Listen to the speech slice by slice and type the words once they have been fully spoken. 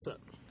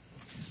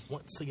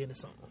Once again,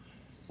 it's on.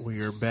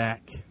 We are back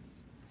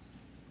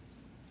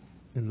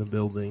in the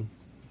building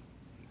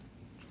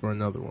for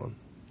another one.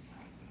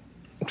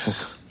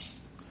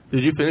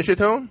 Did you finish it,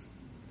 Tone?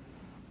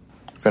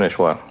 Finish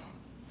what?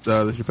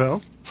 The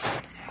Chappelle?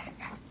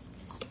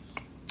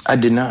 I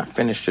did not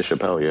finish the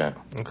Chappelle yet.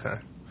 Okay.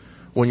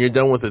 When you're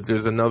done with it,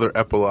 there's another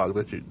epilogue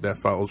that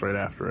follows right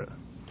after it.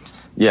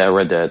 Yeah, I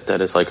read that. That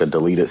is like a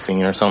deleted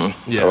scene or something.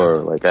 Yeah. Or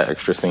like an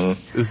extra scene.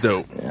 It's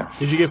dope. Yeah.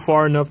 Did you get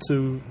far enough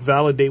to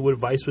validate what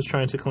Vice was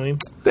trying to claim?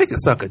 They can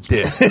suck a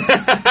dick.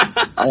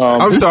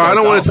 I'm sorry, I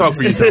don't want to talk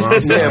for you, Tom.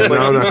 I'm sorry. Yeah, but-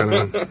 No, I'm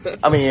not gonna.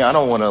 I mean, I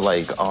don't want to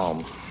like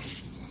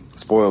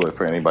spoil it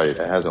for anybody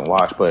that hasn't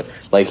watched, but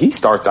like he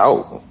starts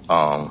out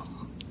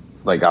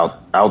like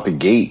out the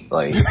gate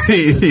like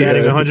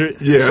Batting 100?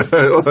 Yeah,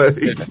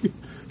 like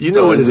you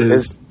know what it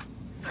is.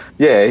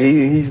 Yeah,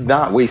 he's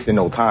not wasting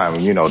no time.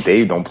 You know,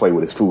 Dave don't play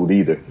with his food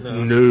either.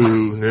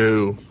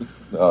 No.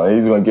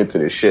 He's gonna get to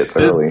this shit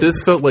early.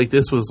 This felt like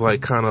this was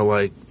like kind of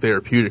like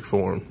therapeutic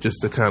for him, just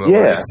to kind of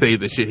like say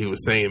the shit he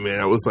was saying. Man,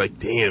 I was like,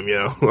 damn,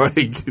 yo,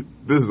 like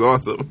this is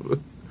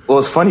awesome. Well,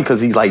 it's funny because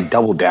he like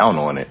doubled down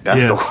on it.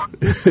 That's yeah. All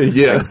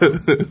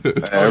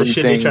the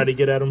shit they tried to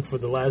get at him for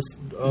the last.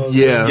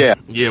 Yeah.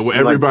 What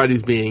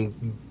everybody's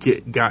being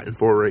gotten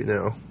for right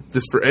now,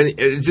 just for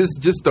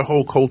just the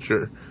whole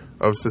culture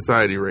of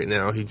society right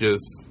now. He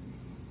just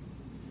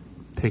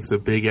takes a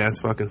big ass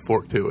fucking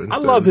fork to it. I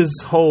love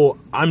his whole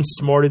 "I'm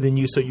smarter than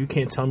you, so you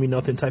can't tell me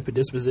nothing" type of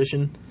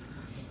disposition.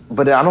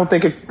 But I don't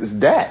think it's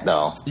that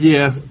though.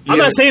 Yeah. I'm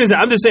not saying that.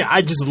 I'm just saying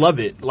I just love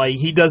it. Like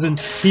he doesn't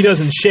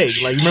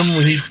shake. Like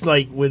remember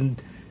when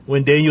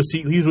when Daniel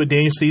he was with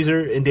Daniel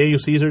Caesar and Daniel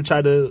Caesar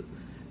tried to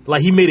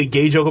like he made a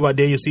gay joke about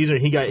Daniel Caesar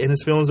and he got in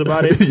his feelings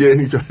about it. Yeah, and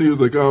he was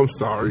like, "Oh, I'm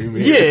sorry,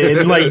 man." Yeah,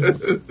 and like.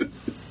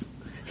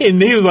 And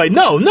he was like,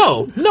 no.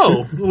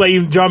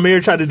 Like John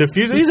Mayer tried to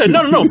defuse it. He said,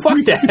 no, fuck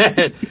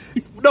that.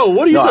 No,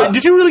 what are you talking?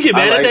 Did you really get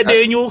mad at that,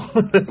 Daniel?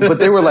 But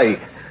they were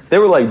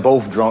like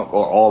both drunk,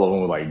 or all of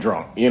them were like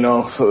drunk, you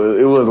know. So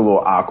it was a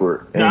little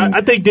awkward. I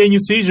think Daniel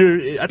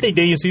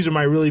Caesar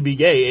might really be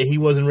gay, and he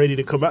wasn't ready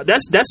to come out.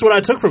 That's what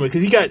I took from it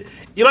because he got,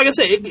 like I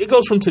said, it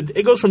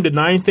goes from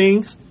denying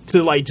things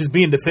to like just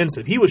being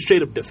defensive. He was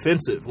straight up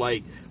defensive.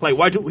 Like why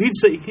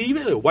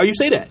you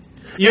say that?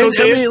 You know what I'm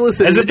saying? I mean,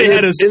 listen, as if they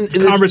had a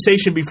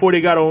conversation before they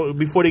got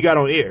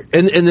on air.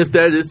 And if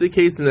that is the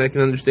case, then I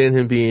can understand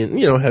him being,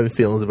 having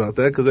feelings about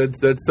that because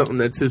that's something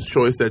that's his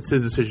choice, that's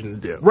his decision to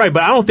do. Right,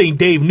 but I don't think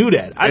Dave knew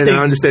that. I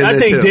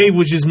think Dave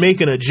was just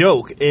making a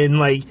joke and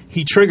like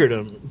he triggered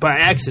him by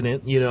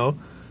accident,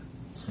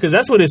 because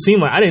that's what it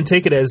seemed like. I didn't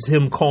take it as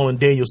him calling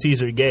Daniel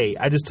Caesar gay.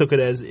 I just took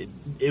it as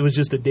it was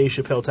just a Dave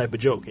Chappelle type of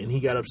joke, and he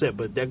got upset.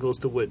 But that goes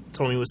to what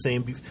Tony was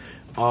saying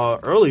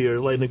earlier,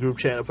 like in the group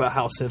chat, about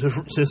how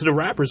sensitive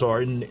rappers are,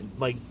 and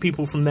like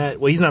people from that.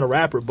 Well, he's not a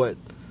rapper, but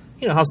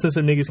how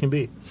sensitive niggas can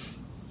be.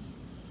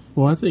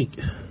 Well, I think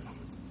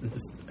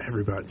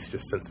everybody's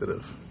just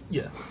sensitive.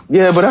 Yeah,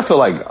 but I feel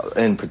like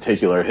in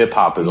particular, hip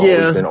hop has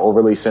always been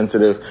overly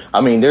sensitive. I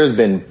mean, there's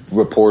been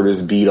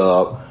reporters beat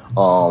up.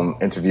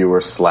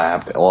 Interviewers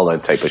slapped, all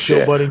that type of shit.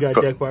 Joe Budden got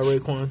decked by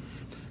Raekwon.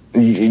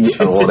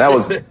 Well, that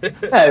was.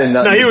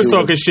 No, he was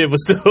talking shit, but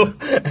still.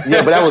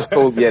 Yeah, but that was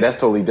that's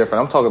totally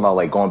different. I'm talking about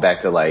like going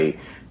back to like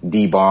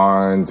D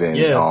Barnes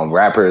and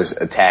rappers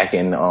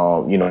attacking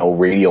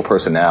radio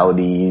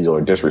personalities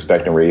or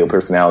disrespecting radio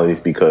personalities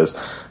because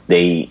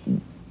they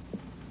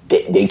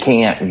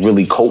can't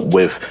really cope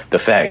with the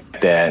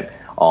fact that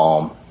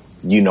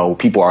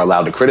people are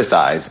allowed to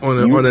criticize on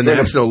a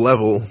national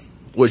level.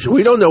 Which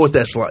we don't know what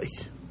that's like.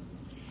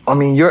 I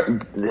mean,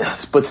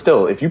 but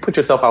still, if you put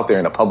yourself out there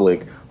in a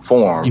public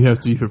forum, you have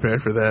to be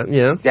prepared for that.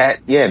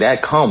 Yeah,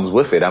 that comes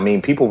with it. I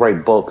mean, people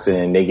write books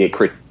and they get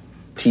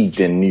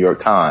critiqued in New York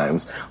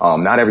Times.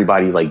 Not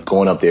everybody's like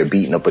going up there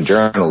beating up a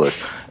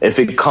journalist. If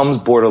it comes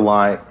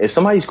borderline, if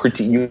somebody's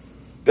you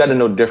got to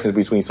know the difference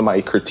between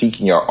somebody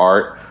critiquing your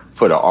art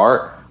for the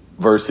art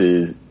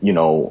versus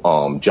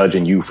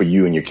judging you for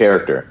you and your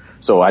character.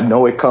 So I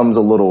know it comes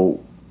a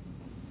little.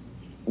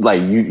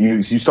 Like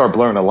you start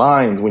blurring the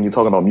lines when you're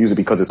talking about music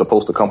because it's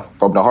supposed to come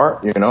from the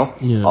heart, and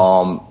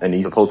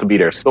it's supposed to be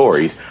their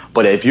stories.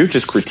 But if you're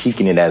just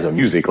critiquing it as a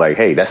music, like,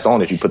 hey, that song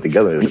that you put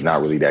together is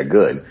not really that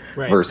good,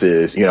 right.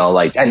 Versus,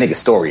 like that nigga's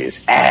story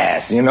is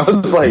ass,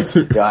 it's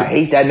like, I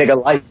hate that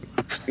nigga life,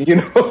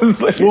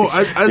 it's like, well,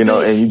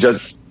 and you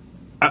just.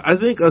 I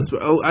think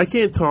I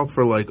can't talk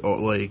for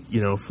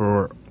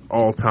for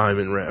all time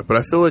in rap, but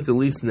I feel like at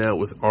least now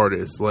with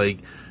artists, like,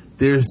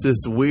 there's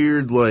this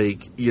weird,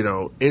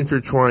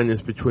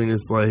 intertwinedness between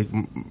this,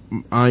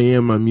 I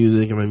am my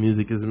music and my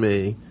music is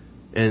me.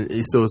 And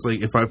so it's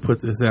like, if I put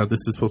this out,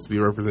 this is supposed to be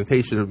a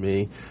representation of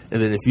me. And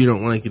then if you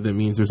don't like it, that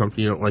means there's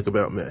something you don't like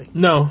about me.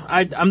 No,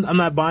 I'm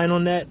not buying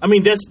on that. I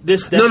mean, that's no.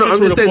 I'm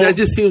just saying that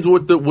just seems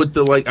what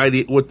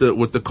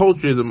the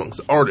culture is amongst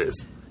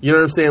artists. You know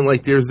what I'm saying?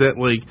 Like, there's that,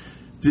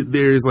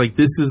 there's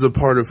this is a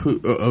part of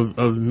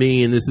of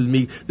me and this is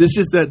me. There's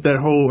just that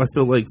whole, I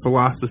feel like,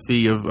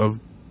 philosophy of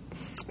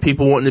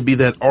people wanting to be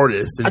that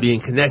artist and being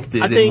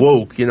connected and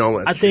woke, all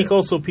that I think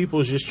also people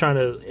is just trying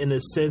to, in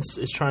a sense,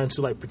 is trying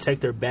to like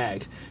protect their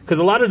bags. Because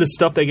a lot of the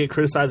stuff that get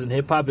criticized in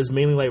hip hop is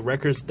mainly like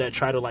records that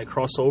try to like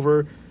cross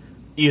over,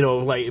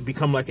 like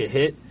become like a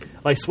hit.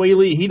 Like Sway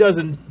Lee, he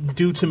doesn't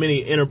do too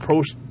many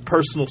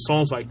interpersonal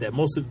songs like that.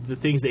 Most of the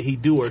things that he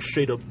do are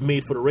straight up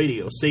made for the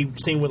radio. Same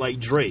with like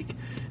Drake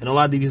and a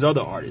lot of these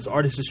other artists.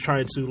 Artists is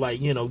trying to like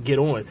get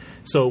on.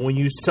 So when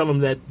you tell them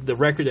that the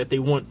record that they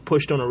want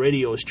pushed on the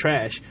radio is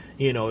trash,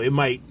 it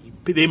might.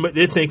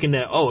 They're thinking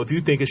that if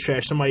you think it's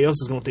trash, somebody else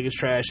is going to think it's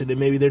trash, and then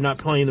maybe they're not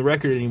playing the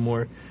record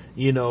anymore.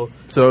 So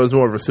it's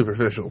more of a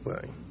superficial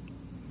thing.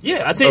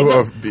 Yeah, I think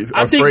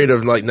afraid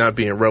of like not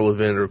being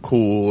relevant or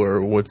cool or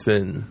what's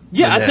in.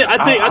 Yeah, I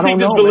think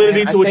there's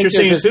validity to what you're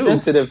saying too.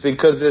 Sensitive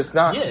because it's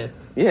not.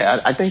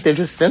 Yeah, I think they're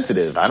just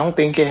sensitive. I don't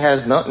think it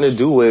has nothing to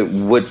do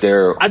with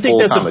their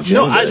full-time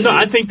agenda.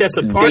 I think that's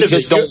a part of it. They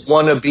just don't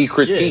want to be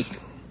critiqued. Yeah.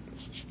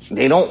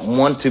 They don't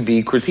want to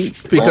be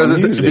critiqued because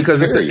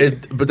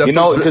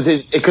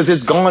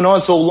it's gone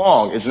on so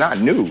long. It's not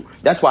new.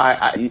 That's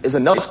why it's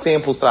enough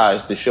sample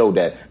size to show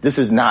that this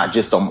is not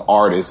just some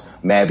artist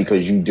mad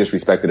because you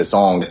disrespected a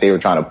song that they were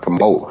trying to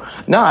promote.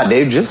 Nah,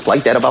 they're just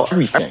like that about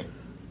everything.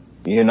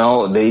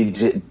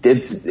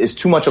 It's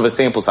too much of a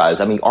sample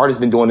size. I mean, artists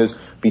been doing this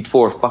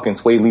before fucking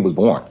Sway Lee was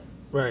born.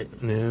 Right.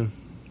 Yeah.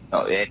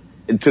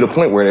 To the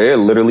point where they're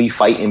literally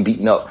fighting,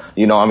 beating up.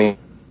 I mean.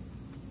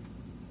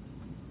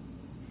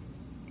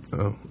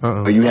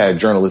 You had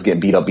journalists get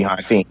beat up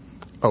behind scenes.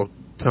 Oh,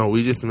 Tone,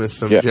 we just missed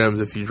some gems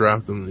if you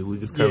dropped them. We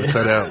just kind of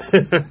cut out.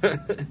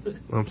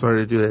 I'm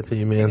sorry to do that to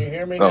you, man. Can you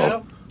hear me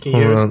now? Can you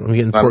hear us? I'm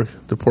getting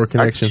the poor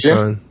connection,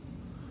 son.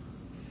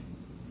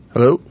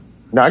 Hello?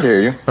 No, I can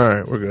hear you. All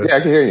right, we're good. Yeah, I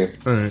can hear you.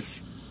 All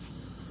right.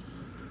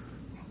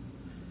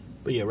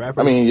 But yeah, rapper.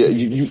 I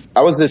mean,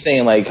 I was just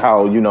saying like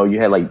how you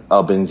had like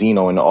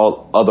Benzino and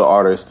all other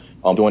artists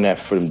doing that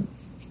for the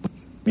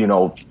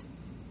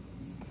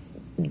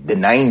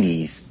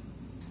 90s.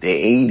 The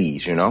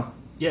 80s,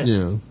 Yeah.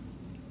 Even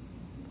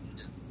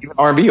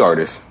R&B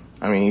artists.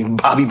 I mean,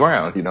 Bobby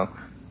Brown,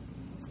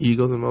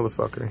 Eagles a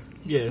motherfucker.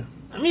 Yeah.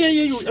 But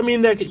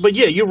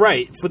yeah, you're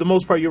right. For the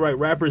most part, you're right.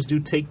 Rappers do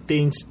take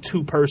things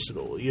too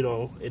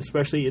personal,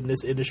 especially in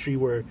this industry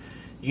where,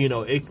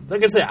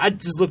 like I said, I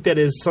just looked at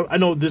it as, I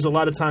know there's a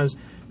lot of times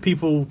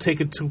people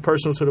take it too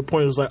personal to the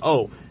point it was like,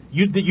 oh,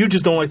 you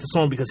just don't like the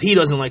song because he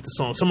doesn't like the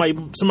song. Somebody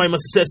must have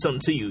said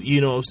something to you,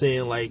 you know what I'm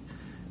saying? Like,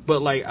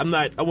 but like,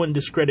 I wouldn't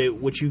discredit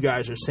what you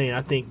guys are saying.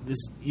 I think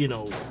this,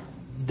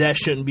 that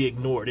shouldn't be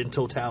ignored in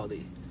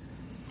totality.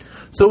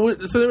 So let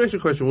me ask you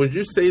a question. Would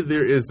you say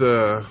there is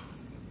a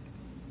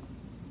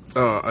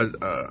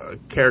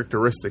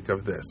characteristic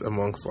of this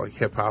amongst like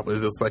hip hop?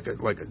 Is this like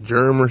a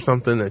germ or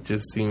something that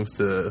just seems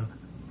to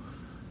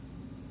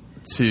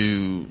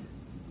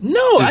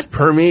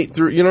permeate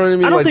through? You know what I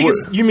mean? I don't think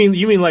it's. You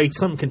mean like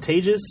something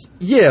contagious?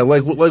 Yeah,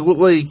 like.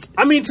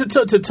 I mean, to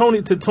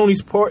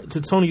Tony's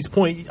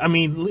point. I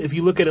mean, if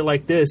you look at it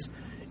like this,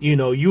 you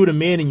were the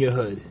man in your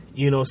hood.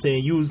 You know what I'm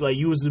saying? You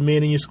was the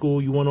man in your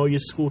school. You won all your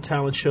school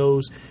talent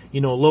shows.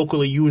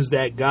 Locally, you was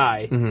that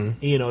guy. Mm-hmm.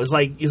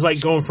 It's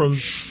like going from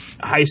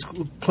high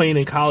school, playing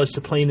in college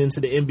to playing into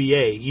the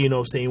NBA. You know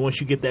what I'm saying?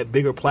 Once you get that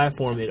bigger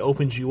platform, it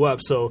opens you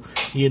up. So,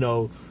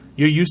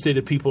 you're used to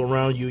the people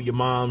around you, your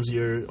moms,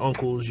 your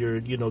uncles,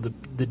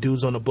 the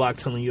dudes on the block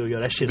telling you,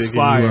 yo, that shit's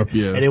fire. Up,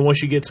 yeah. And then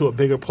once you get to a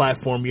bigger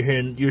platform, you're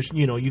hearing,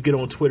 you get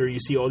on Twitter, you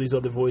see all these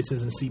other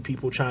voices and see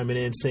people chiming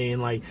in saying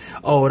like,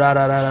 oh, da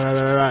da da da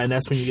da da, and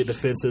that's when you get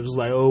defensive. It's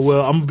like, oh,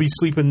 well, I'm gonna be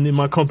sleeping in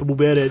my comfortable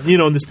bed at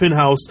in this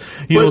penthouse.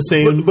 You know what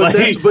I'm saying?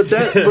 But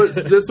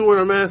that's what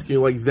I'm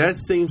asking. Like that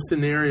same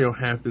scenario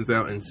happens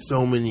out in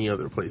so many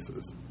other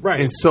places, right?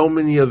 In so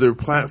many other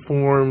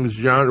platforms,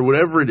 genre,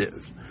 whatever it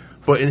is.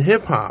 But in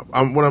hip hop,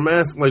 what I'm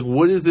asking, like,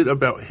 what is it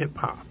about hip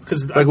hop?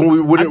 Because like when we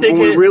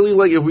really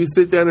like, if we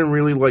sit down and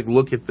really like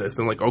look at this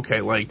and like,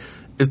 okay, like,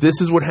 if this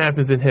is what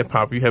happens in hip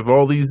hop, you have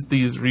all these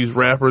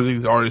rappers,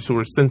 these artists who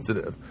are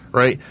sensitive,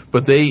 right?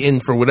 But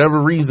for whatever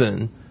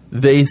reason,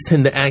 they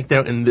tend to act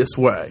out in this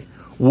way.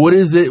 What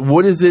is it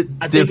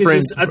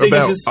different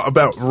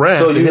about rap?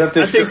 So you have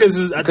to, because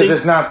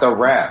it's not the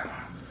rap.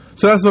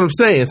 So that's what I'm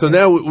saying. So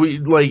now we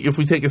like, if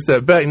we take a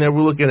step back, now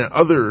we're looking at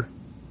other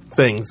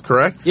things,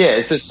 correct?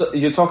 Yeah,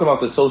 you're talking about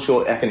the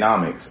social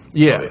economics.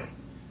 Yeah.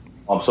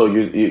 So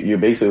you're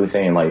basically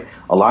saying like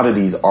a lot of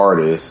these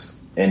artists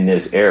in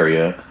this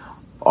area,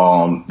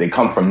 they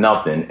come from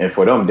nothing, and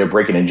for them, they're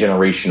breaking a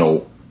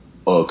generational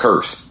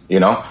curse.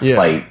 Yeah.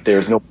 Like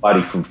there's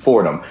nobody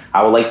for them.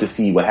 I would like to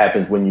see what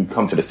happens when you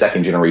come to the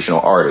second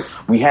generational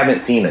artist. We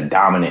haven't seen a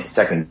dominant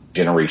second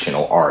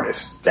generational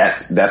artist.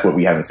 That's what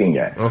we haven't seen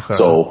yet. Okay.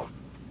 So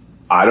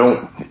I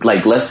don't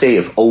like. Let's say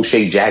if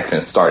O'Shea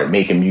Jackson started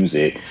making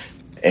music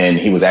and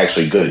he was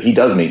actually good. He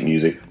does make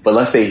music, but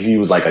let's say he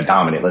was like a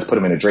dominant. Let's put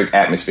him in a Drake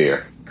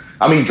atmosphere.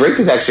 I mean, Drake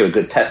is actually a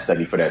good test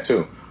study for that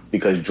too,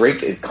 because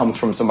Drake comes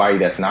from somebody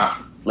that's not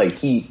like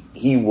he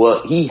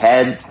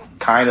had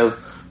kind of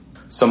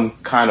some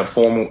kind of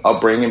formal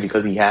upbringing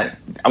because he had.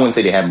 I wouldn't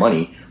say they had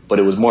money, but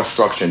it was more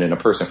structured than a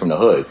person from the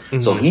hood.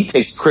 Mm-hmm. So he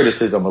takes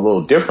criticism a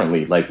little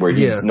differently, like where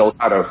he knows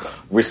how to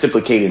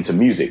reciprocate into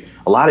music.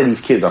 A lot of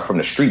these kids are from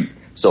the street,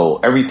 so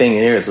everything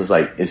in there is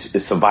like it's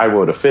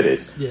survival of the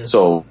fittest. Yeah.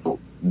 So,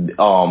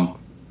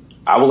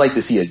 I would like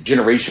to see a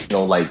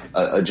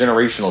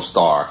generational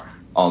star,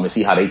 and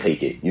see how they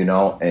take it,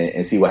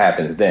 and see what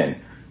happens then.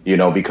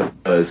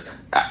 Because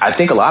I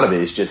think a lot of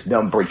it is just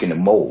them breaking the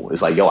mold.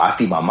 It's like, yo, I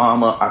feed my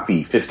mama, I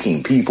feed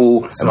 15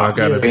 people, so I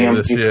gotta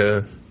do this,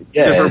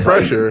 different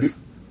pressure. Like,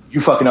 you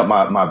fucking up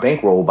my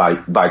bankroll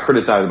by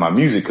criticizing my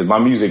music, because my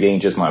music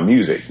ain't just my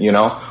music, you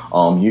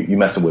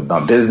messing with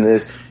my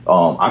business.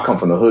 I come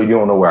from the hood, you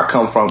don't know where I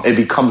come from. It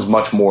becomes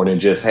much more than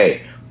just,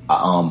 hey,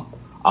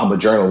 I'm a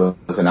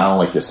journalist and I don't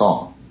like your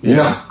song, you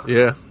know?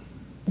 Yeah.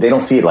 They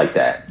don't see it like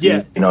that.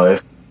 Yeah.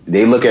 If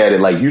they look at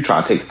it like you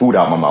trying to take food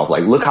out my mouth.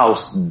 Like, look how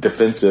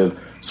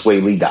defensive Sway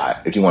Lee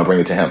got, if you want to bring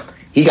it to him.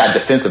 He got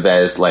defensive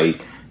as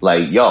like,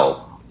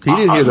 yo. He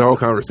didn't hear the whole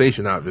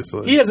conversation,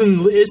 obviously. He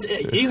hasn't.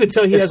 You could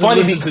tell he hasn't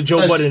listened to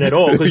Joe Budden at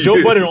all, because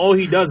Joe Budden, all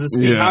he does is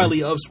speak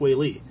highly of Sway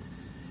Lee.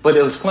 But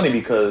it was funny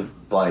because,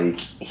 like,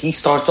 he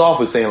starts off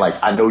with saying,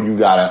 like, I know you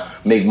gotta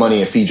make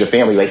money and feed your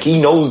family. Like,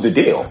 he knows the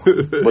deal.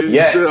 But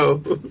yet,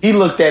 he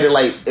looked at it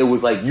like it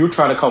was like, you're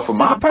trying to come from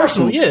my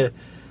personal,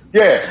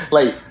 Yeah,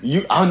 like,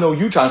 I know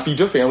you trying to feed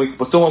your family,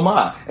 but so am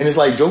I. And it's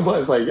like, Joe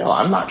Budden's like, yo,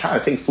 I'm not trying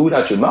to take food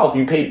out your mouth.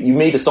 You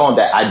made a song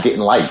that I didn't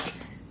like,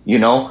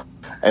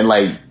 And,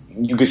 like,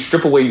 you could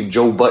strip away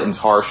Joe Budden's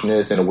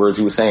harshness and the words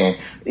he was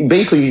saying.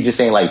 Basically, he's just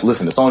saying, like,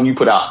 listen, the song you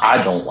put out,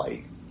 I don't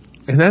like.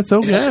 And that's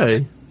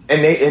okay.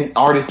 And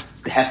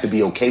artists have to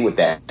be okay with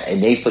that.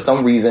 And they, for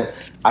some reason,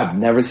 I've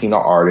never seen an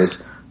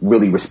artist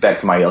really respect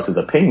somebody else's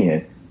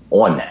opinion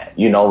on that.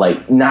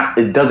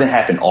 It doesn't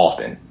happen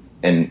often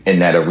in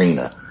that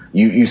arena.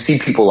 You see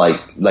people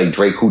like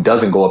Drake, who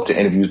doesn't go up to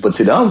interviews, but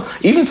to them,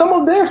 even some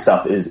of their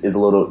stuff is a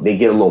little, they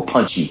get a little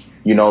punchy,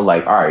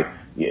 like, all right,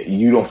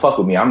 you don't fuck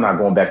with me, I'm not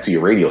going back to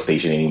your radio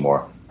station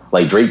anymore.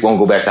 Like, Drake won't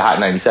go back to Hot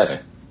 97.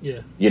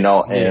 Yeah.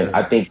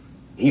 I think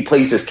he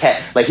plays this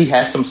cat, like, he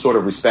has some sort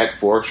of respect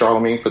for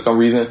Charlamagne for some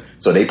reason,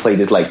 so they play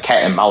this, like,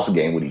 cat and mouse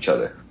game with each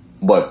other.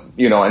 But,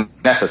 and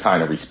that's a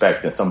sign of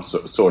respect in some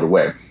sort of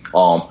way.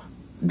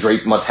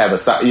 Drake must have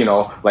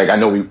like, I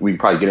know we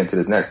probably get into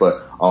this next,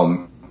 but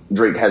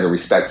Drake has a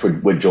respect for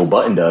what Joe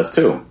Budden does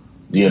too.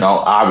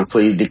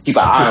 Obviously to keep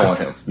an eye on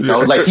him.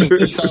 Like, he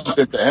did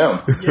something to him.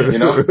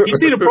 You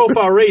see the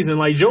profile raising.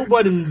 Like, Joe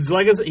Budden's,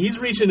 like I said, he's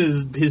reaching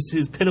his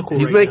pinnacle.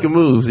 He's making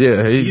moves.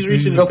 Yeah, he's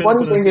reaching. The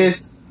funny thing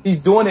is,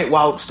 he's doing it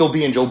while still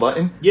being Joe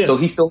Budden. Yeah. So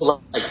he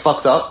still like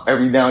fucks up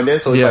every now and then.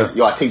 So it's like,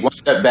 yo, I take one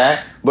step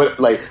back, but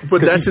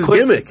that's his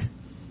gimmick.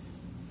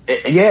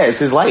 It's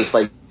his life.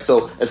 Like,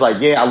 so it's like,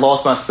 I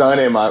lost my son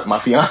and my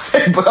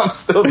fiance, but I'm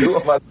still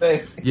doing my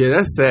thing. Yeah,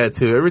 that's sad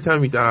too. Every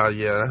time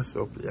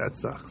that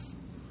sucks.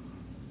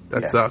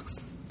 That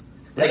sucks.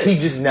 Like, he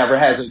just never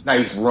has a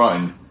nice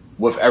run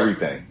with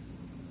everything.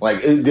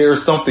 Like,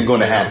 there's something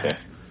going to happen.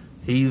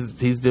 He's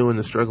doing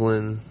the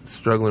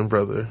struggling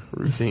brother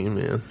routine,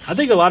 man. I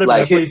think a lot of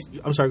that plays.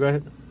 I'm sorry. Go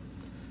ahead.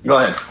 Go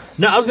ahead.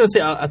 No, I was going to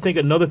say, I think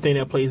another thing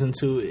that plays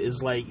into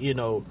is, like,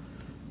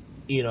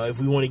 if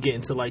we want to get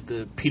into, like,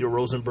 the Peter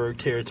Rosenberg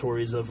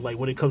territories of, like,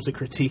 when it comes to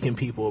critiquing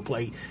people,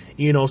 like,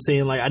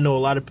 saying, like, I know a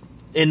lot of,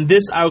 and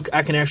this I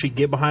can actually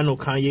get behind.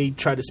 Kanye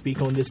tried to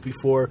speak on this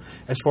before,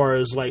 as far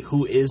as, like,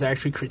 who is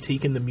actually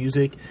critiquing the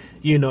music.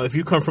 If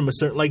you come from a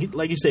certain,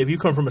 like you say, if you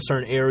come from a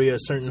certain area, a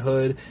certain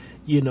hood,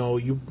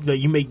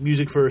 you make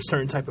music for a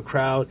certain type of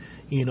crowd,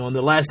 and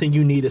the last thing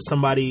you need is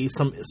somebody,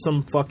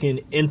 some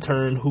fucking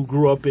intern who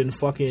grew up in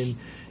fucking,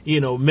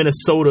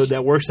 Minnesota,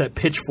 that works at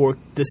Pitchfork,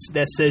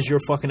 that says your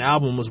fucking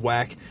album was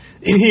whack.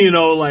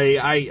 Like,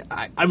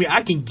 I mean,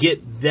 I can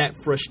get that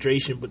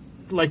frustration, but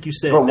like you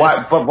said,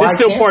 it's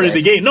still part of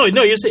the game. No,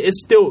 you're saying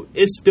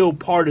it's still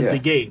part of the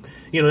game.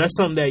 That's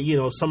something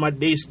that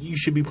somebody you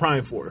should be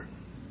primed for.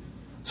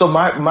 So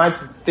my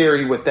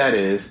theory with that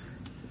is,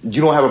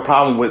 you don't have a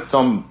problem with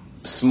some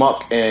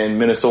smuck in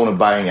Minnesota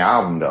buying your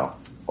album though,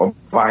 or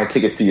buying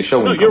tickets to your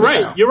show. No, you're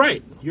right. You're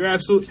right. You're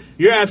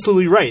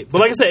absolutely right.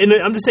 But like I said,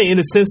 I'm just saying in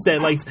the sense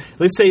that, like,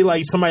 let's say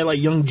like somebody like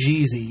Young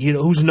Jeezy,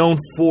 who's known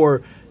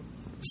for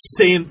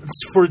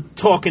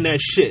talking that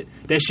shit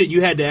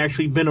you had to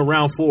actually been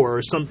around for,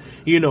 or some,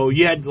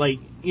 you had, like,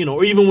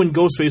 or even when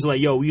Ghostface was like,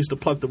 yo, we used to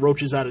pluck the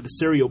roaches out of the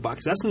cereal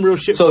box. That's some real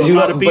shit for a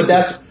lot of people. But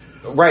that's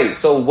right.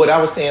 So what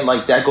I was saying,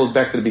 like, that goes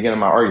back to the beginning of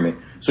my argument.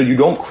 So you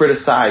don't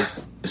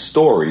criticize the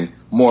story,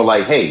 more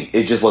like, hey,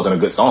 it just wasn't a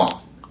good song.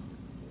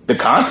 The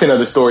content of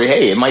the story,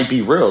 hey, it might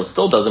be real,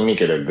 still doesn't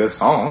make it a good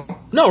song.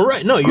 No,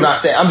 right? No,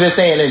 I'm just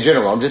saying in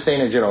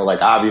general.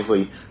 Like,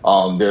 obviously,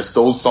 there's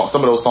some of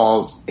those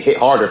songs hit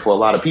harder for a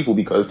lot of people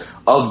because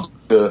of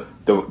the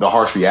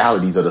harsh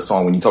realities of the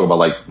song. When you talk about,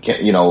 like,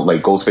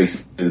 like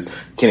Ghostface's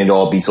 "Can It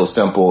All Be So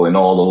Simple" and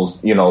all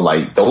those,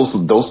 like,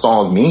 those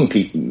songs mean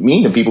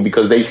to people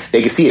because they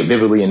can see it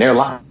vividly in their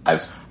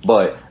lives.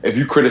 But if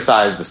you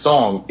criticize the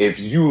song, if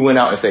you went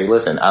out and say,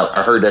 listen,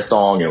 I heard that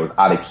song and it was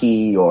out of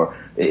key, or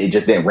it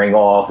just didn't ring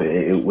off,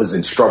 it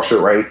wasn't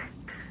structured right,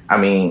 I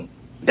mean,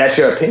 that's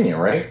your opinion,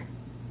 right?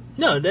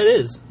 No, that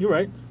is. You're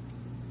right.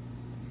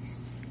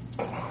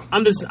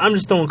 I'm just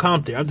throwing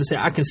comp there. I'm just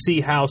saying I can see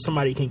how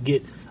somebody can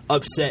get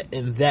upset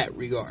in that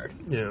regard.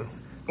 Yeah.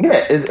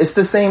 Yeah, it's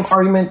the same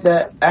argument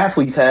that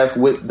athletes have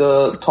with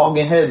the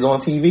talking heads on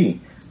TV,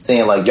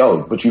 saying like,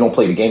 "Yo, but you don't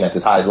play the game at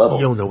this highest level.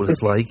 You don't know what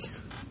it's like."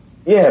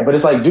 Yeah, but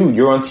it's like, dude,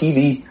 you're on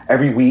TV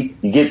every week.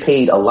 You get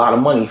paid a lot of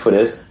money for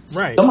this.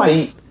 Right.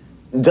 Somebody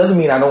doesn't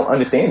mean I don't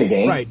understand the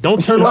game. Right.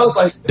 Don't turn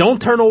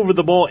don't turn over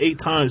the ball 8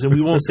 times and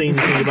we won't say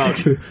anything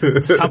about you.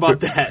 How about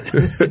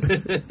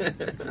that?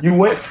 You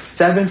went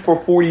 7 for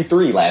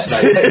 43 last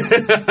night.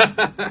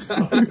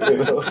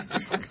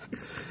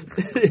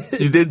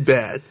 You did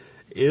bad.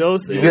 You know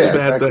what I'm saying? You did a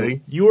bad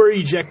thing. You were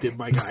ejected,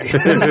 my guy.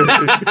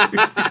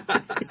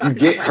 You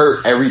get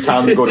hurt every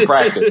time you go to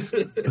practice.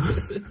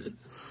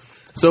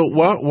 So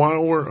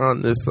while we're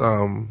on this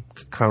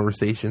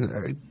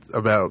conversation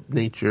about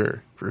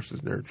nature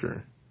versus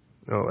nurture,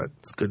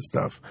 that's good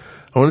stuff.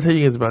 I want to tell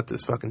you guys about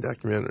this fucking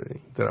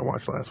documentary that I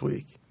watched last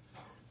week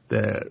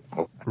that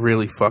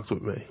really fucked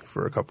with me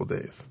for a couple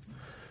days.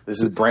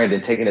 This is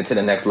Brandon taking it to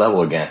the next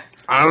level again.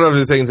 I don't know if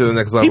it's taking it to the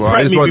next level. He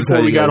prepped me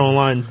before we got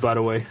online, by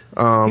the way. He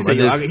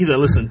said,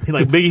 listen,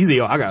 Biggie, he said,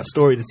 yo, I got a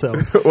story to tell.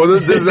 Well,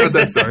 this is not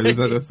that story. This is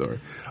not that story.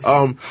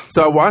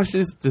 So I watched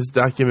this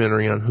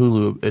documentary on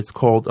Hulu. It's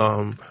called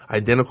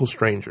Identical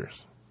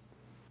Strangers.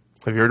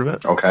 Have you heard of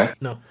it? Okay.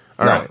 No.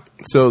 All right.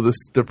 So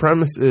the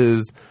premise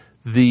is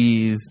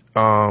these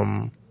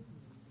 3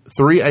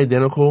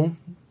 identical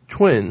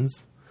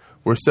twins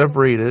were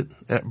separated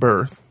at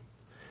birth,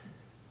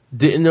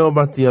 didn't know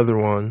about the other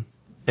one,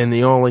 and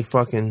they all like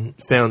fucking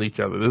found each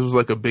other. This was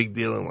like a big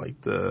deal in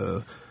like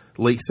the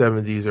late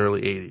 70s,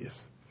 early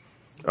 80s.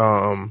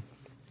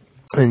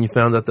 And you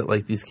found out that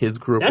like these kids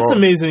grew up. That's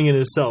amazing in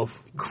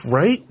itself,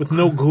 right? With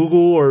no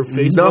Google or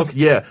Facebook. No,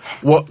 yeah.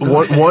 Well,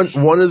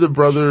 one of the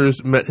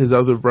brothers met his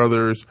other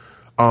brothers.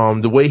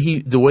 The way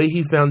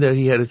he found out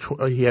he had a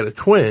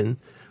twin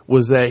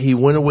was that he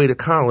went away to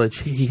college.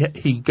 He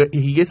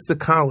gets to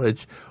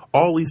college.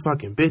 All these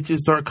fucking bitches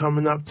start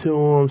coming up to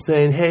him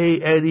saying,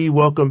 "Hey, Eddie,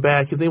 welcome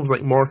back." His name was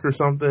like Mark or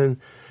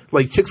something.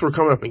 Like chicks were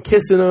coming up and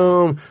kissing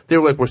him. They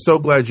were like, "We're so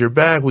glad you're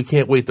back. We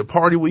can't wait to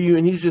party with you."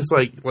 And he's just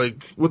like,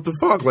 what the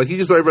fuck? Like he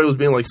just thought everybody was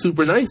being like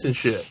super nice and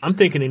shit. I'm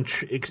thinking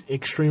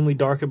extremely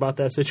dark about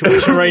that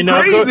situation right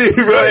now.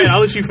 Crazy, right?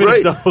 I'll let you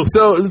finish though.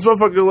 So this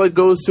motherfucker like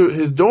goes to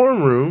his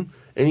dorm room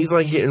and he's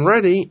like getting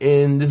ready,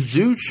 and this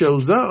dude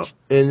shows up,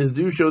 to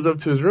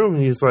his room,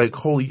 and he's like,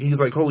 holy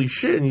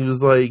shit, and he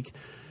was like,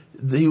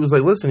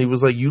 listen,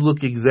 you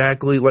look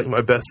exactly like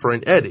my best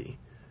friend Eddie.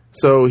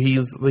 So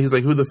he's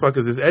like, who the fuck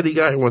is this Eddie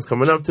guy? Everyone's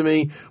coming up to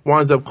me,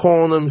 winds up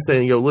calling him,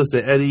 saying, yo,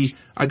 listen, Eddie,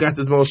 I got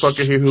this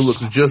motherfucker here who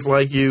looks just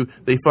like you.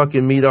 They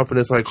fucking meet up, and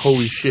it's like,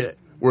 holy shit,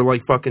 we're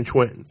like fucking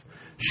twins.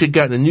 Shit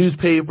got in the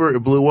newspaper, it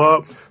blew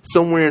up,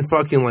 somewhere in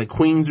fucking like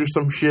Queens or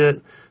some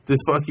shit.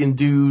 This fucking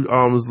dude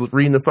was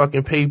reading the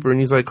fucking paper,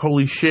 and he's like,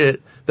 holy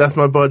shit, that's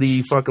my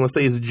buddy, fucking, let's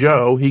say it's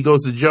Joe. He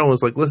goes to Joe and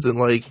is like, listen,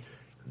 like,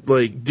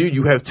 dude,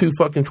 you have 2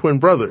 fucking twin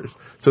brothers.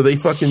 So they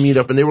fucking meet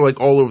up, and they were like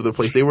all over the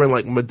place. They were in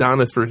like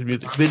Madonna's first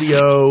music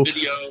video.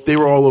 They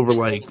were all over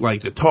like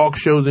the talk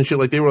shows and shit.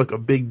 Like they were like a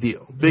big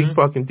deal,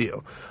 fucking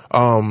deal.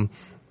 And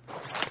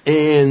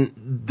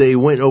they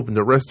went and opened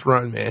a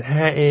restaurant in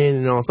Manhattan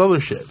and all this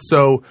other shit.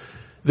 So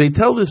they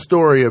tell this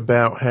story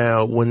about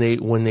how when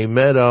they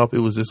met up, it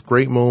was this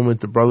great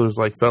moment. The brothers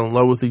like fell in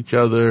love with each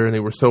other, and they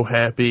were so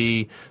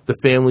happy. The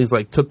families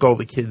like took all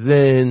the kids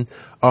in.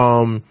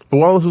 But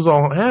while this was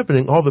all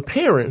happening, all the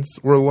parents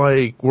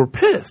were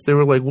pissed. They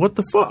were like, "What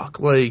the fuck?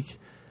 Like,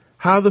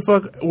 how the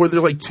fuck were there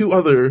like 2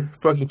 other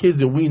fucking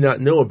kids and we not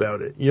know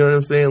about it?" You know what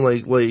I'm saying?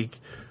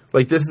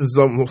 Like this is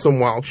some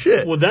wild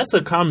shit. Well, that's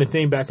a common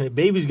thing back in the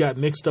babies got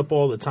mixed up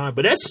all the time.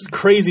 But that's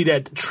crazy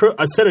that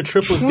a set of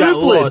triplets got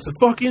lost.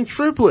 Fucking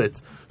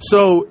triplets.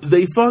 So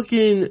they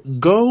fucking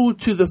go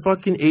to the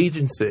fucking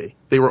agency.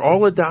 They were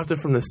all adopted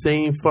from the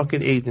same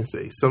fucking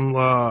agency. Some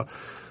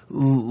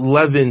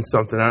Levin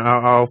something.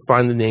 I'll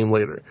find the name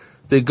later.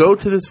 They go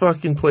to this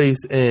fucking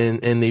place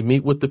and they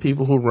meet with the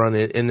people who run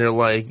it, and they're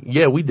like,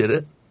 "Yeah, we did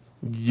it.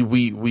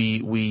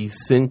 We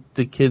sent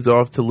the kids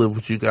off to live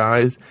with you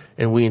guys,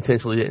 and we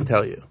intentionally didn't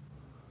tell you."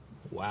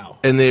 Wow.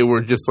 And they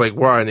were just like,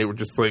 "Why?" And they were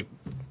just like,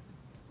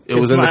 "It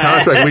was in the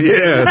contract."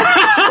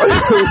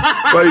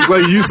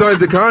 like you signed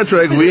the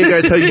contract. We ain't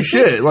got to tell you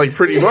shit. Like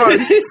pretty much.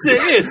 He said,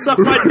 "Yeah, suck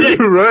my dick."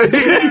 Right.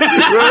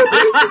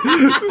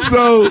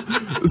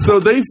 So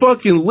they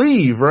fucking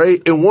leave,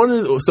 right?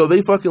 And so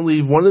they fucking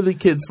leave. One of the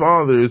kids'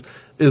 fathers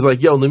is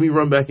like, "Yo, let me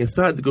run back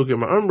inside to go get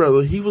my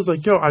umbrella." He was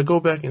like, "Yo," I go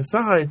back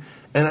inside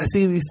and I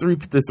see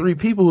the three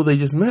people who they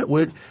just met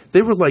with.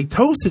 They were like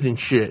toasted and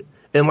shit,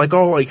 and like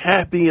all like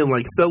happy and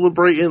like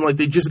celebrating, like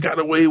they just got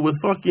away with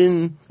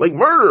fucking like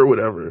murder or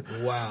whatever.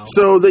 Wow.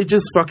 So they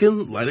just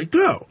fucking let it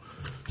go.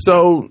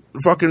 So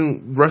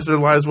fucking rest of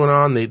their lives went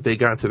on. They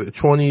got into their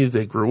 20s.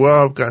 They grew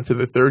up, got into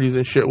their 30s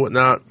and shit,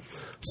 whatnot.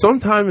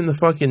 Sometime in the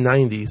fucking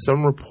 90s,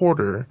 some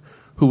reporter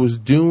who was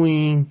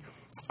doing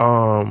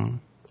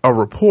a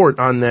report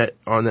on that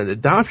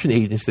adoption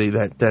agency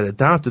that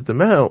adopted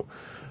them out,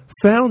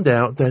 found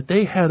out that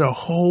they had a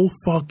whole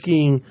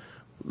fucking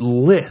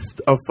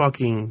list of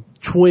fucking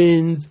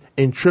twins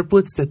and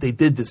triplets that they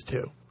did this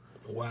to.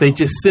 Wow. They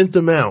just sent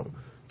them out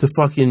to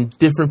fucking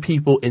different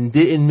people and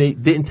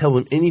didn't tell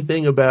them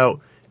anything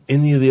about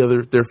any of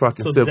their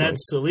fucking siblings. So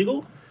that's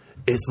illegal?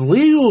 It's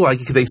legal, like,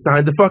 they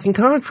signed the fucking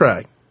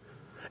contract.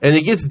 And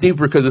it gets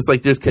deeper because it's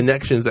like there's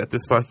connections that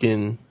this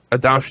fucking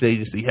adoption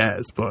agency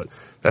has, but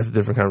that's a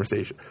different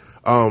conversation.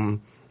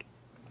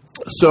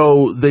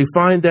 So they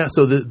find out,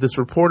 so this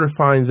reporter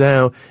finds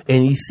out,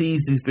 and he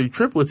sees these 3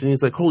 triplets, and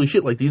he's like, holy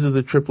shit, like, these are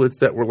the triplets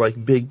that were,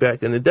 like, big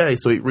back in the day.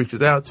 So he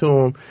reaches out to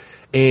them,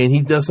 and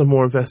he does some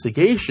more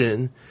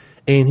investigation,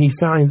 and he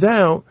finds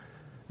out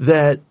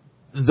that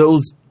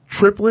those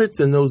triplets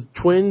and those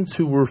twins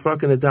who were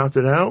fucking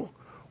adopted out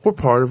were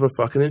part of a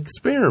fucking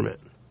experiment.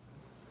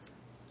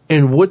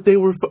 And what they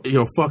were,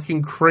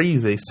 fucking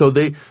crazy. So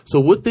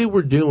what they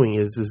were doing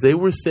is they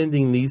were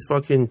sending these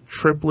fucking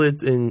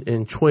triplets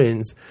and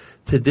twins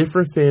to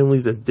different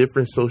families of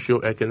different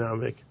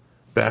socioeconomic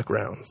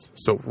backgrounds.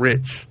 So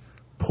rich,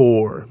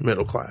 poor,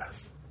 middle class.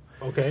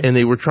 Okay. And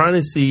they were trying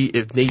to see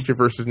if nature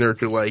versus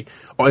nurture, like,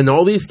 and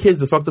all these kids,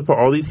 the fucked up part,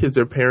 all these kids,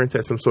 their parents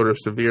had some sort of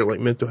severe, like,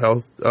 mental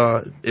health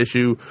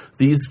issue.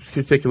 These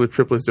particular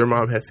triplets, their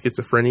mom had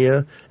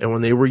schizophrenia, and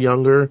when they were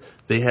younger,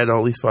 they had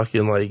all these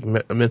fucking, like,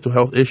 mental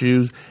health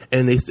issues,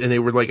 and they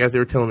were, like, as they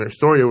were telling their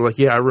story, they were like,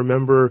 yeah, I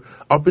remember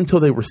up until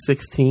they were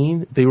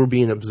 16, they were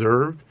being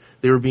observed.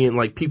 They were being,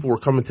 like, people were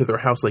coming to their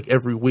house, like,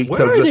 every week.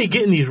 Where are they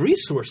getting these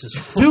resources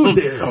from? Dude,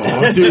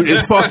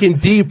 it's fucking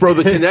deep, bro.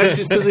 The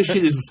connections to this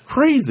shit is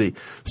crazy.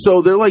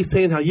 So they're, like,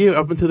 saying how, yeah,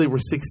 up until they were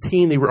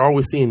 16, they were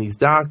always seeing these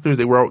doctors.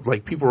 They were,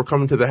 like, people were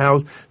coming to the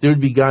house. There would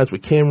be guys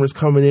with cameras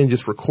coming in,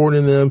 just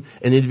recording them.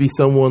 And it'd be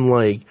someone,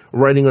 like,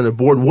 writing on a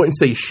board, wouldn't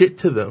say shit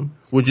to them.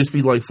 Would just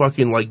be, like,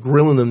 fucking, like,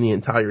 grilling them the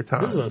entire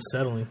time. This is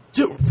unsettling.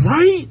 Dude,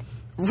 right?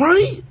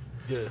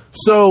 Yeah.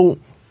 So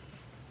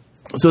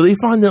they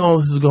find out all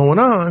this is going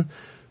on.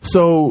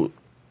 So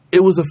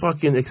it was a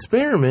fucking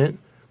experiment.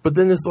 But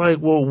then it's like,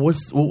 well, what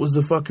was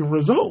the fucking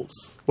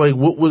results? Like,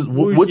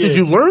 what did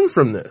you learn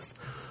from this?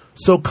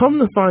 So come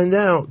to find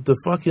out, the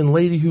fucking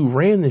lady who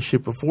ran this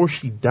shit before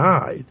she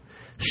died,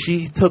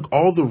 she took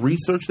all the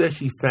research that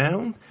she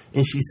found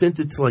and she sent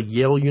it to, like,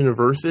 Yale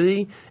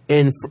University.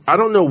 And I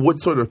don't know what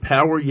sort of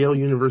power Yale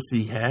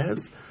University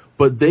has,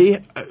 but they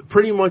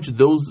pretty much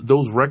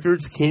those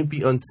records can't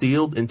be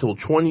unsealed until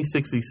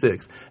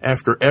 2066,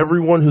 after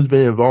everyone who's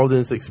been involved in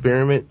this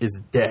experiment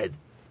is dead.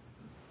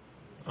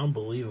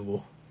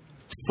 Unbelievable.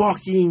 It's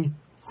fucking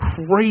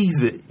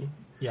crazy.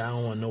 Yeah, I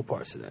don't want no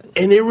parts of that.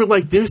 And they were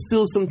like, there's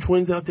still some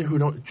twins out there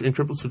and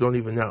triplets who don't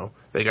even know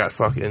they got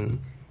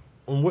fucking.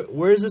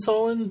 Where is this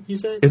all in? You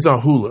said it's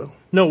on Hulu.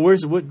 No,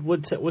 where's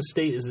what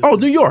state is this? Oh,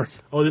 New York.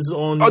 Oh, this is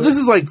on. Oh, this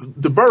is like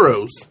the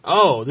boroughs.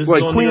 Oh, this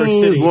like is on Queens, New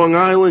York City. Long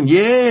Island.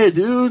 Yeah,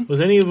 dude.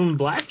 Was any of them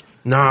black?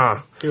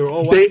 Nah. They were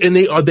all white.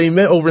 They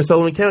met over in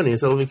Sullivan County, in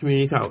Sullivan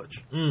Community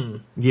College.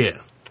 Yeah.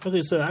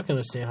 Okay, so I can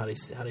understand how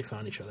they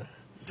found each other.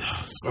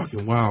 It's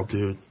fucking wild,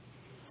 dude.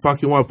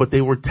 Fucking wild. But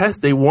they were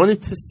They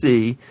wanted to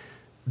see.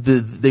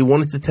 They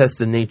wanted to test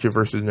the nature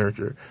versus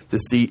nurture to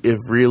see if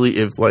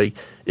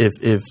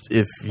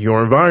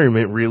your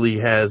environment really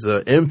has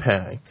an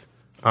impact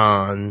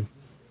on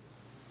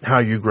how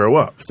you grow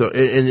up. So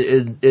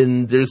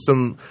and there's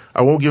some,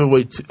 I won't give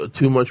away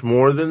too much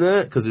more than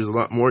that because there's a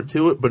lot more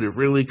to it, but it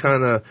really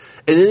kind of,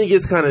 and then it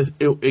gets kind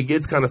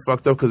of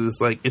fucked up because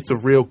it's like, it's a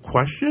real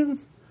question.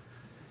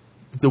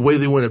 The way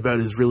they went about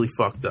it is really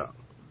fucked up.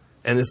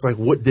 And it's like,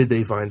 what did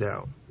they find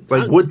out?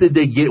 Like, what did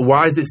they get?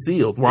 Why is it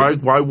sealed? Why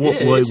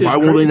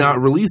will they not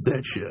release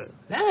that shit?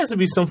 That has to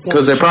be some form.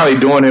 Because they're probably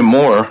doing it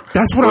more.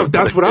 That's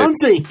what I'm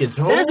thinking.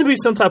 Tom. There has to be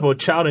some type of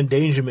child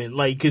endangerment,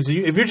 like, because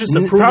if you're just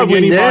approving probably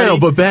anybody, now,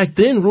 but back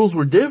then rules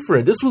were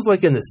different. This was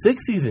like in the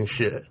 60s and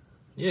shit.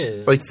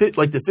 Yeah, like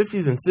the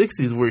 50s and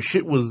 60s where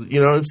shit was,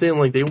 you know what I'm saying?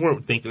 Like they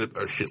weren't thinking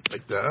about shit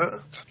like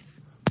that.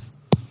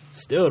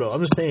 Still though,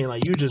 I'm just saying,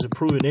 like, you just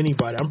approving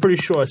anybody. I'm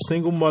pretty sure a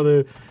single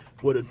mother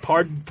with a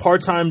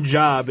part-time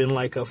job in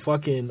like a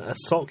fucking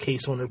assault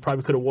case on her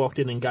probably could have walked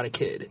in and got a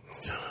kid.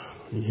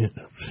 Yeah,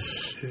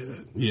 shit.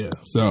 Yeah.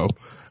 So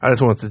I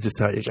just wanted to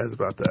tell you guys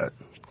about that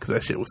because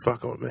that shit was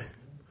fucking with me.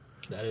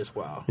 That is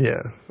wild.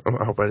 Yeah,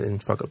 I hope I didn't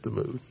fuck up the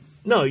mood.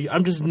 No,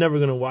 I'm just never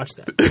gonna watch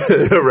that.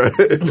 Right.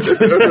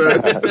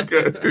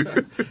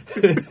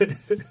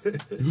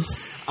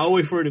 I'll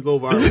wait for it to go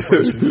viral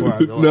first before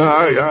I go. No,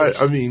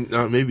 I mean,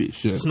 maybe it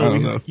should. I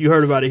don't know. You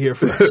heard about it here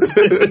first.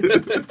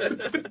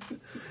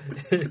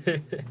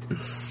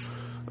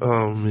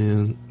 Oh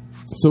man.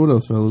 So what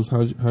else, fellas?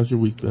 How's your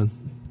week been?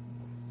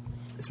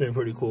 It's been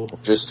pretty cool.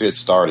 Just get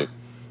started.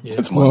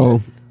 Yeah.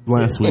 Well,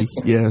 last week.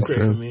 Yeah, that's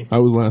true.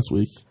 How was last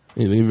week?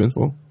 Anything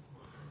eventful?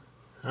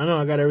 I know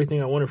I got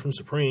everything I wanted from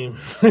Supreme.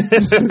 You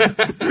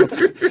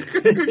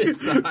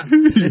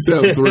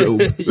sound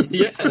thrilled.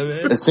 Yeah,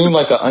 man. It seemed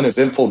like an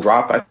uneventful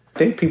drop. I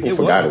think people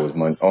forgot it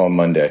was on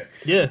Monday.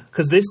 Yeah,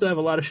 because they still have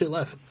a lot of shit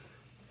left.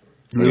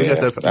 You really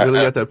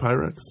got that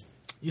Pyrex?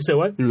 You said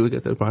what? You really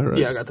got that Pyrex?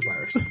 Yeah, I got the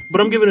Pyrex.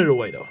 But I'm giving it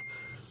away, though.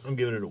 I'm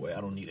giving it away.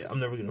 I don't need it. I'm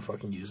never going to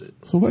fucking use it.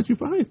 So why'd you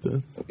buy it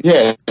then?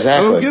 Yeah, exactly.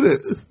 I don't get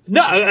it.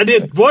 No, I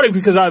did bought it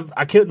because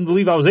I couldn't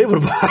believe I was able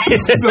to buy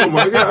it. Oh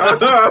my god!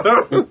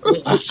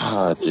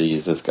 Oh,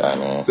 jeez, this guy,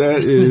 man.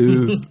 That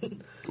is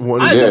one.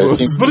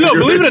 But no,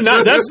 believe it or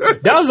not,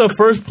 that was the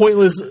first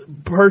pointless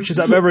purchase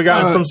I've ever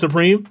gotten from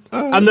Supreme.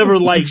 I've never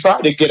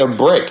tried to get a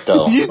brick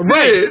though.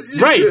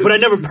 Right, but I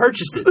never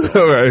purchased it.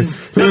 All right,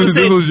 this was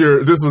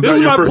not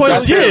your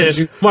first.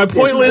 Yeah, my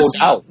pointless.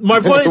 My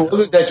point. It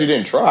wasn't that you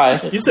didn't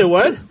try. You said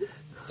what?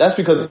 That's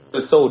because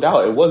it sold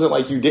out. It wasn't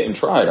like you didn't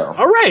try though.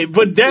 All right,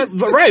 but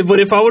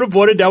if I would have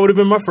bought it, that would have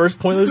been my first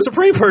pointless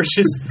Supreme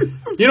purchase.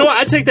 You know what?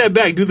 I take that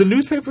back. Do the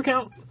newspaper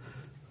count?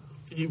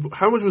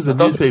 How much was the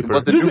newspaper?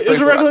 It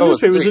was a regular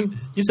newspaper.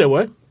 You said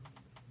what?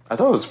 I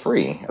thought it was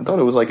free. I thought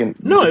it was like in.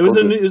 No, it was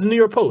a New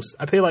York Post.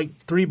 I paid like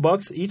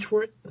 $3 each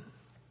for it.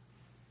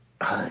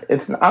 I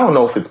don't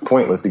know if it's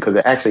pointless because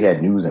it actually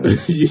had news in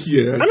it.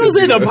 Yeah, I'm not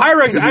saying the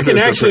Pyrex I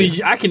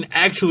can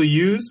actually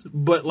use,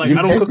 but like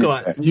I don't cook a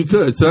lot. You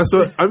could. So that's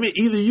what I mean.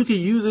 Either you can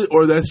use it,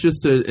 or that's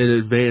just an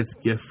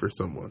advanced gift for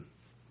someone.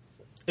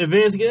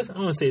 Advanced gift? I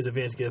don't want to say it's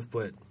advanced gift,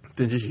 but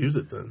then just use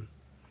it then.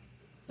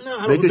 No,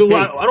 I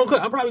don't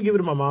cook. I'll probably give it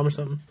to my mom or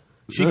something.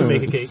 She can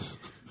make a cake.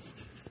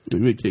 You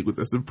make cake with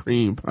the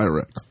Supreme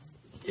Pyrex.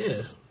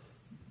 Yeah.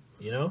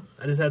 You know,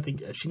 I just have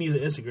to. She needs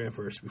an Instagram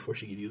first before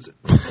she can use it.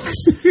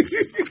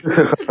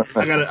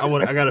 I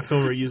gotta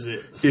film her use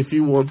it. If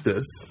you want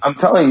this, I'm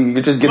telling you,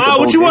 you just get. Ma,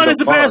 what you want is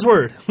the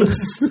password. What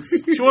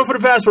you want for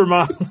the password,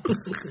 Ma?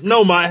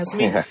 No, Ma, it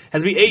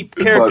has to be 8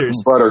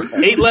 characters,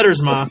 8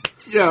 letters, Ma.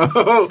 Yo,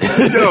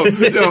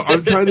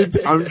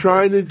 I'm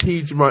trying to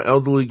teach my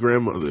elderly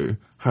grandmother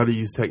how to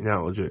use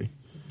technology.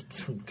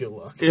 Good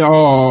luck.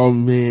 Oh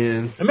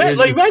man!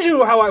 Imagine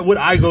what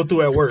I go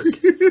through at work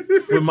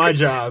with my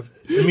job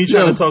and me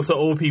trying to talk to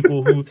old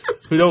people who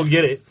don't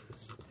get it.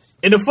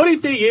 And the funny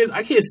thing is,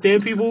 I can't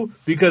stand people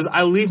because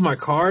I leave my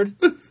card.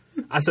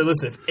 I said,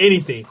 "Listen, if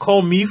anything,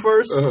 call me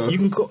first. You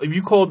can call, if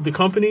you call the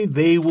company,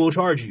 they will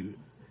charge you."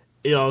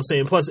 You know what I'm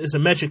saying? Plus, it's a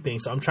metric thing,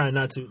 so I'm trying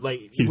not to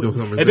keep those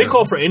numbers. If they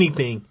call for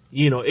anything,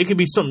 you know, it could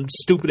be something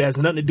stupid that has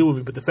nothing to do with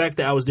me. But the fact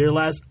that I was there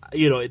last,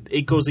 you know,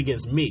 it goes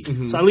against me.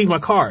 Mm-hmm. So I leave my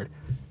card.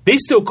 They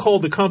still call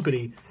the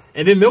company,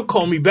 and then they'll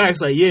call me back.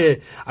 It's like, yeah,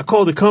 I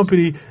called the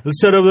company,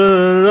 set up,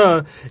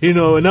 you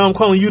know, and now I'm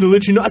calling you to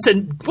let you know. I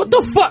said, what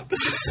the fuck?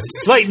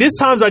 Like, this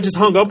times I just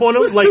hung up on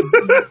them. Like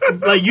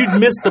you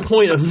missed the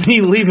point of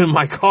me leaving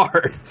my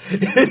card.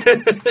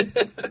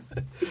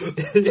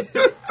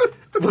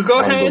 But go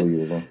ahead.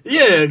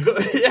 Yeah,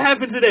 it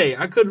happened today.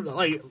 I could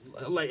I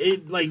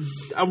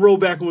rolled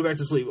back and went back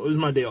to sleep. It was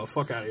my day off.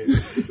 Fuck out of here.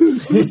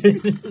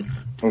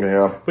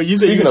 Yeah. But you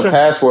said speaking of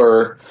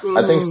password,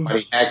 I think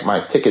somebody hacked my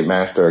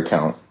Ticketmaster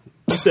account.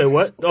 You said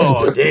what?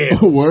 Oh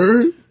damn!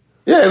 Word.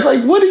 Yeah, it's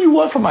like, what do you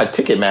want from my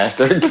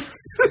Ticketmaster?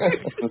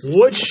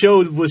 What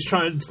show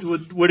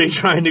were they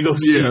trying to go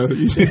see? Yeah.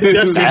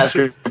 That's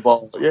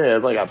basketball. Yeah,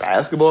 it's like a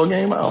basketball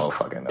game. I don't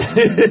fucking know.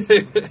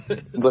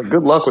 It's like,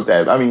 good luck with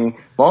that. I mean,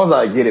 as long as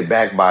I get it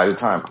back by the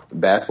time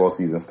basketball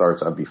season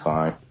starts, I'll be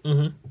fine.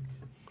 Mm-hmm.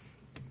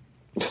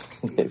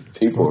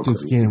 People are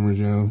scammers,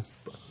 yo.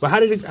 But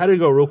how did it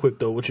go real quick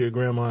though with your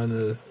grandma and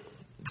the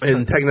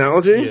in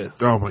technology? Yeah.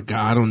 Oh my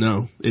god, I don't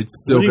know.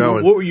 It's still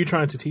going. What were you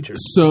trying to teach her?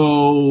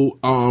 So,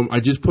 I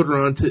just put her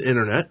onto the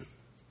internet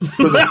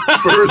for the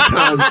first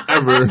time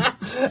ever.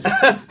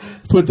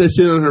 Put that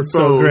shit on her phone.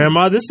 So,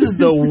 Grandma, this is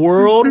the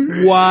World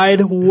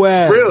Wide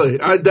Web. Really?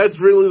 That's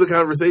really the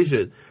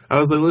conversation. I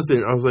was like,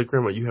 listen,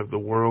 Grandma, you have the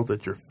world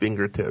at your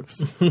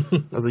fingertips. I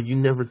was like, you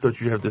never thought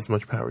you'd have this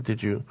much power,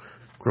 did you?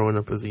 Growing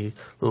up as a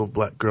little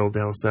black girl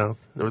down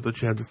south, never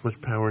thought you had this much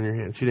power in your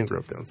hand. She didn't grow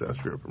up down south;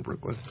 she grew up in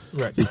Brooklyn.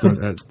 Right. She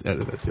added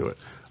that to it.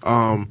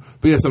 But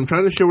yes, I'm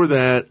trying to show her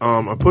that.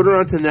 I put her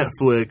onto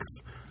Netflix.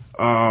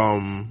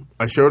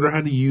 I showed her how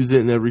to use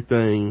it and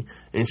everything,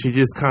 and she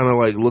just kind of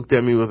like looked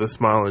at me with a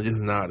smile and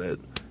just nodded.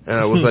 And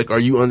I was like, "Are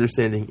you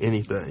understanding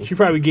anything?" She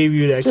probably gave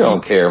you that. She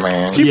don't care,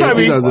 man. She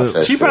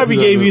probably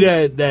gave you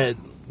that.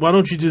 Why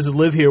don't you just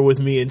live here with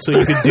me and so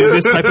you could do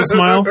this type of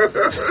smile?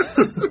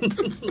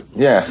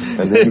 Yeah,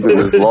 and then you could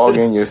just log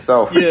in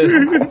yourself. Yeah,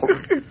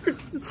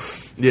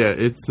 yeah.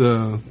 It's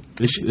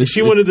Is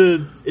she one of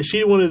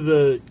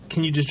the?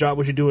 Can you just drop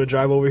what you're doing and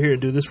drive over here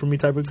and do this for me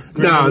type of?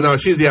 No,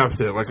 she's the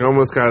opposite. Like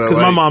almost kind of.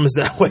 Because my mom is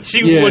that way.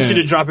 She wants you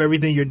to drop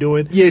everything you're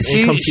doing. Yeah,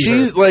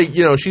 she's like,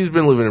 you know, she's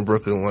been living in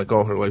Brooklyn like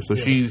all her life, so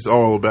she's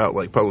all about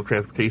like public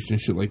transportation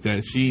and shit like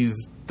that. She's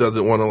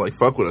doesn't want to like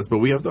fuck with us, but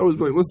we have to always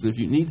be like, listen, if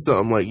you need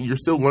something, like you're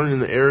still learning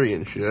the area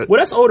and shit.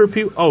 Well, that's older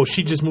people. Oh,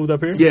 she just moved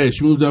up here. Yeah,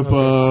 she moved up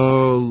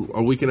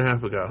a week and a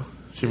half ago.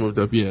 She moved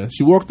up. Yeah,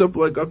 she walked up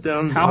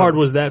down. How hard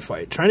was that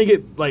fight? Trying to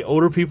get like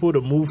older people to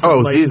move.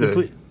 From, it's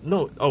easy.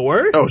 No, a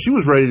word. Oh, she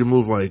was ready to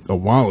move like a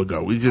while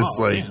ago. We just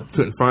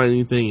couldn't find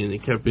anything, and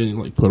it kept getting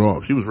like put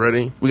off. She was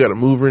ready. We got to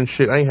move her and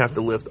shit. I didn't have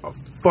to lift a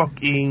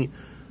fucking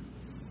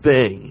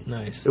thing.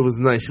 Nice. It was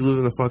nice. She lives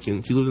in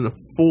a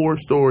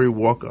 4-story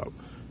walk up.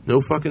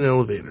 no fucking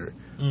elevator,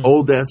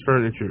 old ass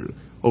furniture,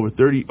 over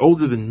 30,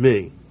 older than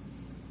me,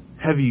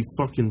 heavy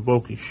fucking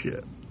bulky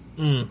shit.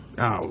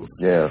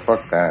 Yeah,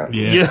 fuck that.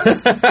 Yeah.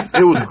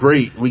 It was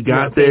great. We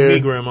got there. Me,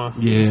 Grandma.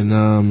 Yeah,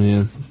 nah,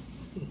 man.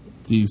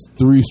 These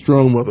 3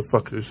 strong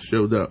motherfuckers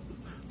showed up.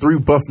 3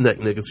 buff neck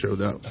niggas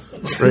showed up.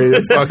 Ready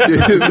to fucking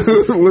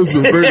lift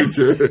some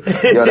furniture.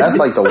 Yo, that's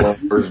like the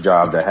worst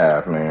job to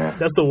have, man.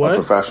 That's the what? A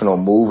professional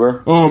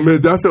mover. Oh,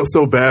 man, I felt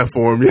so bad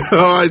for him.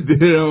 I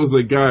did. I was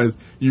like, guys,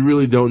 you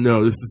really don't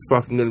know. This is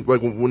fucking...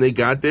 Like, when they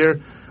got there,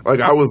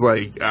 like, I was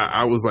hyping.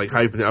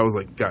 I was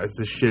like, guys,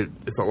 this shit,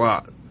 it's a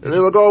lot. And they're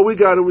like, oh, we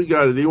got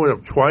it. They went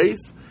up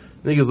twice.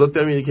 Niggas looked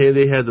at me and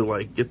they had to,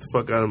 like, get the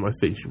fuck out of my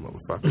face, you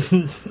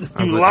motherfucker.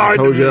 I was lied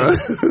to me.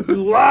 You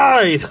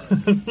lied.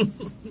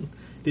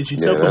 Did you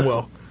tip them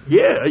well?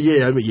 Yeah.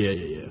 I mean,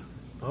 yeah.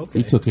 Okay.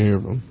 We took care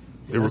of them.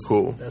 They were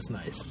cool. That's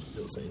nice.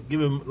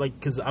 Give him, like,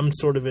 because I'm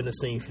sort of in the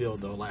same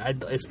field, though.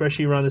 Like,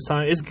 especially around this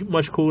time. It's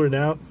much cooler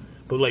now.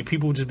 But, like,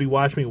 people would just be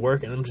watching me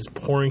work, and I'm just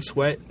pouring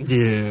sweat.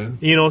 Yeah.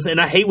 You know what I'm saying?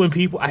 I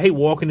hate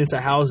walking into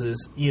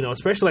houses, you know,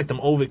 especially, like, them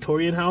old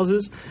Victorian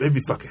houses. They'd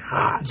be fucking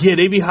hot. Yeah,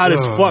 they'd be hot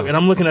as fuck. And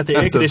I'm looking at the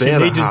air conditioner.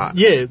 They just, hot.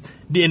 yeah.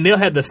 And they'll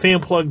have the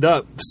fan plugged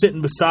up,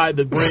 sitting beside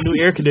the brand new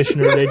air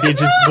conditioner that they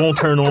just won't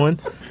turn on.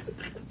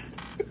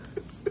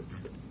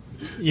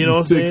 You know what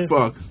I'm saying?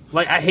 Fucks.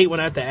 Like, I hate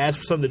when I have to ask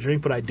for something to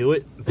drink, but I do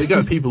it. They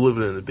got people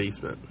living in the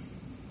basement.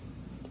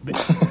 In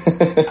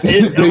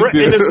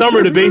the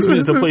summer, the basement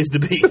is the place to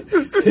be.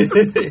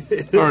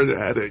 Or in the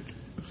attic.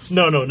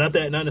 No, not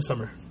that. Not in the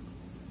summer.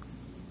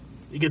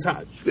 It gets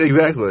hot.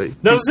 Exactly.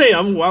 No, I'm saying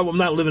I'm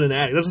not living in the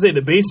attic. That's what I'm saying.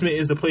 The basement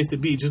is the place to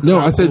be. Just no,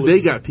 I said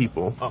they got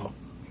people. Oh,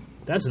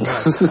 that's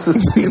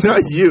nuts.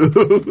 Not you.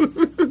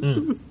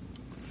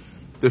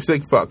 They're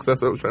sick fucks.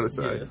 That's what I was trying to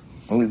say.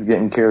 Yeah. He's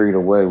getting carried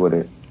away with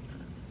it.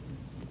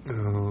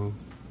 So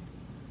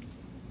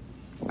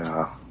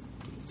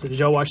did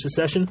y'all watch the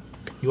session?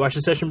 You watched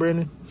the session,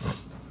 Brandon?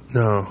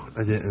 No,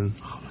 I didn't.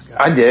 Oh my God.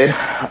 I did.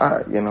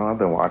 I've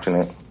been watching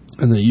it.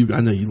 I know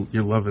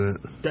you're loving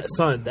it.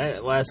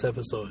 That last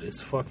episode is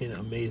fucking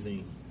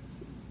amazing.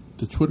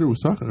 The Twitter was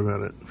talking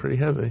about it pretty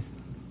heavy.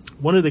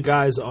 One of the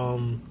guys,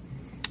 the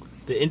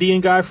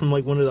Indian guy from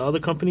like one of the other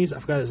companies, I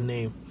forgot his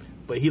name,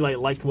 but he like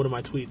liked one of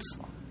my tweets.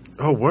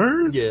 Oh,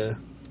 word? Yeah,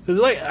 because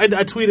like I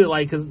tweeted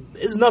like because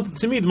it's nothing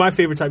to me. My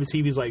favorite type of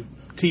TV is like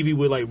TV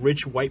with like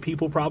rich white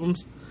people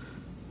problems.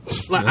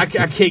 Like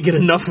I can't get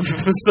enough of it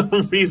for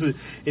some reason,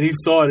 and he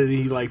saw it and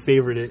he like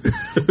favored it.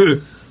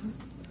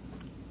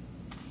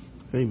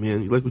 Hey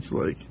man, you like what you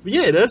like. But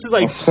yeah, that's just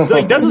like that's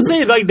what I'm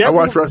saying. Like that. I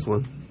watch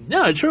wrestling.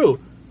 Yeah, true.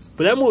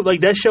 But that movie,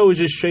 like that show, is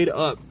just straight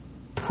up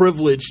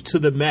privilege to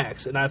the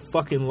max, and I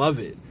fucking love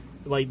it.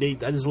 Like I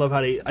just love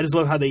how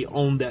they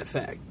own that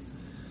fact.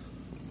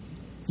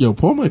 Yo,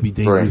 Paul might be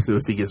dangerous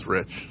if he gets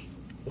rich.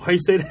 Why you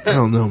say that? I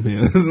don't know,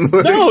 man.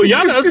 No,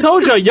 I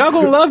told y'all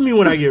gonna love me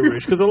when I get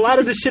rich because a lot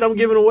of the shit I'm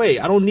giving away,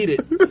 I don't need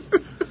it.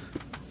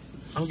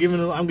 I'm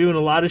giving a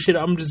lot of shit.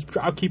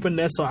 I'll keep a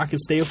nest so I can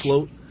stay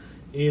afloat,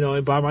 you know,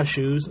 and buy my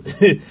shoes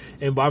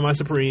and buy my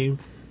Supreme,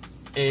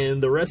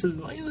 and the rest is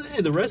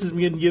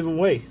getting given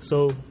away.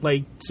 So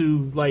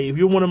if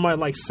you're one of my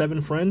like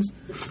 7 friends,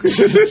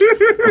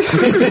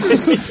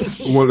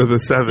 one of the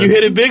 7, you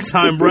hit it big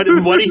time, buddy.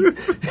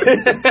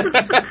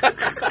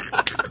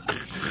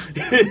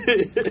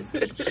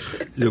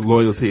 Your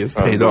loyalty is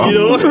paid off. You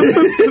know?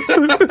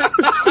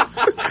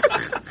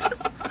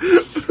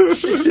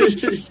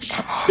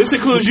 This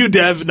includes you,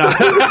 Dev. Nah.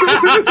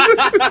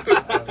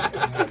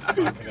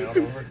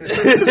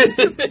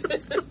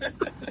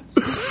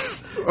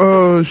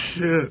 Oh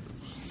shit!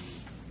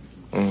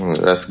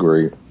 That's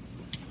great.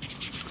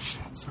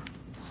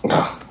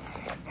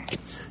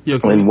 Yo,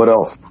 and what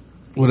else?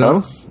 What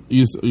else?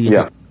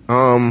 Yeah.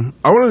 I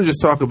want to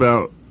just talk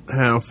about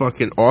how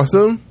fucking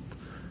awesome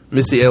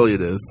Missy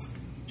Elliott is.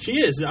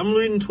 She is. I'm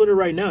reading Twitter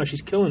right now.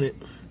 She's killing it.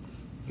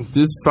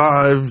 This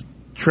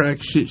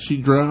 5-track shit she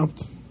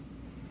dropped,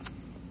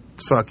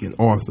 it's fucking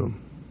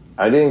awesome.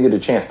 I didn't get a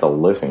chance to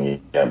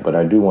listen yet, but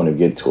I do want to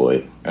get to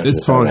it.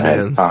 It's fun,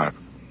 man. Time.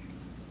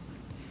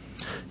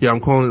 Yeah, I'm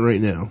calling it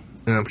right now,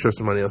 and I'm sure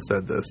somebody else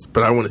said this,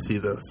 but I want to see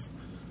this.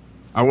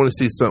 I want to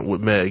see something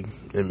with Meg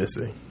and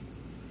Missy.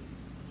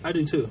 I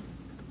do too.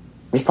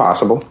 It's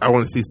possible. I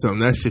want to see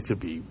something. That shit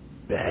could be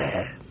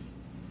bad.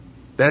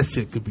 That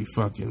shit could be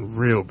fucking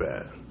real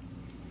bad.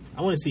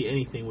 I want to see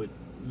anything with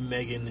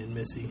Megan and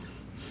Missy.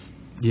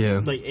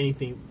 Yeah. Like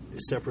anything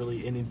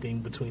separately, anything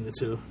between the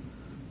two.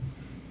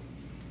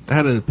 I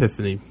had an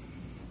epiphany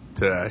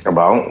today.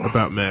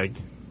 About Meg.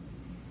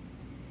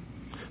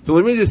 So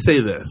let me just say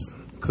this,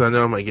 because I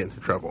know I might get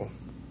into trouble.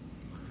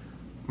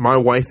 My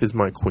wife is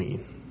my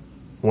queen.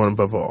 One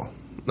above all.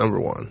 Number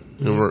one.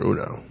 Mm-hmm. Numero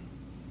uno.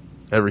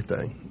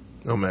 Everything.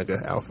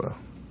 Omega, alpha.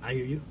 I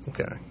hear you.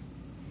 Okay.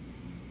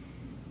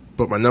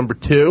 But my number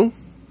 2...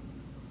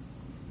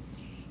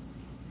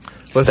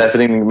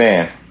 Stephanie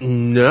McMahon.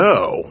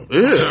 No.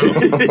 Ew.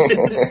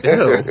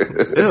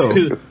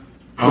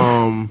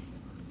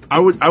 I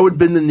would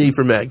bend the knee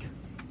for Meg.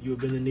 You would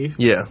bend the knee?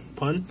 Yeah.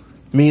 Pun?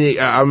 Meaning,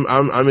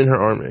 I'm in her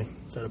army.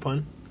 Is that a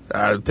pun?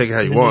 Take it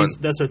how you want.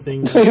 That's her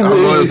thing. It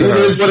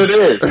is what it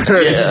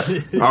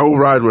is. Yeah. I will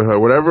ride with her.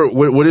 Whatever.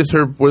 What is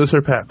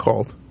her pack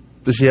called?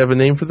 Does she have a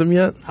name for them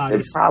yet?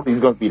 Hotties. It probably is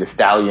going to be the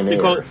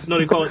Stallionaires.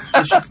 They call it.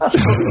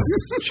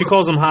 She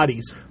calls them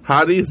hotties.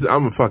 Hotties?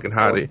 I'm a fucking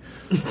hottie.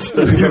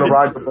 You're going to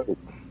ride the boat.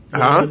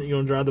 Huh? You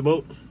going to drive the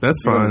boat?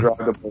 That's fine.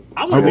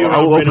 I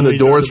will open the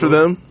doors for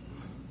them.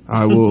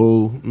 I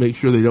will make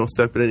sure they don't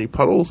step in any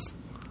puddles.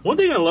 One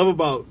thing I love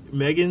about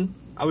Megan,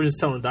 I was just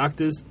telling Doc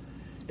this,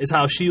 is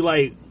how she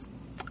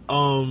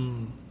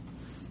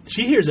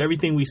she hears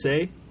everything we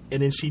say,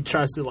 and then she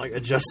tries to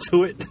adjust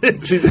to it.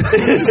 She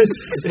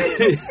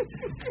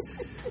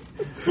just did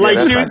a video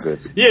she just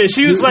and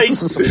she was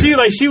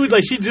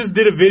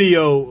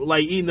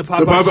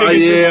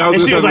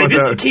like,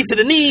 "This is the key to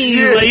the knees."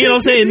 Yeah. You know what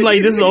I'm saying?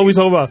 This is always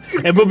home about.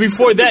 But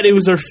before that, it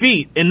was her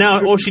feet, and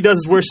now all she does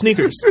is wear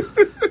sneakers.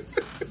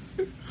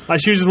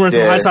 She was just wearing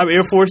some high top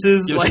Air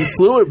Forces. She's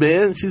fluid,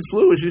 man. She's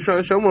fluid. She's trying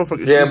to show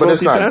motherfuckers. Yeah, but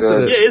it's not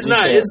good. Yeah, it's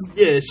not.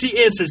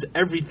 She answers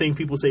everything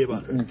people say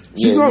about her.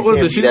 She's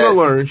gonna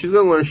learn. She's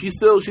gonna learn. She's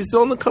still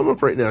on the come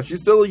up right now. She's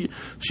still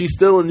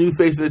a new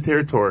face of the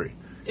territory.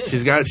 Yeah.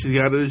 She's got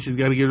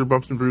to get her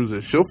bumps and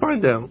bruises. She'll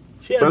find out.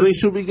 But I think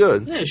she'll be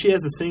good. Yeah, she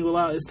has a single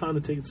out. It's time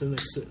to take it to the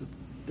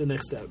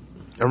next step.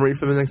 I'm ready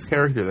for the next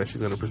character that she's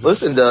going to present.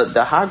 Listen,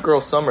 the Hot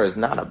Girl Summer is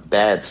not a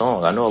bad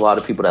song. I know a lot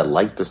of people that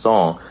like the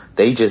song.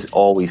 They just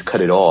always cut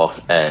it off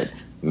at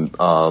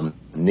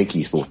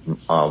Nicki's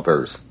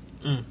verse.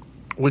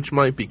 Which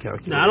might be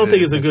calculated. No, I don't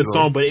think it's a good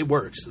song, but it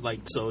works.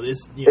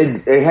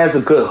 It has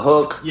a good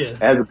hook. Yeah. It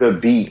has a good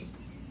beat.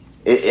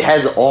 It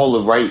has all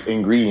the right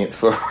ingredients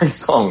for a right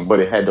song, but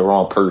it had the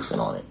wrong person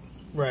on it.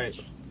 Right.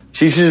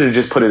 She should have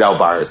just put it out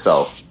by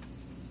herself.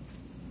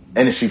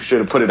 And she should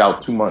have put it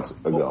out 2 months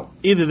ago. Well,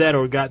 either that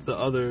or got the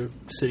other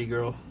City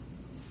Girl.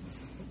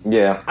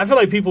 Yeah. I feel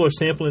like people are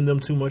sampling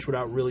them too much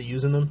without really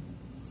using them.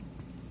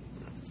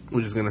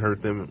 Which is going to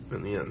hurt them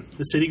in the end.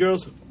 The City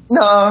Girls?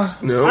 No. I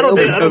don't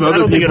think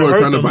other people are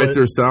trying to bite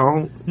their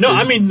style. No,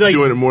 I mean,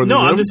 doing it more than them.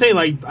 I'm just saying,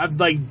 I've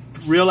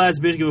real ass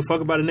bitch give a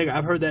fuck about a nigga.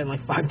 I've heard that in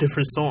 5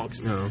 different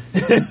songs. No.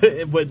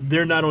 But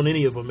they're not on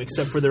any of them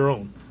except for their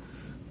own.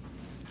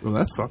 Well,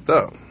 that's fucked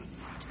up.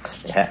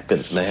 It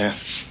happens, man.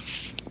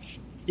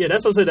 Yeah,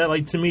 that's what I said.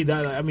 That to me,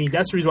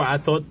 that's the reason why I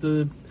thought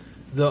the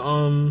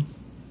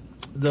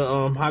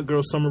Hot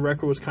Girl Summer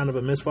record was kind of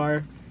a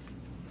misfire.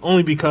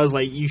 Only because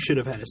you should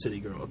have had a City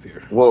Girl up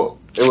here. Well,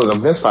 it was a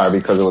misfire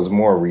because it was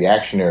more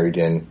reactionary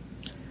than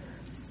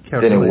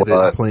it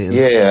was. Playing.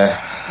 Yeah,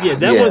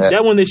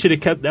 that one they should have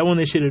kept. That one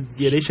they should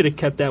have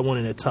kept that one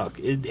in a tuck.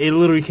 It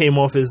literally came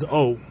off as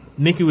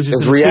Nicki was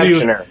just in the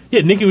studio. Yeah,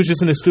 Nicki was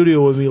just in the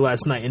studio with me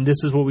last night, and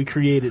this is what we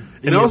created.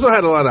 It also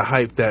had a lot of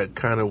hype that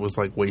kind of was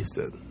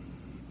wasted.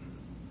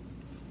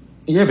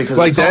 Yeah,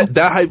 because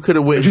that hype could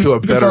have went into a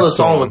better song. The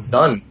song was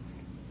done.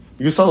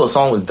 You saw the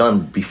song was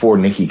done before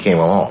Nicki came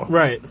along.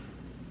 Right.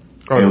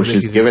 And it was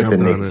just given to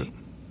Nicki.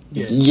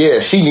 Yeah,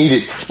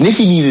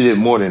 Nicki needed it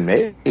more than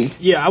me.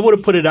 Yeah, I would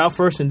have put it out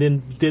first and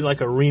then did a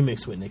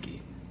remix with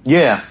Nicki.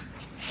 Yeah.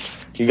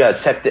 You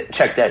got to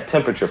check that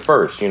temperature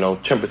first,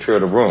 temperature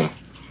of the room.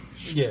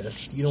 Yeah,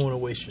 you don't want to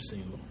waste your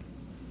single.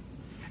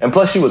 And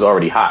plus, she was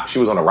already hot. She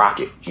was on a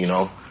rocket,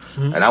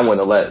 Mm-hmm. And I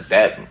wouldn't have let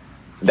that.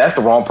 That's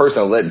the wrong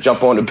person to let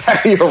jump on the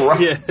back of your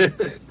rocket. Yeah.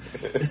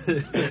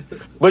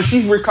 But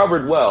she's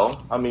recovered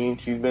well. I mean,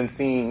 she's been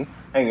seen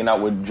hanging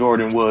out with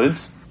Jordan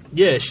Woods.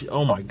 Yeah,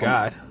 oh my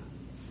God.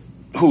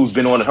 Who's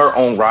been on her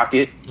own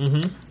rocket.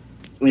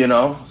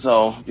 Mm-hmm.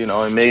 So,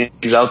 and maybe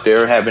she's out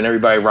there having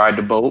everybody ride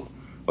the boat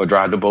or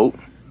drive the boat.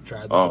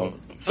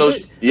 So,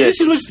 at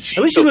least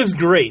she looks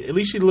great. At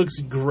least she looks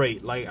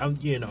great. I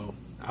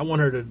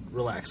want her to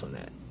relax on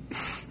that.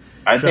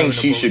 I think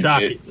she should.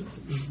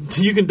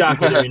 You can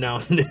dock it every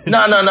now and then.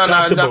 No.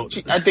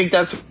 I think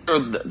that's her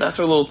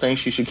little thing.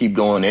 She should keep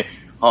doing it.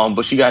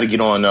 But she got to get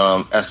on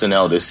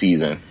SNL this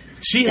season.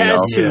 She has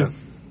to.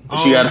 Yeah.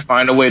 She got to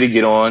find a way to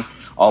get on.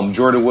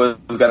 Jordan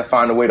Woods got to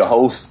find a way to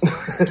host.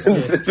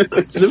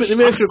 Let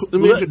me ask you,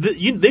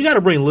 they got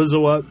to bring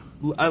Lizzo up.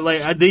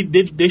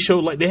 They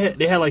showed they had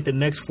the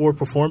next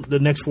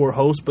 4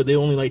 hosts, but they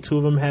only 2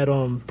 of them had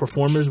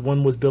performers.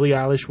 One was Billie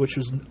Eilish, which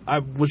was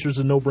a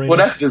no brainer. Well,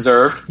 that's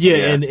deserved.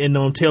 Yeah.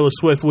 And Taylor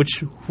Swift,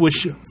 which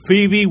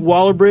Phoebe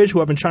Waller-Bridge,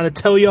 who I've been trying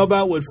to tell you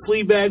about, with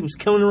Fleabag, was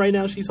killing it right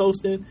now. She's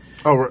hosting.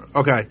 Oh,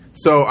 okay.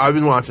 So I've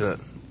been watching it.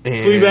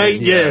 And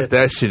Fleabag, yeah,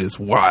 that shit is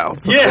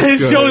wild. Yeah,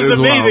 this show is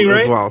amazing, wild.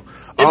 right? It's wild.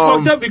 It's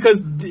fucked up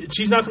because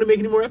she's not going to make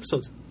any more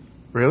episodes.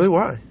 Really?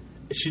 Why?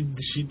 To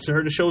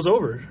her, the show's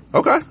over.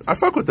 Okay, I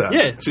fuck with that.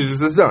 Yeah, she's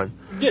just done.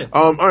 Yeah.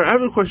 All right, I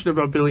have a question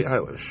about Billie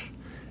Eilish.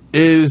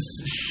 She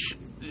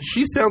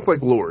sounds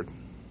like Lorde?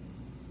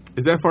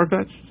 Is that far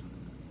fetched?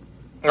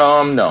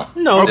 No.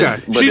 Okay.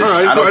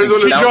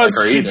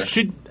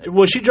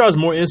 She draws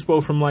more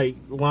inspo from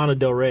Lana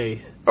Del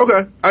Rey.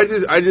 Okay. I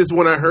just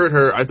when I heard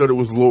her, I thought it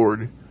was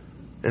Lorde.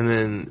 And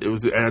then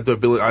I thought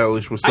Billie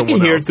Eilish was someone else. I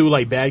can hear it through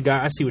Bad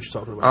Guy. I see what you're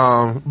talking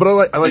about. But I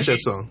like that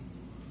song.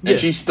 And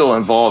she's still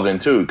involved in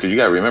too, because you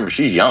got to remember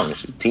she's young,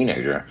 she's a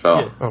teenager.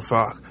 So oh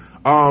fuck.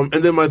 And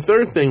then my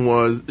third thing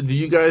was, do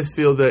you guys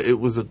feel that it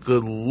was a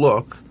good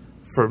look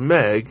for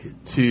Meg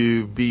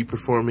to be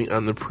performing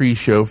on the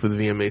pre-show for the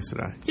VMAs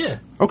today? Yeah.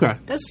 Okay.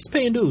 That's just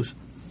paying dues.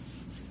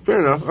 Fair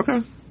enough.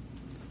 Okay.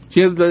 She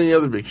hasn't done any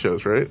other big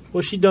shows, right?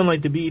 Well, she done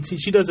like the BET.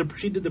 She did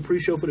the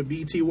pre-show for the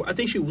BET. I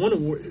think she won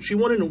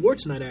an award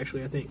tonight.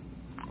 Actually, I think.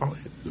 Oh,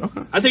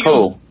 okay. I think it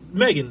was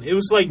Megan. It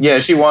was like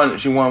she won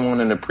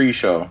one in the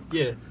pre-show.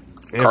 Yeah.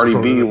 And Cardi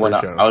B. When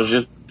I was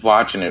just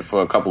watching it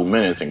for a couple of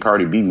minutes, and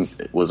Cardi B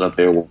was up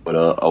there with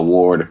an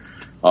award.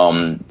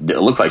 It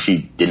looks like she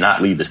did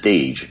not leave the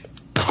stage.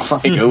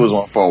 Like it was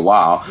on for a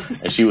while,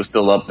 and she was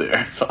still up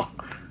there. So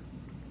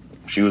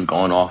she was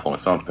going off on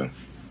something,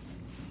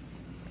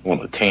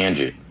 on a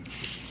tangent.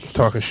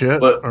 Talking shit,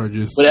 but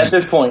at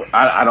this point,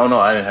 I don't know.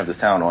 I didn't have the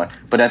sound on.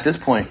 But at this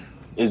point,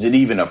 is it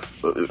even a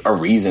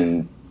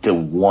reason to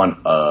want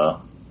other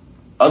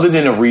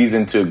than a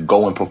reason to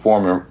go and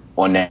perform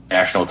on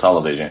national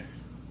television?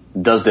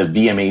 Does the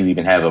VMAs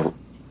even have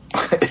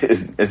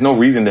there's no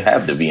reason to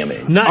have the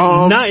VMAs.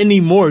 Not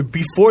anymore.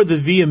 Before the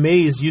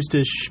VMAs used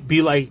to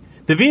be like.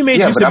 The VMAs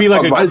used to be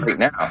like right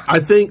now. I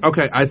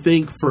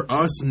think for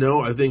us,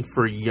 no. I think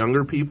for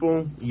younger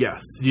people,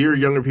 yes. You're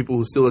younger people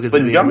who still look at the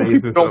VMAs. But younger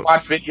people don't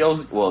watch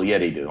videos? Well, yeah,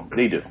 they do.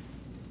 They do.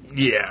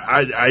 Yeah,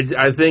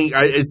 I think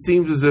it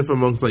seems as if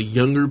amongst like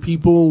younger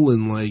people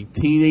and like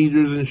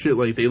teenagers and shit,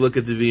 like they look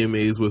at the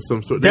VMAs with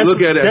some sort. They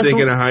look at it, I think,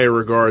 in a higher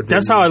regard.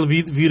 That's how I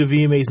view the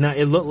VMAs now.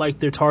 It looked like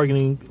they're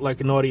targeting like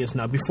an audience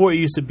now. Before it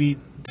used to be.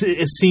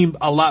 It seemed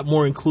a lot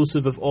more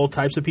inclusive of all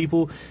types of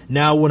people.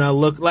 Now when I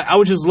look, like I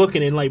was just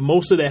looking and like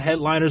most of the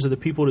headliners of the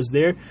people that's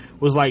there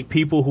was like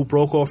people who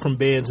broke off from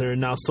bands and are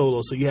now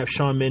solo. So you have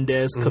Shawn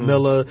Mendes,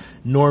 Camilla,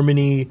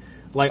 Normani,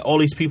 like all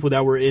these people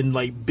that were in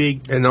like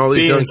big and all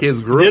these bands. Young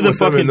kids grew up with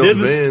them in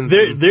those bands.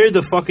 They're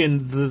the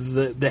fucking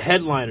the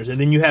headliners, and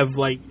then you have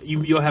like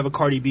you'll have a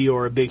Cardi B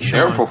or a Big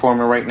Sean. They're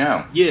performing right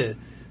now. Yeah.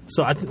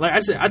 So, like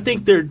I said, I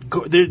think they're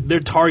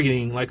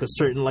targeting like a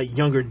certain like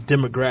younger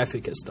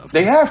demographic and stuff.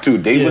 They have to.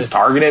 They was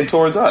targeted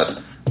towards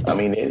us. I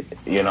mean,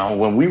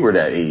 when we were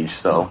that age.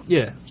 So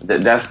yeah,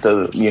 that's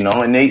the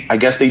and I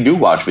guess they do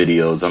watch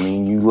videos. I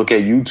mean, you look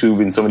at YouTube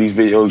and some of these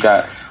videos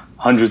got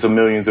hundreds of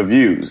millions of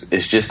views.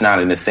 It's just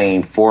not in the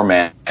same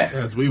format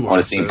as we on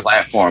the same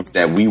platforms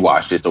that we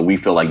watched it. So we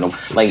feel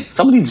like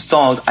some of these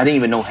songs I didn't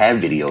even know had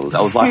videos.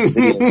 I was watching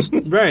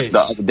videos right the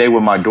other day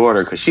with my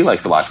daughter because she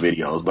likes to watch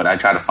videos, but I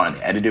try to find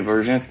the edited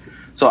versions.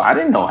 So I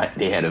didn't know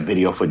they had a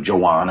video for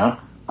Joanna.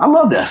 I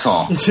love that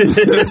song. Yeah,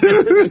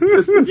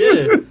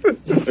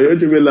 it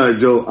should be like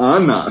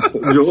Joanna.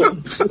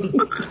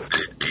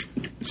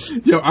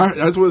 Yo, I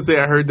just want to say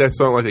I heard that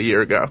song like a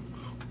year ago.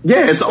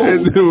 Yeah, it's old.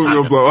 And it was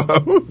gonna blow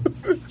up.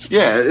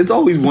 Yeah, it's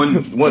always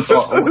one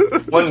song,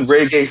 one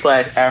reggae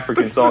 /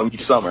 African song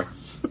each summer.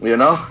 You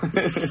know.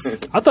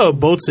 I thought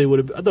Boatsy would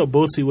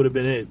have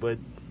been it, but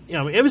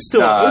I mean it was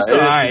still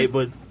alright.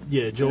 But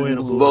yeah,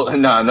 Joanna.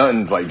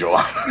 Nothing's like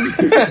Joanna.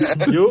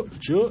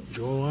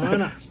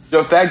 Joanna.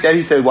 The fact that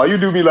he said, "Why you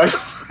do me like?"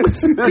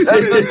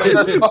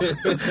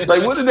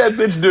 Like, what did that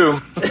bitch do?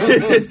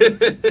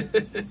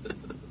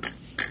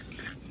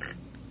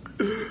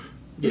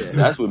 Yeah,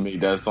 that's what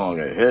made that song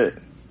a hit.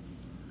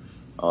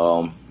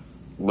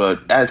 But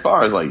as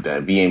far as like the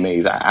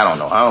VMAs, I don't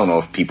know. I don't know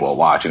if people are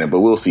watching it,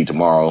 but we'll see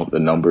tomorrow the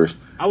numbers.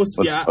 I was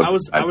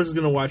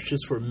gonna watch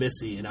just for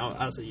Missy, and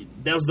I was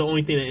that was the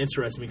only thing that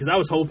interested me because I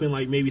was hoping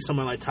like maybe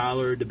someone like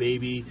Tyler,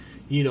 DaBaby,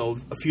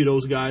 a few of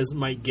those guys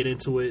might get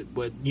into it,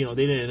 but they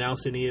didn't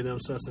announce any of them.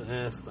 So I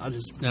said, I'll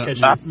just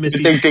catch Missy.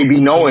 I think they be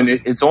knowing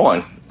it's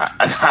on.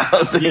 I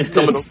don't think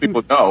some of those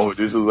people know.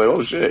 This is like,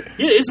 oh shit.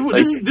 Yeah, this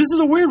is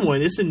a weird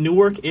one. It's in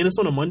Newark and it's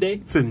on a Monday.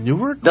 It's in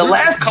Newark. The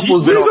last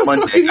couple's been on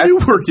Monday.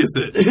 Newark is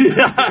it?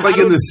 Like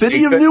in the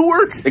city of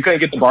Newark? They couldn't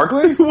get the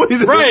Barclays.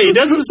 Right,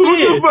 that's what I'm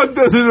saying. Who the fuck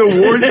does an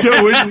award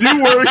show in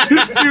Newark,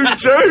 New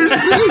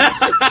Jersey?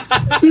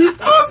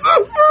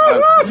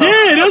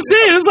 Yeah, I'm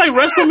saying it's like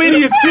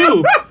WrestleMania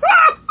 2.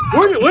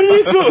 Where did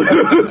they film?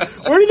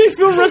 Where did they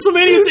film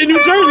WrestleMania in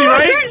New Jersey?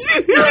 Right?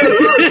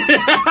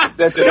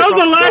 That was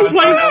the last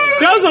place.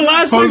 That was the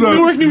last place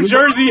Newark, New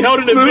Jersey held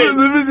an event.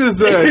 Let me just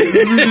say.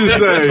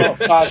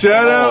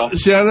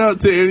 Shout out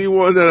to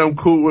anyone that I'm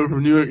cool with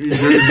from Newark, New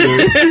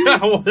Jersey.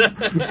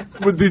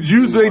 But did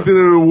you think that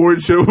an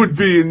award show would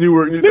be in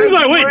Newark, New Jersey? He was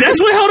like, wait, that's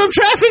what held up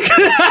traffic.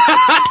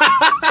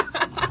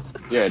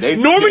 Yeah,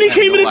 Normani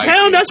came into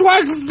town. That's why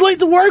I was late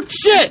to work.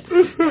 Shit.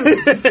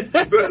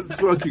 That's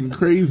fucking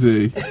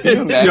crazy.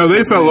 Yo,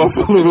 they fell off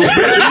a little bit.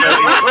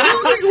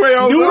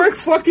 Newark,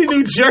 fucking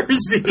New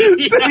Jersey.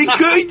 They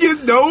couldn't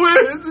get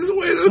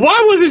nowhere.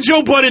 Why wasn't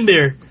Joe Budden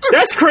there?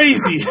 That's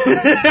crazy.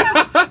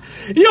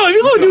 If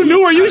you gonna do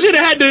Newark, you should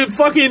have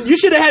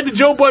had the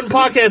Joe Budden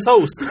podcast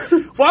host.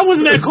 Why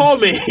wasn't that call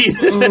made?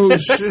 Oh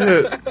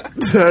shit,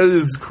 that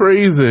is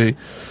crazy.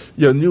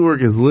 Yo,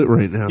 Newark is lit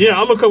right now.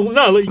 Yeah,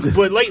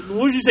 but like,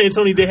 what was you saying,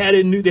 Tony? They had it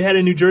in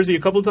New Jersey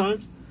a couple of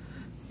times.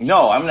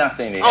 No, I'm not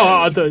saying they.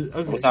 I thought.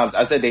 Okay. Times.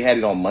 I said they had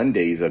it on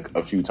Mondays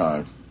a few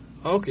times.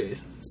 Okay.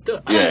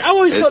 Still, yeah. I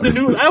always felt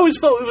I always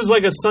felt it was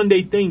like a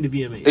Sunday thing, the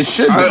VMAs. It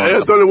should be.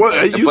 I thought it was.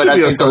 It used to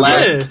be on the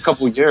last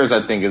couple of years,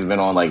 I think it's been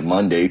on like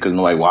Monday because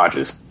nobody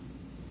watches.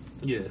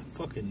 Yeah,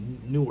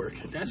 fucking Newark.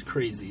 That's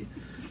crazy.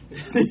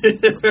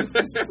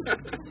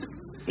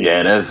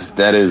 Yeah,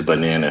 that is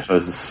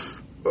bananas.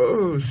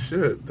 Oh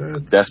shit!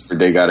 That's where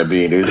they gotta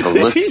be.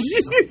 What's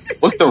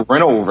the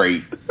rental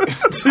rate for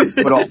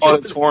the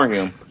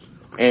auditorium?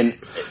 And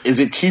is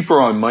it cheaper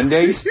on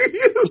Mondays?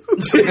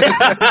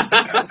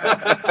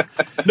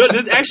 No,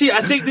 actually,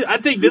 I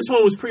think this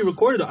one was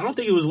pre-recorded. I don't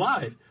think it was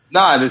live.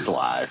 Nah, it's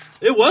live.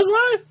 It was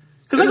live?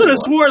 Because I could have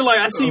swore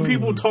I seen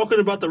people talking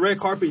about the red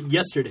carpet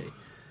yesterday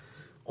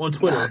on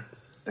Twitter.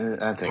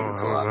 I think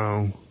it's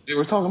live. They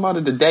were talking about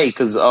it today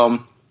because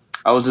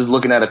I was just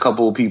looking at a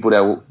couple of people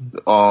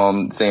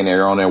that saying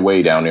they're on their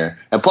way down there,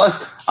 and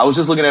plus I was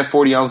just looking at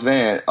 40 Ounce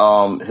Van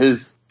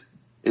his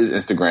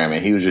Instagram,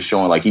 and he was just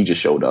showing like he just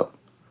showed up.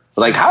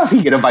 Like, how does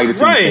he get invited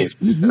to these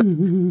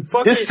things?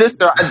 His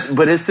sister,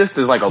 but his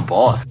sister's like a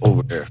boss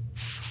over there.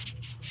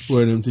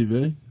 What,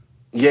 MTV?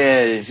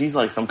 Yeah, she's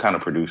like some kind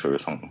of producer or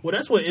something. Well,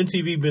 that's what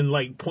MTV been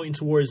like pointing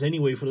towards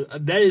anyway.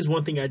 That is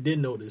one thing I did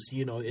notice.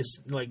 You know, it's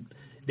like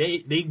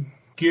they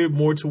geared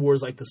more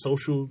towards like the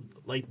social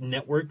like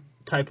network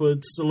type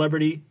of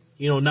celebrity.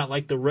 You know, not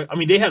like I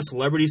mean, they have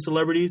celebrities,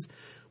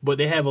 but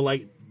they have a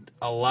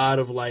lot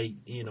of like,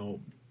 you know,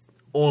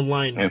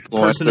 online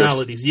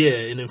personalities,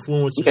 and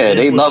influencers. Yeah,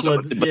 they love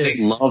them, but they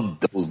love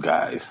those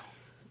guys.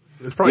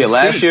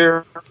 Last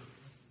year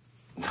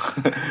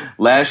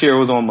it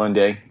was on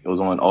Monday. It was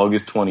on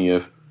August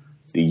 20th.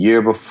 The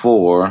year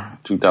before,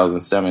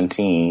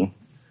 2017,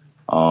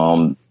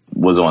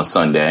 was on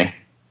Sunday.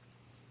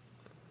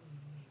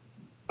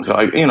 So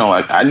I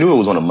knew it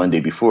was on a Monday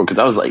before because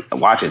I was like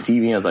watching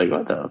TV and I was like,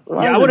 what the?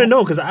 Yeah, I wouldn't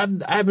know because I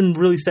haven't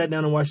really sat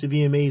down and watched the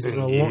VMAs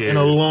in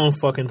a long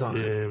fucking time.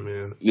 Yeah,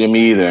 man. Yeah,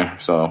 me either.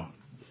 So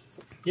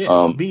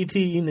yeah, BET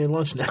eating their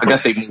lunch now. I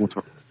guess they moved.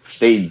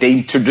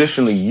 They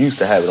traditionally used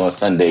to have it on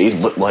Sundays,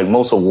 but like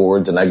most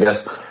awards, and I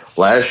guess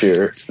last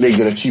year they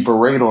get a cheaper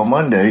rate on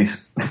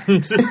Mondays. Do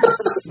they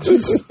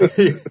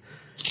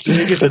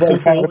get the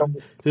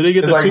two? Do they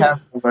get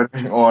the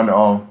two?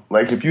 On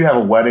like if you have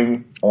a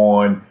wedding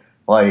on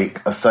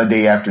like a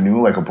Sunday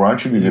afternoon, like a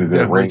brunch, you can get a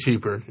good rate.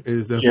 Cheaper. It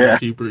is definitely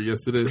cheaper.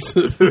 Yes, it is.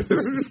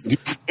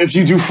 If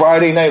you do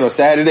Friday night or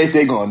Saturday,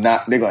 they're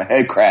gonna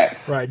head crack.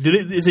 Right?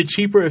 Is it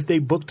cheaper if they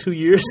book 2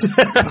 years?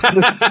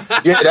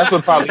 Yeah, that's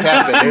what probably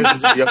happened.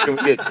 You can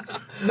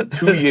get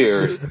 2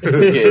 years,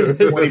 you get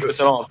 20%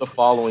 off the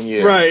following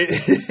year. Right.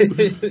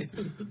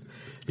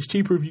 It's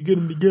cheaper if you get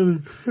them together.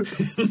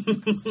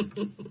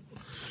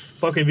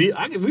 Fucking,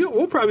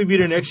 we'll probably be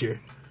there next year.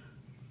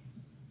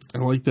 I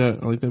like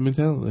that. I like that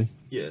mentality.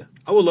 Yeah,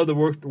 I would love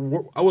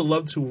to I would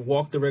love to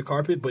walk the red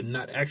carpet, but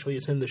not actually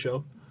attend the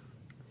show.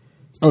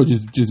 Oh,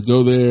 just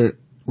go there,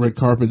 red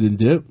carpet, and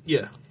dip.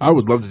 Yeah, I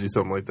would love to do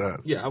something like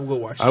that. Yeah, I would go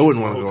watch. I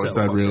wouldn't want to go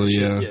inside, really.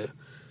 Yeah,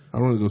 I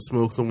want to go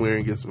smoke somewhere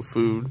and get some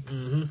food.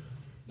 Mm-hmm.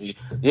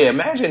 Yeah,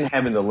 imagine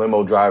having the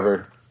limo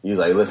driver. He's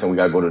like, listen, we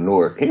got to go to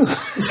Newark. He was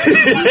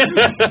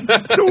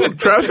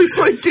traffic's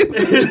like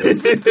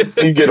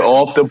you get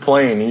off the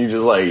plane and you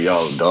just like,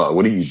 yo, dog,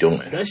 what are you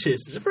doing? That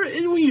shit's,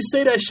 when you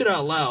say that shit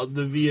out loud,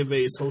 the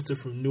VMA is hosted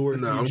from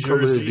Newark, New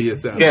Jersey.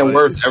 It's getting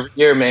worse every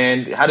year,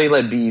 man. How they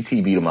let BET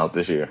beat them out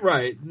this year?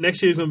 Right.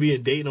 Next year's going to be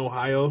in Dayton,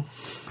 Ohio.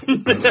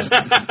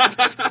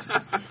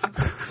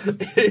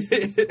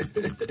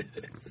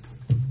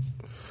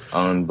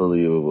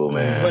 Unbelievable,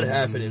 man. What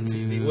happened,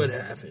 MTV? What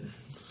happened?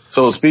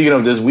 So speaking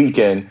of this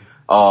weekend,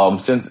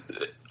 since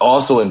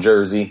also in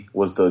Jersey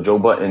was the Joe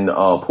Budden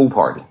pool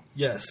party.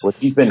 Yes, which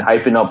he's been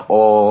hyping up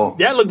all.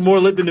 That looked more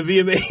lit than the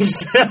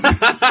VMAs.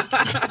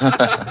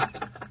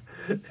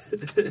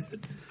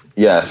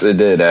 Yes, it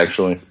did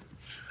actually.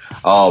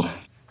 I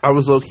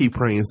was low key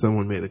praying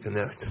someone made a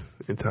connect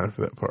in time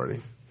for that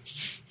party.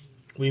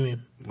 What do you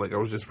mean? Like I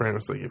was just praying,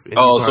 like if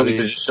anybody, so we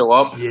could just show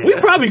up. Yeah. We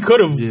probably could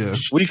have. Yeah,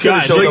 we could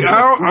have showed up.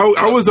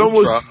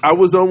 I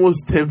was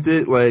almost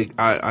tempted. Like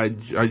I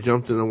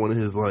jumped into one of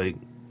his like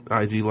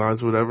IG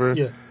lives or whatever.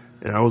 Yeah,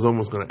 and I was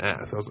almost gonna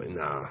ask. I was like,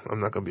 nah, I'm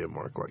not gonna be a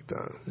mark like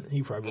that.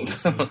 He probably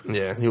wasn't.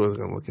 Yeah, he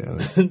wasn't gonna look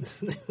at it.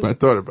 But I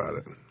thought about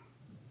it.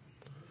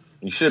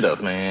 You should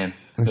have, man.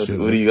 What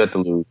do you got to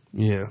lose?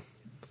 Yeah,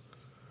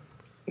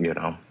 you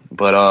know.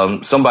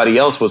 But somebody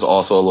else was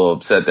also a little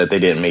upset that they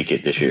didn't make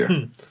it this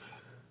year.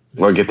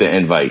 Or get the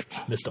invite.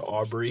 Mr.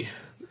 Aubrey.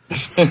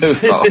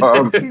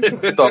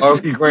 Mr.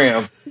 Aubrey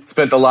Graham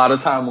spent a lot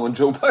of time on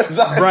Joe Budden's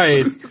album.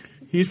 Right.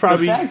 He's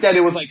probably... The fact that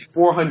it was like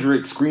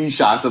 400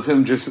 screenshots of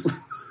him just...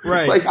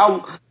 Right. Like,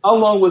 how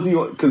long was he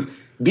on... Because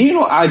being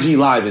on IG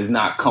Live is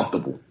not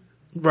comfortable.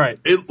 Right.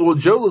 Well,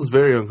 Joe looks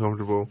very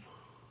uncomfortable.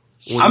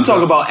 I'm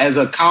talking about as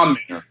a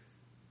commenter.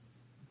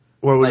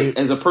 Well, like,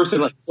 as a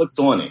person that clicks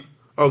on it.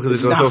 Oh,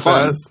 because it goes so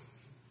fast?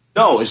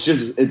 No, it's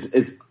just...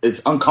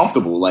 It's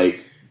uncomfortable.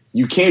 Like...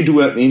 You can't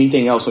do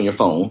anything else on your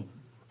phone.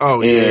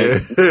 Oh, yeah.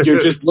 You're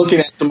just looking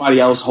at somebody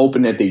else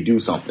hoping that they do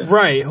something.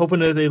 Right, hoping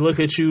that they look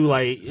at you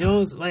like,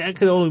 like I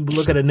could only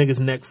look at a nigga's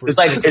neck for. It's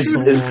like it's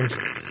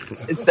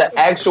the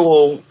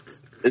actual.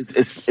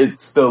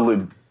 It's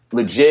the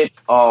legit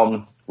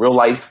real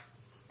life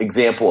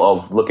example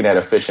of looking at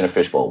a fish in a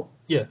fishbowl.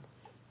 Yeah,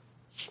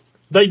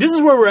 like this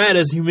is where we're at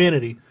as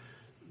humanity.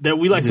 That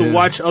we like to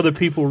watch other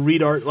people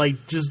read art, like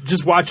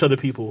just watch other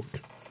people.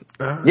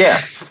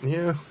 Yeah.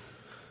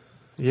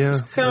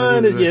 It's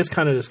kind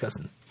of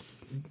disgusting.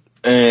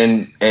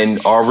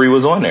 And Aubrey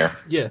was on there.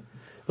 Yeah,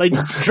 like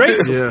Drake.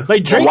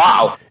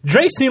 Wow.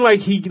 Drake seemed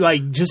like he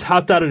just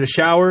hopped out of the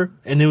shower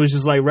and it was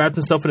just like wrapped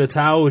himself in a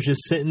towel, was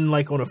just sitting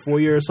like on a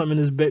foyer or something in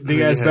his big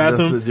ass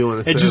bathroom,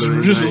 and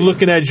just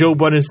looking at Joe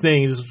Budden's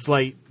thing, just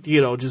like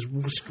just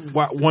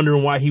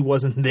wondering why he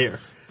wasn't there.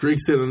 Drake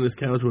sitting on this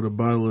couch with a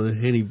bottle of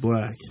Henny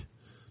Black.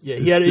 Yeah,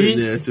 he had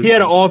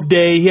an off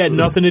day. He had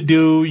nothing to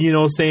do. You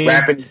know what I'm saying?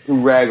 Wrapping his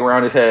do-rag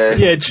around his head.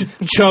 Yeah,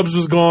 Chubbs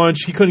was gone.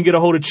 She couldn't get a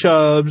hold of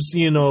Chubbs.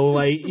 He had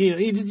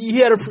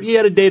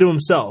a day to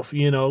himself.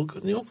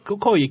 Go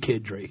call your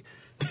kid, Drake.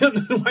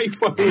 Why you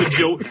fucking with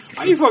Joe?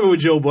 Why you fucking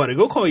with Joe Budden?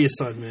 Go call your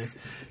son, man.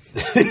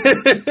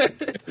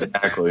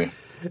 Exactly.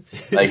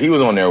 Like he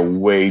was on there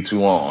way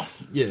too long.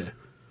 Yeah.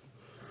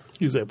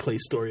 Use that play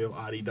story of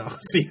Adi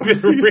Dawson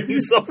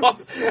rings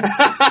off.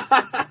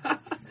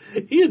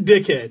 He a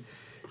dickhead.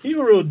 He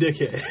a real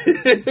dickhead.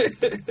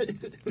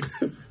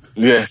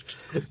 Yeah.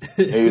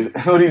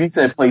 What did he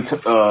say? Play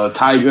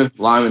Tiger,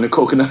 Lime, and the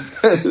Coconut.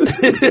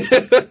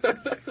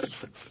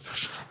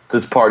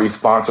 This party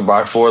sponsored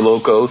by Four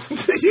Locos.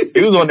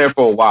 He was on there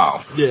for a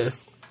while. Yeah.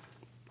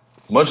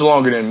 Much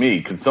longer than me,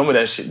 because some of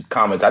that shit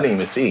comments I didn't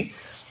even see.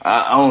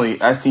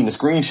 I seen the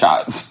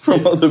screenshots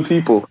from other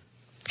people.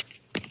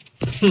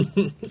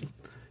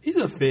 He's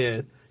a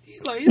fan. He's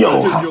a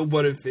Joe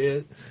Budden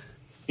fan.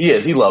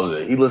 Yes, he loves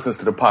it. He listens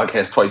to the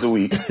podcast twice a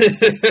week.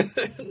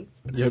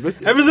 Yeah, but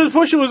ever since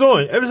Pusha was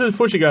on. Ever since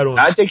Pusha got on.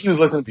 I think he was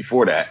listening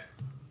before that.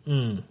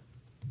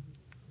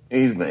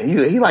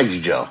 He likes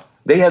Joe.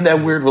 They have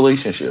that weird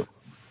relationship.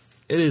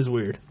 It is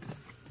weird.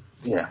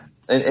 Yeah.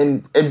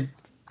 And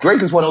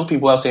Drake is one of those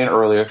people I was saying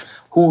earlier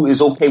who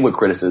is okay with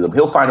criticism.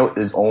 He'll find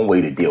his own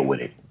way to deal with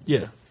it.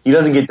 Yeah. He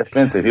doesn't get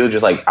defensive. He'll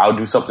just I'll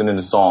do something in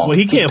the song. Well,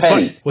 he can't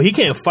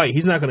fight.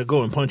 He's not going to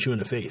go and punch you in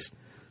the face.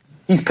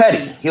 He's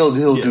petty. He'll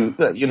do,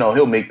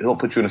 he'll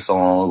put you in a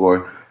song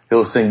or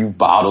he'll send you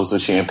bottles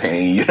of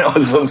champagne,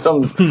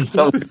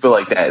 some people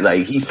like that.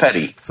 Like he's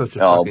petty. Such a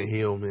fucking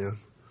heel, man.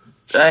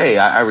 Hey,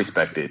 I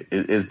respect it.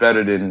 It's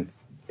better than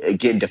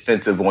getting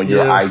defensive on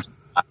your IG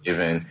Live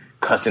and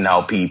cussing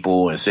out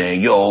people and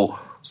saying, yo,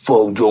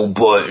 fuck Joe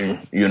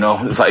Budden.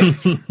 It's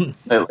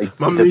like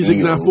my music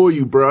not for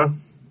you, bruh.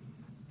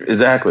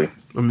 Exactly.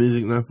 My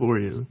music not for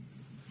you.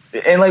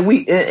 And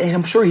and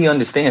I'm sure he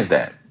understands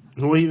that.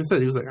 Well, he even said,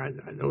 he was like, I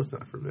know it's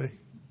not for me.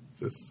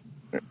 Just,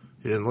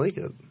 he didn't like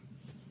it.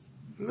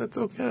 And that's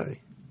okay.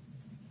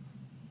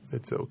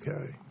 It's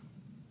okay.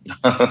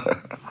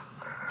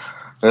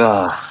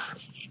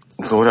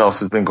 So what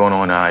else has been going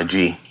on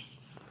IG?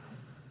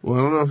 Well,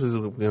 I don't know if this is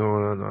going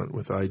on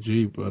with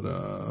IG, but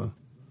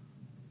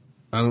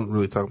I don't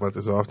really talk about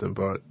this often,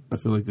 but I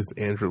feel like this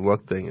Andrew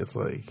Luck thing is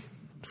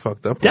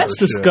fucked up. That's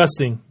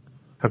disgusting. Shit.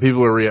 How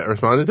people are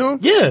responding to him?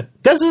 Yeah,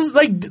 that's just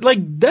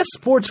that's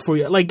sports for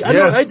you.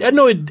 I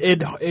know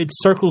it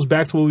circles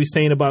back to what we were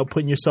saying about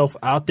putting yourself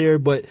out there,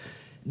 but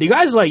the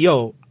guy's like,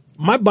 yo,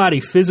 my body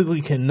physically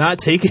cannot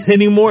take it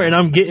anymore, and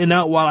I'm getting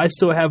out while I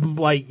still have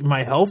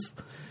my health.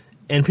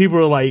 And people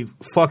are like,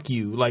 fuck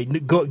you,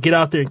 go get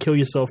out there and kill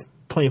yourself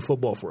playing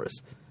football for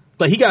us.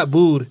 He got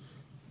booed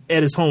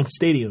at his home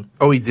stadium.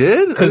 Oh, he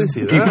did? I didn't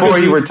see that. Before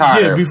he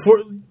retired.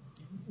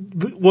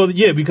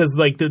 Yeah, because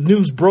the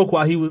news broke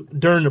while he was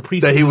during the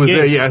preseason that he was game.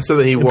 there. Yeah, so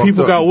that he walked.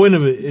 People got wind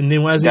of it, and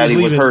then as he was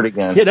leaving, was hurt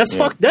again. Yeah, that's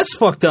fucked up. That's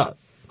fucked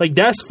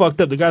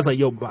up. The guy's like,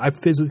 yo, I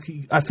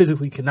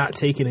physically cannot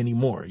take it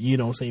anymore. You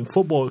know what I'm saying?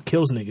 Football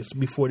kills niggas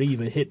before they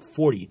even hit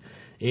 40.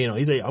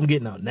 He's like, I'm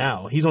getting out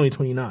now. He's only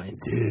 29.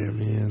 Yeah,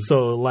 man.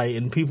 So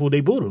and people, they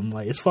booed him.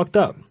 It's fucked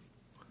up.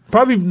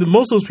 Probably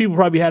most of those people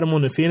probably had him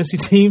on the fantasy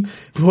team,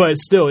 but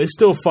it's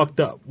still fucked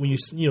up when you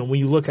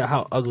look at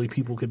how ugly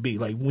people could be.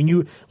 When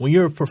you're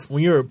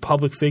a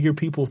public figure,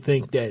 people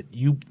think that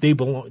you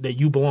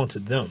belong to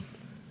them.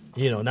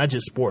 Not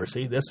just sports.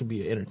 That's gonna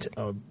be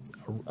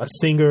a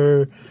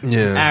singer,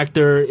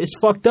 actor. It's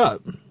fucked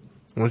up.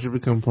 Once you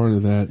become part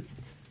of that.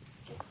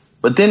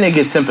 But then they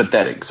get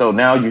sympathetic. So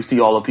now you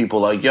see all the people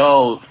like,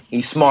 yo,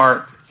 he's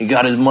smart. He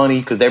got his money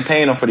because they're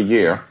paying him for the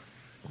year.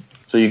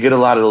 So you get a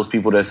lot of those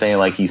people that are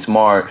saying he's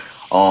smart.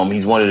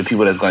 He's one of the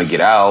people that's going to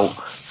get out.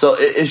 So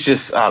it's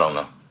just, I don't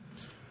know.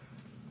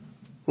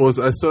 Well,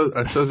 I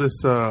saw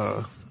this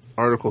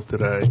article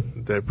today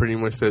that pretty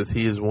much says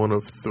he is one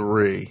of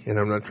three, and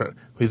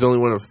he's only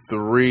one of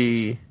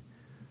three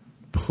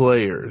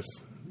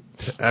players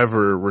to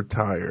ever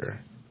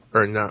retire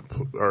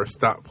or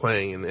stop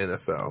playing in the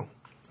NFL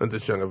at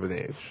this young of an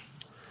age.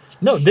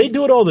 No, they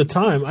do it all the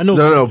time. I know.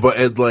 No, but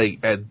at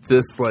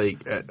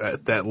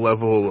that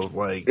level of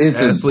like,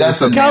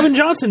 Calvin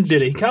Johnson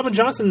did it. Calvin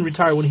Johnson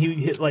retired when he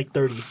hit like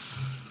 30.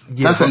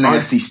 Yeah, that's a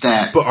nasty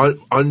stat. But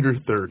under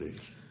 30,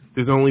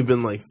 there's only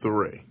been like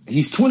 3.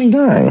 He's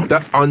 29.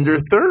 That under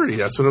 30.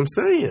 That's what I'm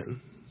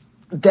saying.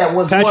 That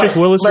was Patrick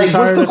Willis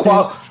retired.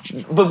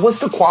 But what's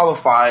the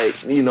qualified?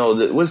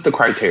 What's the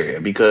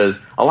criteria? Because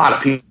a lot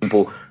of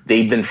people,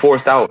 they've been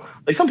forced out.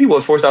 Like some people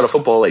are forced out of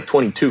football like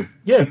 22.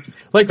 Yeah,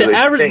 like the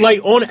average,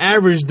 like on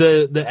average,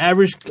 the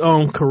average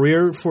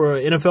career for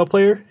an NFL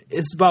player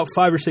is about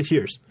 5 or 6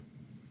 years.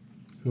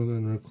 Hold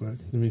on, real quick.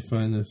 Let me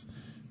find this.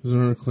 There's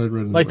an article I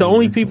read. Like the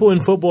only people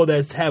in football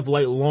that have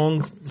like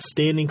long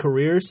standing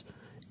careers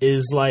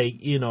is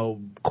like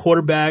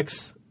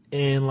quarterbacks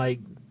and like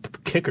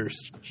kickers.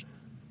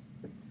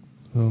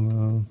 Hold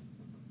on.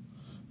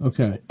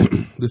 Okay,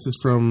 this is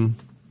from.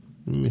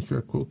 Let me make sure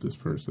I quote this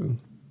person.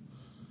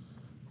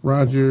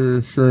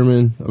 Roger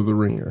Sherman of The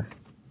Ringer.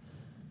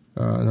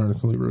 An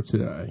article he wrote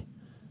today.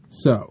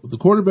 So, the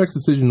quarterback's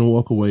decision to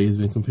walk away has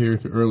been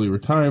compared to early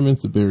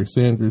retirements of Barry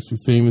Sanders, who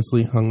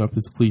famously hung up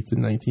his cleats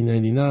in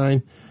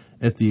 1999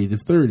 at the age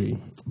of 30.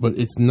 But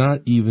it's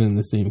not even in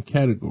the same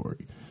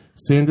category.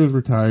 Sanders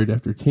retired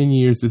after 10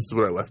 years. This is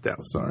what I left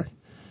out, sorry.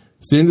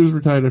 Sanders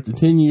retired after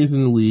 10 years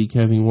in the league,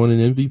 having won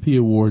an MVP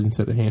award and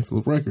set a handful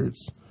of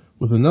records.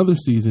 With another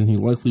season, he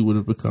likely would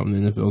have become the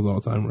NFL's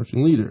all-time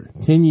rushing leader.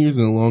 10 years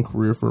in a long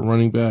career for a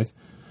running back,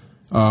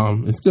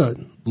 it's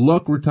good.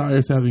 Luck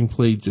retires having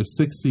played just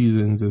 6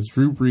 seasons as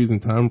Drew Brees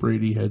and Tom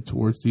Brady head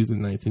towards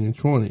season 19 and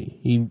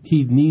 20.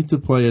 He'd need to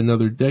play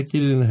another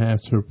decade and a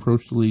half to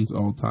approach the league's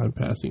all-time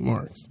passing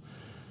marks.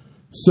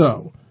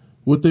 So,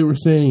 what they were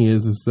saying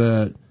is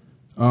that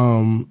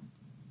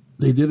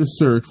they did a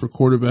search for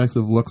quarterbacks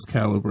of Luck's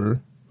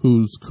caliber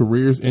whose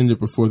careers ended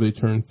before they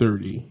turned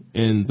 30.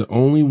 And the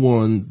only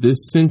one this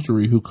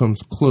century who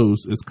comes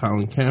close is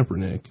Colin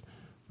Kaepernick,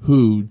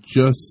 who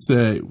just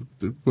said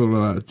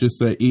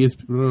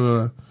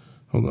ESPN.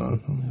 Hold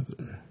on.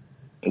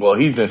 Well,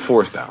 he's been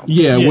forced out.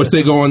 Yeah, which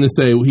they go on to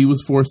say he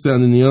was forced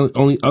out, and the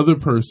only other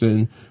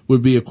person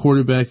would be a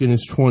quarterback in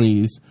his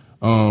 20s,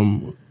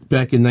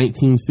 back in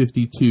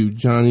 1952,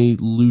 Johnny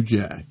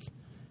Lujack.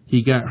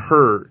 He got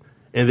hurt.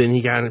 And then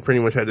he pretty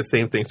much had the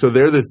same thing. So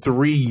they're the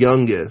 3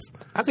 youngest.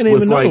 I can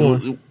name another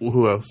one.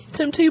 Who else?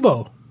 Tim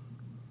Tebow.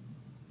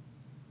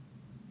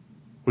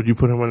 Would you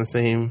put him on the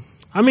same?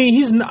 I mean,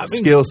 he's not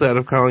skill set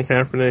of Colin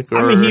Kaepernick.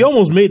 I mean, he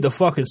almost made the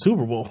fucking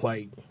Super Bowl.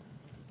 Like,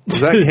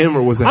 was that him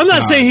or was that? I'm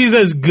not saying he's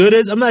as good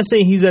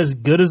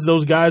as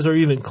those guys or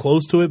even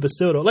close to it, but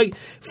still though, like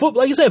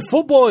you said,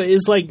 football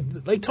is like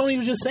Tony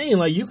was just saying.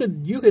 Like you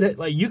can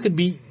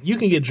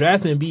get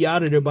drafted and be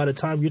out of there by the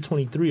time you're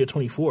 23 or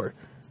 24.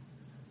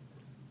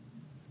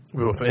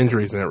 With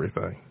injuries and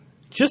everything.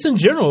 Just in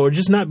general, or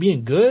just not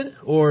being good,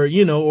 or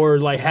or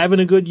like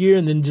having a good year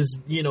and then just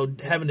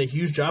having a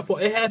huge drop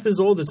off. It happens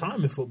all the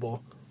time in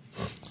football.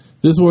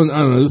 This one,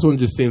 I don't know. This one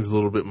just seems a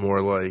little bit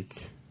more like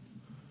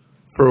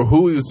for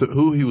who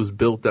he was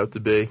built up to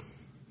be,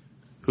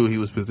 who he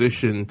was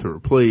positioned to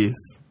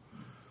replace.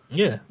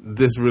 Yeah,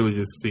 this really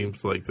just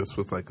seems like this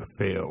was like a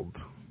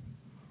failed,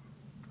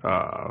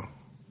 I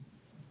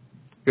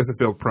guess a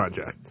failed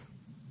project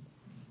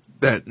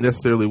that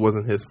necessarily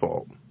wasn't his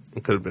fault.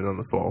 It could have been on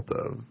the fault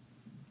of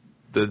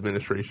the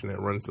administration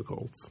that runs the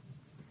Colts.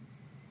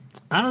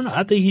 I don't know.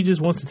 I think he just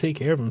wants to take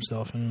care of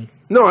himself.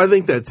 No, I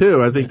think that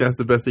too. I think that's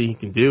the best thing he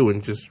can do,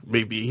 and just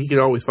maybe he can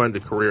always find a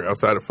career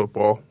outside of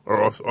football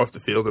or off the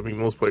field. I mean,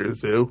 most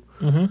players do.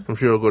 Mm-hmm. I'm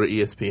sure he'll go to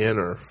ESPN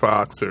or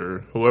Fox or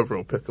whoever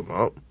will pick him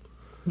up.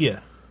 Yeah,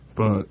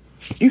 but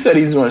he said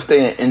he's going to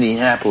stay in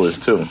Indianapolis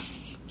too.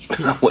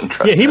 I wouldn't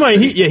trust.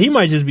 Yeah, he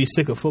might just be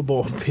sick of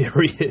football.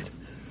 Period.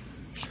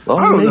 Well,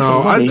 I don't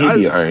know.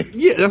 Right.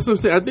 Yeah, that's what I'm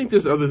saying. I think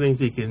there's other things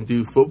he can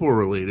do football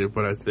related,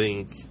 but I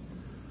think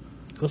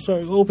go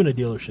open a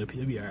dealership.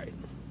 He'll be all right.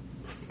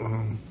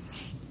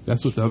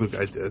 That's what the other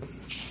guy did.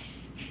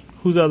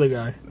 Who's the other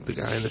guy? The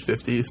guy in the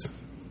 50s.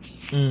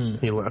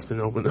 He left and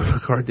opened up a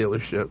car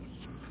dealership.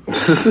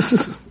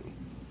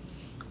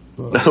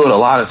 That's what a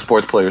lot of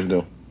sports players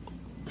do.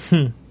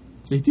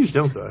 They do,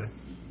 don't they?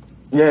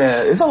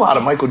 Yeah, it's a lot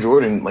of Michael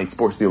Jordan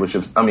sports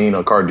dealerships. I mean,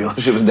 car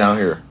dealerships down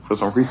here for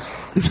some reason.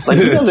 Like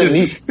he doesn't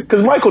need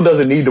because Michael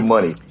doesn't need the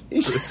money.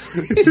 He's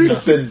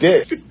just a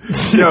dick.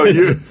 No,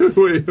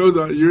 wait, hold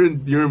on. You're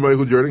in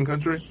Michael Jordan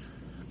country.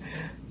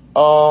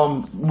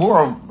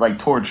 More like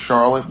towards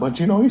Charlotte, but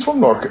he's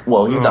from North.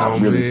 Well, he's not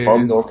really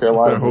from North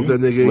Carolina. I hope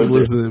that nigga ain't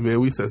listening, man.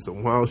 We said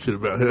some wild shit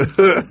about him.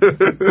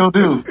 So,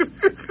 dude,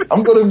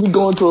 I'm gonna be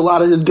going to a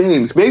lot of his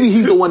games. Maybe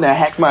he's the one that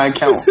hacked my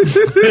account.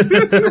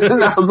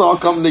 That was all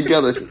coming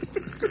together.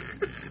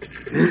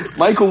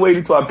 Michael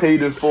waited till I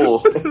paid in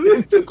full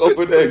and took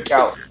over the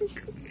account.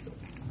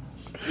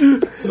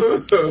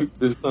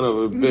 This son of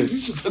a bitch.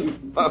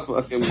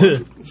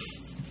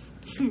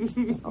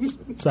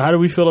 So, how do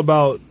we feel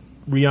about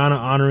Rihanna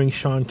honoring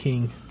Sean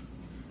King?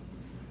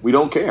 We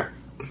don't care.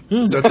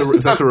 Is that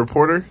the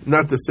reporter?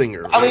 Not the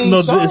singer. Right? I mean, no,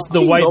 it's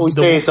the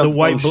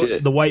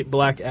white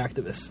black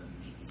activist.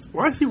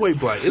 Why is he white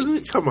black? Isn't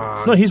it? Come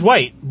on. No, he's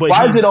white. But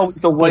why is it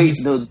always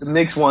the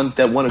mixed ones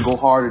that want to go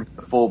harder than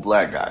the full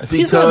black guys? Because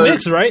he's not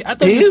mixed, right? I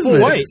thought he was full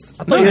mixed. White.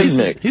 I thought he's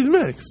mixed. He's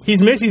mixed.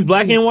 He's mixed. He's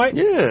black and white.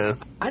 Yeah.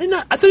 I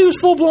thought he was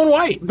full blown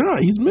white. Nah,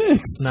 he's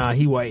mixed. Nah,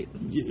 he white.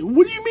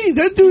 What do you mean?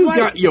 That dude's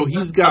got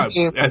he's got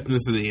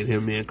ethnicity in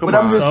him, man. Come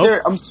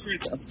on. I'm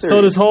serious.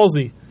 So does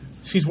Halsey.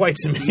 She's white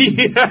to me.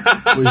 Wait,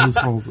 who's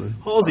Halsey?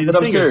 Halsey, but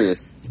I'm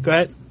serious. Go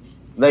ahead.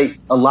 Like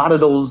a lot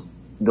of those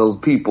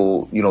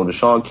people, the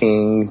Sean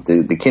Kings,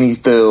 the Kenny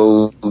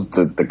Stills,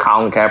 the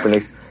Colin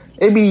Kaepernicks,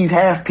 it be these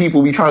half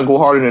people be trying to go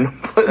harder than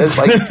it's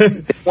like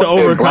to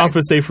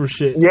overcompensate for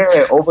shit.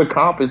 Yeah,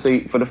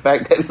 overcompensate for the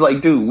fact that it's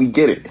like, dude, we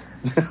get it.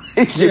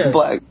 You're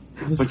black,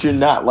 but you're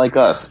not like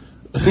us.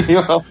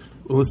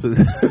 Listen.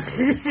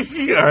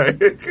 All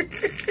right.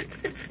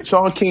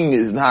 Sean King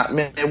is not,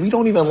 man. We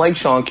don't even like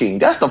Sean King.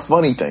 That's the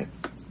funny thing.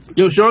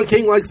 Yo, Sean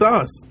King likes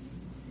us.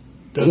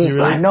 Does he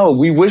really? I know.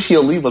 We wish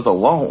he'll leave us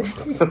alone.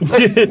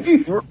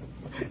 He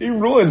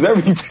ruins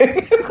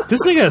everything.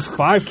 This nigga has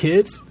 5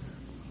 kids.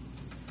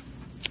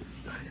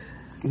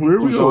 Where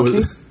are we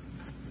going?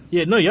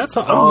 Yeah, no, y'all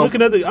talk. I'm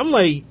looking at I'm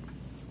like,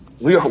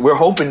 we're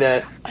hoping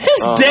that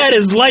his dad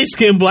is light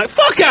skinned black.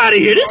 Fuck out of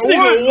here. This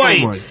nigga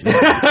white.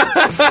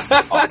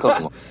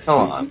 Come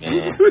on, man.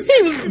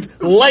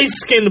 He's light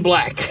skinned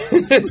black.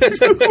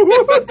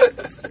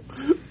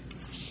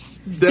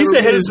 He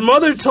said his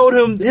mother told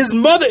him his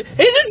mother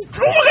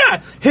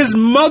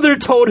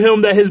told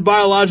him that his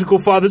biological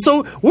father.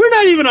 So we're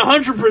not even 100%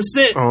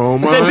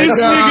 that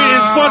this nigga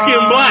is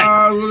fucking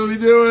black. What are we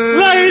doing?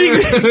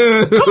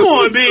 Come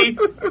on, B.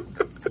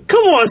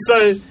 Come on,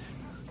 son.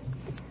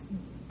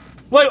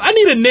 Like, I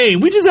need a name.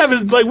 We just have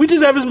his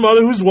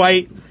mother who's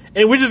white,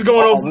 and we're just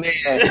going over. Man.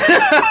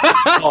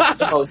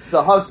 It's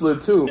a hustler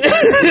too.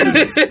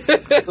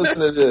 Listen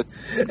to this.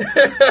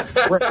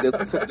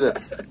 Listen to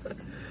this.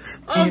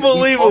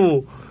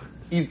 Unbelievable.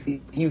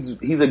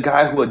 He's a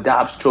guy who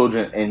adopts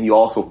children and he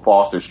also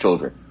fosters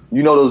children.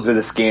 You know those are the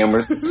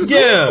scammers.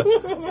 Yeah.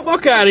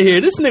 Fuck out of here.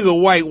 This nigga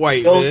white,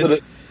 man. Those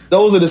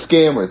are the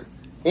scammers.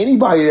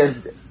 Anybody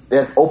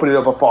that's opening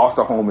up a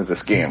foster home is a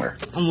scammer.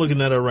 I'm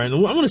looking at her right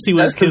now. I want to see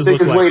what his kids look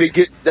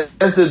like.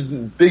 That's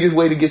the biggest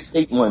way to get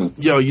state money.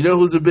 Yo, you know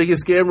who's the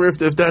biggest scammer if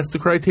that's the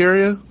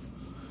criteria?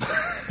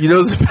 You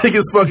know the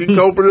biggest fucking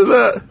culprit of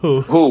that?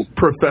 Who?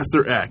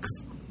 Professor X.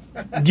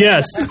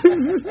 Yes. Yeah, he's a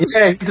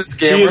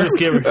scammer. He is a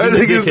scammer. I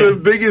think he's the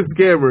biggest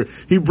scammer.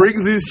 He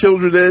brings these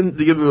children in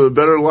to give them a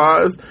better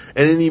lives,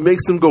 and then he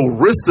makes them go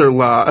risk their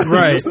lives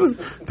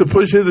to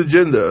push his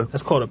agenda.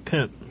 That's called a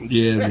pimp.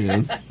 Yeah,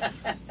 man.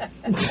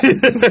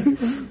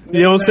 You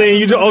know what I'm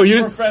saying?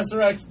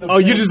 Professor X.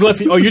 You just left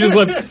your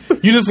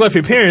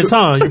parents,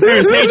 huh? Your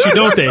parents hate you,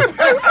 don't they?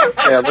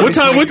 Yeah, what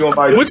town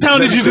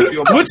did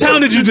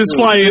you just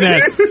fly in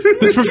at?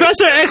 Does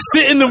Professor X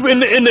sit in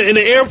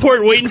the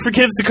airport waiting for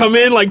kids to come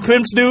in like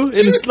pimps do, and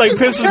it's like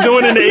pimps was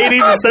doing in the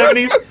 80s and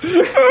 70s?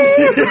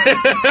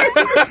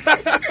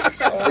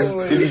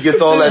 He gets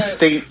all that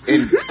state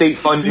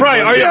funding.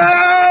 Right?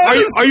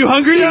 Are you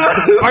hungry?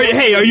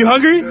 Are you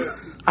hungry?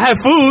 I have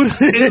food.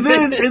 and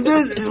then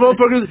these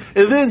motherfuckers,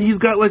 and then he's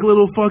got like a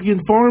little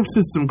fucking farm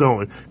system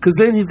going. Because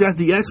then he's got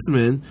the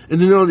X-Men, and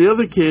then all the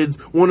other kids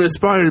want to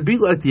aspire to be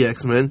like the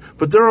X-Men,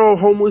 but they're all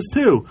homeless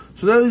too.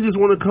 So now they just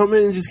want to come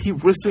in and just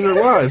keep risking their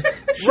lives.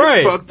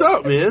 Shit's fucked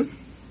up, man.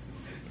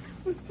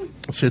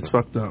 Shit's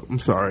fucked up. I'm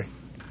sorry.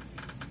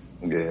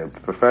 Yeah,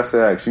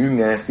 Professor X, you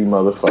nasty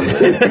motherfucker.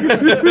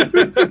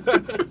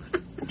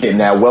 Getting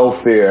that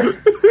welfare.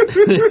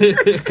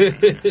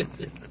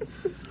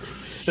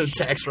 The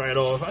tax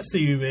write-off. I see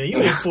you, man. You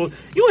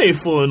ain't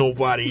fooling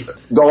nobody.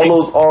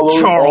 All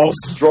those Charles.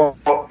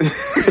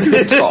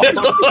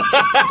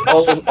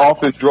 All those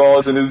office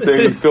drawers in his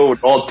thing filled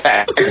with all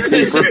tax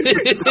papers.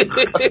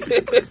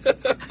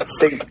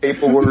 State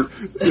paperwork.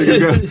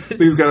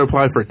 He's got to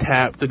apply for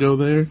TAP to go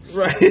there.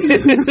 Right.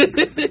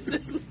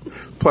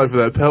 Apply for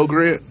that Pell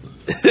Grant.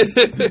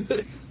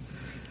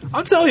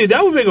 I'm telling you,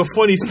 that would make a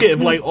funny skit if,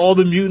 like, all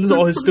the mutants,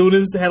 all his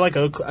students had like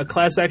a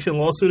class action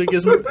lawsuit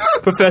against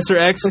Professor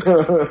X.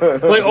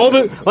 Like all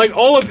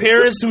the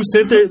parents who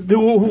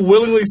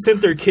willingly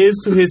sent their kids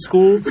to his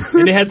school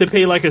and they had to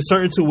pay like a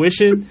certain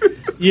tuition,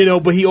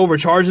 but he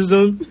overcharges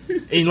them.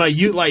 And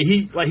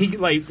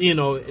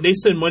they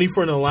send money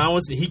for an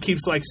allowance and he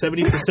keeps like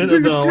 70%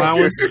 of the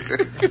allowance.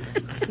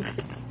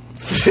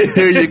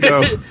 Here you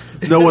go.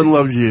 No one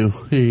loves you.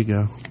 Here you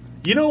go.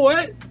 You know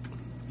what?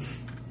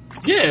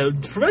 Yeah,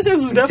 Professor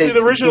X was definitely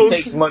the original.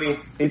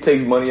 He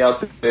takes money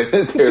out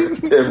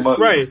their money,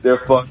 right? Their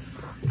fund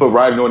for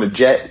riding on a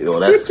jet.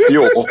 That's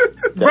fuel.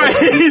 Right,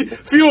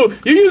 fuel.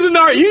 You're using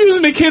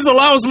the kids'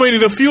 allowance money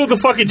to fuel the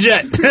fucking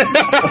jet. A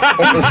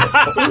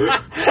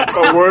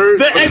word.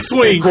 The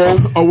X-wing.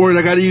 A word.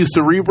 I got to use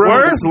Cerebro.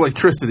 Word? That's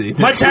electricity.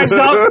 My tax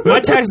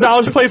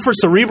dollars play for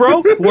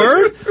Cerebro.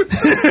 Word.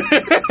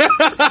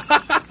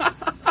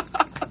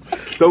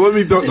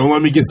 Don't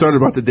let me get started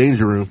about the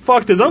Danger Room.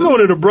 Fuck this! I'm going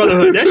to the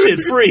Brotherhood. That shit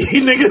free,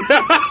 nigga.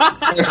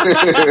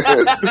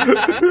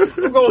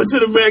 I'm going to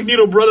the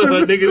Magneto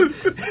Brotherhood, nigga.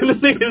 The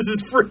niggas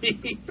is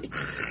free.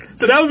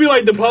 So that would be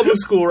like the public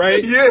school,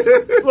 right? Yeah.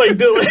 Like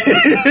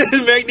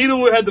Magneto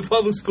would have the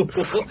public school.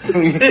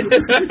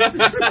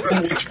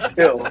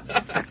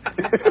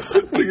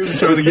 Niggas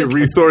trying to get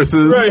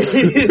resources. Right.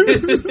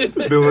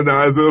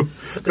 Villainize them.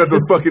 Got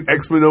those fucking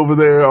X-Men over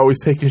there always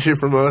taking shit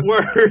from us.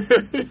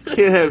 Word.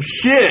 Can't have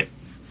shit.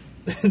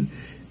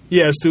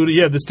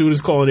 The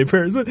students calling their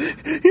parents.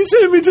 He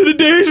sent me to the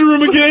Danger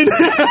Room again.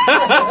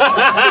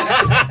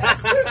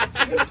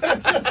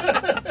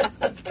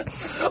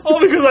 All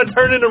because I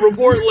turned in a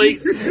report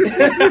late.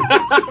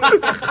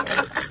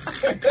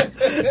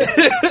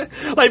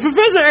 Like,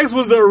 Professor X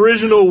was the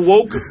original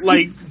woke,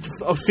 like,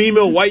 a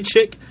female white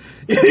chick.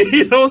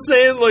 You know what I'm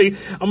saying? Like,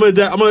 I'm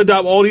gonna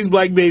adopt all these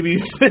black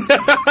babies.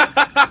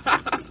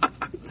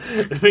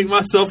 Make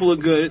myself look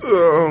good.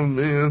 Oh,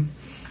 man.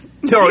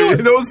 Yo, you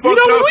know what's fucked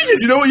up?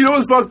 You know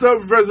what's fucked up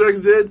Professor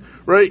X did?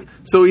 Right?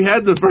 So he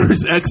had the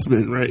first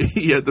X-Men, right?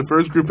 He had the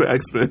first group of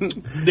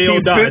X-Men. They all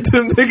died. Sent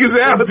them niggas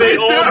out. They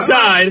all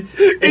died.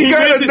 He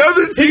got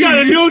another team. He got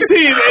a new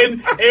team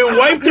and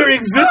wiped their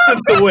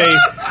existence away.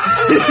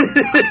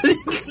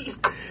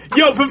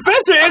 Yo,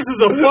 Professor X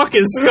is a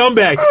fucking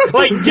scumbag.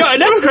 Like, yo,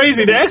 and that's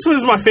crazy. The X-Men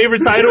is my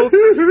favorite title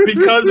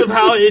because of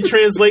how it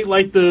translates,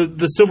 like,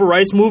 the civil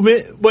rights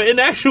movement. But in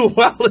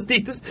actuality,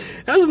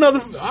 that's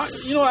another...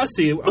 I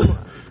see it.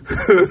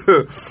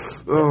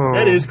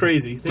 That is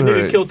crazy. The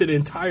nigga killed an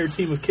entire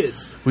team of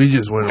kids. We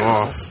just went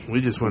off. You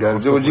gotta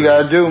do what you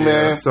gotta do,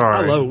 man.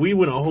 Sorry. I love it. We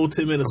went a whole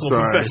 10 minutes on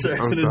Professor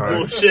X and his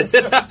bullshit.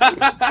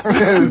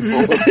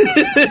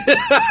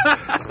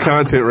 It's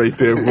content right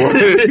there, boy.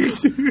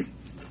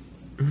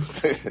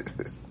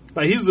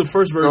 Like, he's the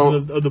first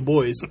version of the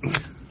boys.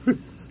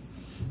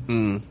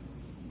 I'm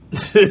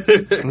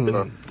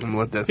gonna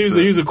let that he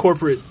was a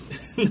corporate.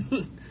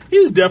 He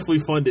was definitely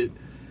funded.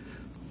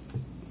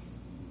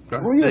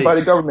 Well, yeah, by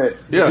the government.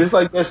 Yeah. Just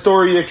like that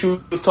story that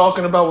you was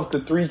talking about with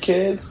the 3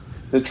 kids,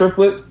 the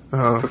triplets,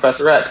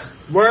 Professor X.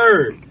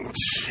 Word.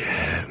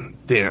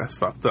 Shit. Damn, that's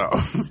fucked up.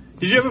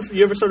 Did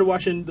you ever started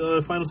watching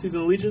the final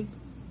season of Legion?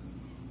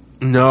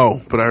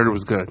 No, but I heard it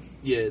was good.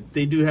 Yeah,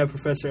 they do have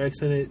Professor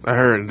X in it. I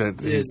heard that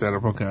he's that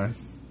up guy.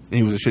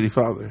 He was a shitty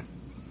father.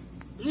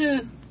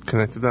 Yeah.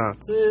 Connect the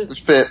dots. It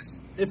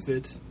fits. It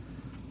fits.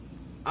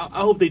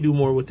 I hope they do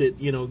more with it,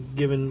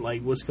 given,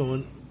 like, what's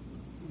going...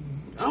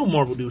 I hope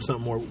Marvel do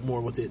something more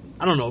with it.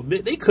 I don't know.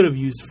 They could have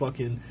used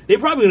fucking... They're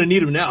probably going to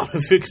need him now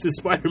to fix this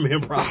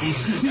Spider-Man problem.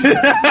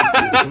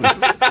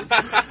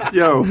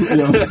 Yo,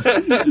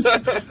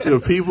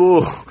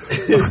 people...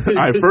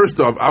 first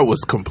off, I was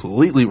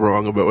completely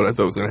wrong about what I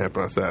thought was going to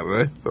happen on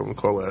Saturday. So I'm going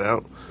to call that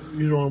out.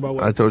 You're wrong about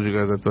what? I told you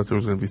guys I thought there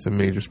was going to be some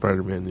major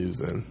Spider-Man news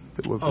then.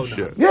 It wasn't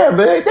shit. Yeah,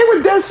 but they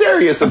were dead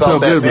serious about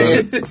that,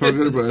 man. I felt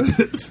good about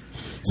it.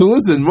 So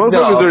listen,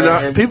 motherfuckers are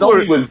not.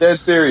 Sony was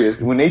dead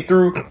serious when they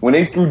threw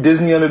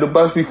Disney under the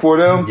bus before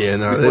them. Yeah,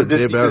 no,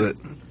 they about it.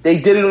 They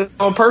did it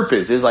on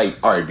purpose. It's like,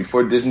 all right,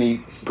 before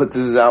Disney put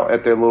this out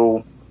at their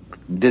little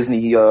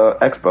Disney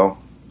Expo,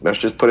 let's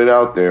just put it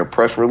out there,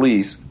 press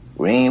release.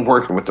 We ain't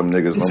working with them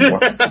niggas no more.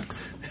 Them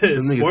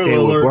niggas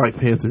came with Black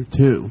Panther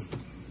too.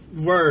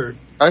 Word.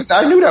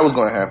 I knew that was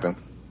going to happen.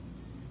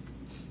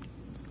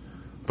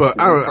 But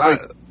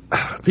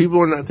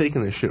people are not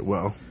taking this shit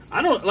well.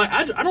 I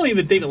don't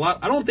even think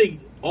I don't think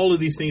all of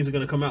these things are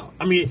going to come out.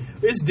 I mean,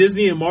 it's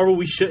Disney and Marvel.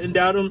 We shouldn't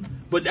doubt them,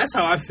 but that's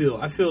how I feel.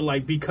 I feel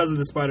like because of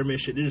the Spider-Man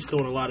shit, they're just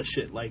throwing a lot of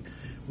shit. Like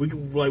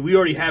we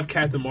already have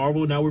Captain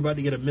Marvel. Now we're about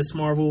to get a Miss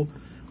Marvel.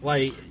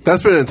 Like,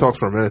 that's been in talks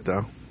for a minute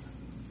though.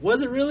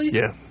 Was it really?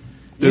 Yeah.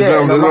 There's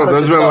been a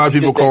lot of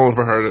people calling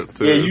for her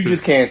to. Yeah, you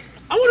just can't.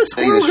 I want a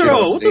Squirrel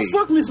Girl. What the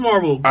fuck, Miss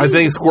Marvel? I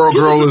think Squirrel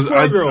Girl is.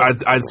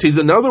 She's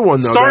another one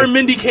though. Starring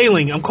Mindy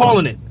Kaling. I'm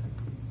calling it.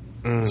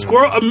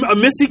 Squirrel, a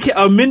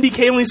Mindy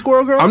Kaling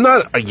Squirrel Girl. I'm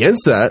not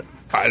against that.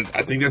 I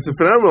think that's a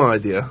phenomenal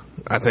idea.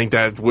 I think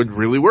that would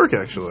really work.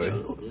 Actually,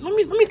 let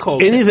me call.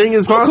 Anything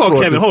is possible.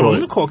 Call Kevin. Hold on,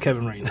 let me call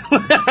Kevin right now.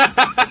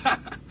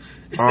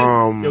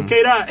 Yo,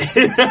 K-Dot.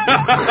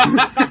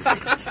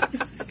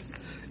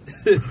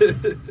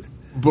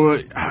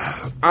 But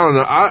I don't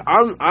know.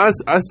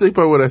 I stick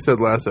by what I said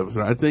last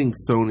episode. I think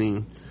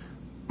Sony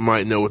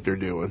might know what they're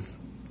doing.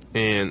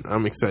 And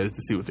I'm excited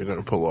to see what they're going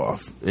to pull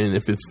off. And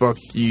if it's fuck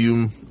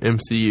you,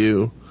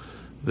 MCU,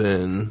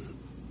 then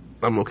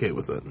I'm okay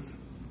with it.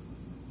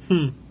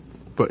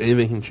 But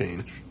anything can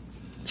change.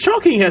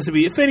 Shocking has to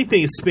be, if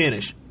anything, is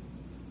Spanish.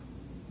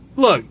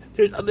 Look,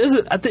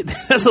 I think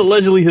that's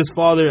allegedly his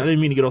father. I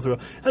didn't mean to get off the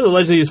road. That's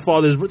allegedly his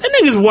father's. That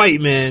nigga's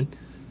white, man.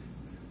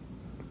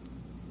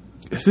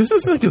 Is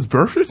this nigga's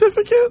birth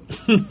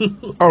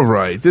certificate? All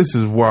right, this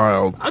is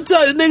wild. I'm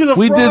telling you, niggas are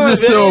we fraud, did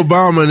this to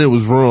Obama and it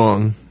was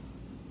wrong.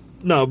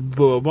 No,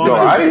 Obama. Yo,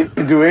 I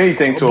didn't do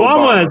anything to Obama.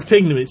 Obama has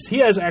pigments. He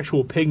has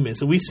actual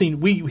pigments, and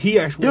he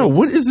actually. Yo,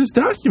 what is this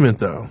document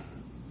though?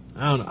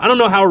 I don't know. I don't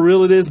know how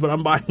real it is, but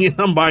I'm buying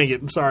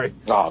it. I'm sorry.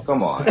 Oh,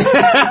 come on.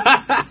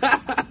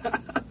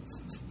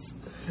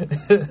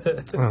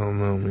 don't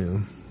know,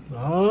 man.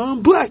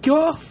 I'm black,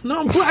 y'all. No,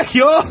 I'm black,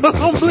 y'all.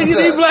 I'm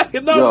bliggity black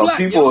and I'm black.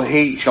 People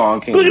hate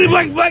Sean King. Bliggity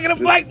black and I'm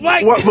black.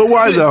 But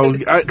why though?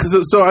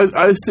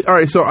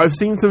 I've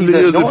seen some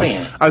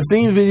videos. I've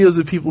seen videos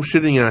of people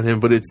shitting on him,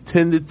 but it's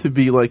tended to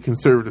be like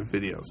conservative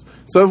videos.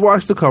 So I've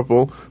watched a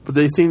couple, but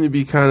they seem to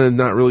be kind of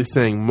not really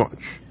saying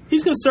much.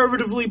 He's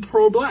conservatively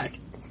pro-black.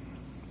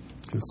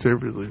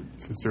 Conservatively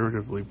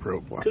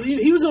pro-black.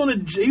 He was on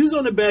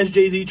the Bash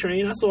Jay-Z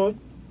train. I saw him.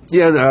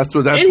 Yeah, no, that's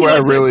where I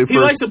really. He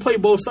likes to play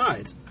both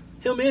sides.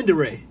 Him and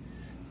DeRay.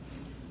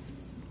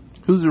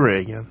 Who's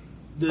DeRay again?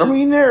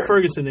 They're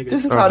Ferguson niggas.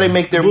 This is how they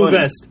make their Blue money.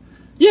 Vest.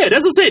 Yeah,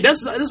 that's what I'm saying.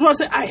 That's what I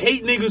say. I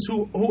hate niggas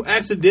who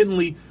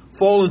accidentally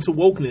fall into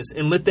wokeness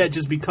and let that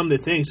just become the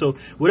thing. So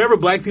whatever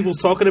black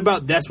people's talking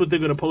about, that's what they're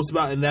going to post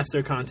about, and that's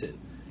their content.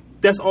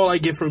 That's all I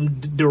get from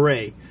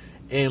DeRay.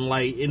 And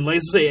like I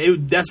say,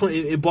 that's when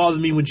it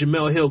bothered me when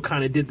Jemele Hill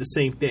kind of did the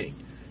same thing.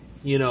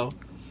 You know,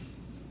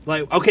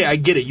 like, okay, I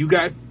get it. You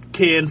got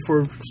canned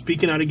for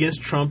speaking out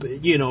against Trump.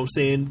 You know what I'm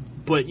saying?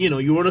 But, you know,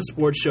 you're on a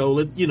sports show.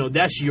 You know,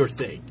 that's your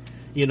thing.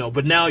 You know,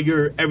 but now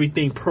you're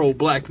everything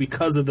pro-black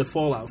because of the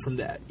fallout from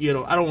that. You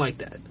know, I don't like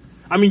that.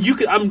 I mean,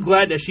 I'm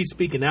glad that she's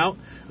speaking out.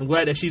 I'm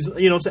glad that she's,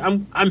 you know what I'm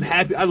saying? I'm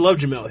happy. I love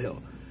Jemele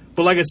Hill.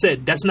 But like I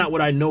said, that's not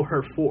what I know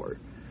her for.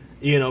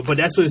 You know, but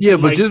that's what it's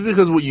but just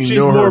because what you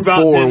know her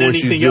for and what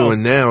she's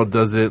doing now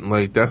doesn't,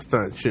 like,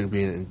 shouldn't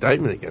be an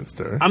indictment against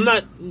her.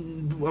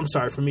 I'm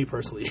sorry, for me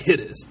personally, it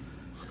is.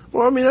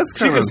 Well, I mean, that's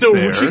kind of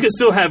unfair. She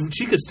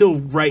could still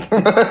write.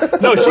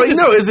 No,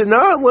 is it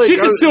not? Like, she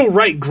could still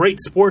write great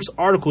sports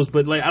articles,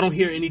 but like I don't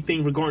hear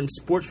anything regarding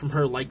sports from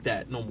her like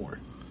that no more.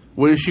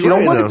 What is she? She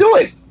don't want to do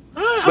it.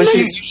 But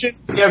she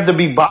shouldn't have to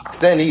be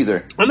boxed in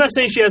either. I'm not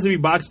saying she has to be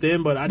boxed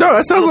in, but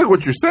that sounds like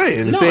what you're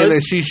saying. You're saying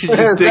that she should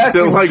just stick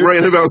to like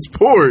writing about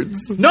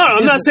sports. No,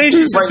 I'm not saying she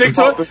should stick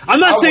to it. I'm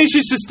not saying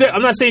she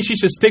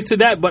should stick to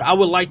that, but I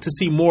would like to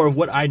see more of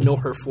what I know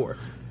her for.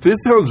 This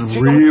sounds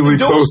really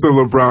close to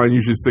LeBron.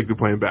 You should stick to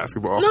playing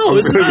basketball. No,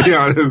 it's not. Be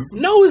honest.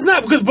 No, it's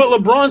not but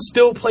LeBron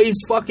still plays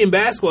fucking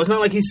basketball. It's not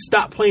like he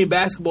stopped playing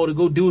basketball to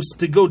go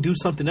do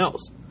something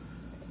else.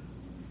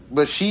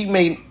 But she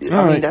made.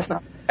 I mean, that's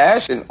not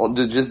passion. I'm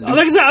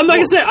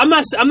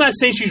not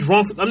saying she's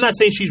wrong. I'm not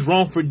saying she's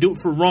wrong for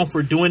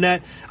doing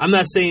that. I'm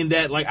not saying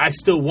that like I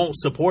still won't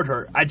support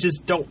her. I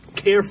just don't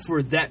care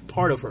for that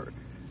part of her.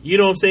 You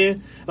know what I'm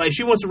saying? Like,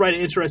 she wants to write an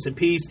interesting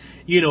piece,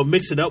 you know,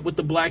 mix it up with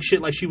the black shit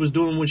like she was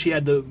doing when she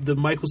had the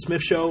Michael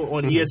Smith show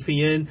on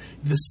ESPN,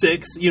 The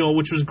Six, you know,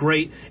 which was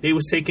great. They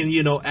was taking,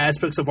 you know,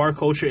 aspects of our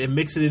culture and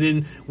mixing it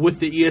in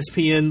with the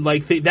ESPN,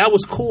 like, that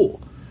was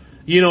cool.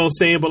 You know what I'm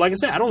saying? But like I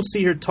said, I don't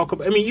see her talk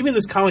about, I mean, even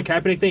this Colin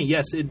Kaepernick thing,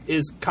 yes, it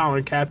is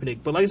Colin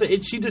Kaepernick. But like I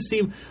said, she just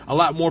seemed a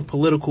lot more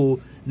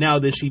political now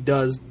than she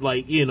does,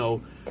 like, you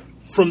know,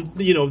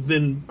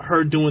 than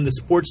her doing the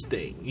sports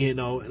thing, you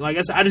know. Like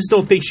I said, I just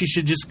don't think she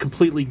should just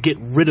completely get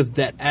rid of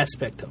that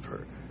aspect of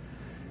her.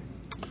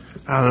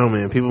 I don't know,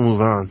 man. People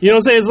move on. You know what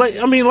I'm saying? It's like,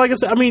 like I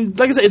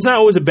said, it's not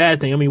always a bad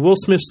thing. I mean, Will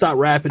Smith stopped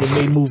rapping and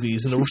made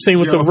movies, and the same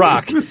with The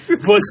Rock.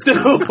 But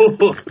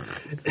still,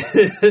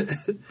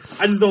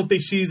 I just don't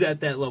think she's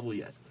at that level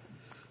yet.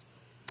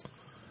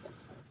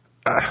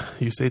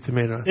 You say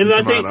tomato, and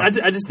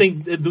I just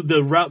think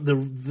the route, the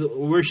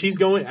where she's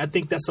going, I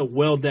think that's a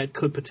well that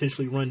could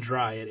potentially run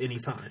dry at any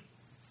time.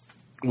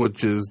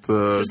 Which is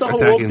the whole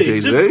woke thing.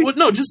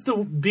 Just the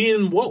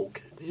being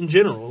woke in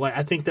general. Like,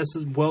 I think that's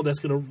a well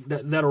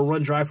that'll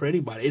run dry for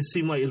anybody. It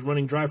seemed like it's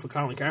running dry for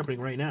Colin Kaepernick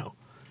right now.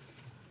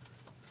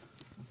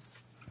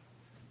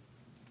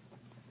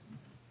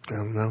 I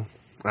don't know.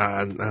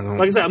 I don't.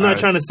 Like I said, I'm not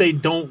trying to say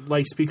don't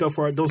speak up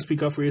for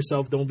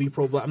yourself. Don't be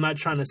pro-black. I'm not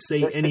trying to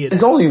say any of that.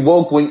 It's only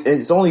woke when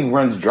it only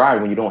runs dry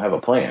when you don't have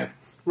a plan.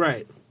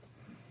 Right.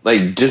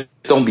 Like, just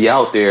don't be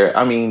out there.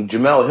 I mean,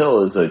 Jemele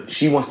Hill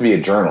she wants to be a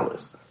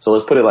journalist. So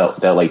let's put it like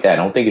that. I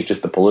don't think it's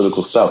just the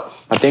political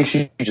stuff. I think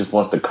she just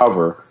wants to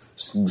cover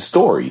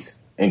stories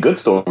and good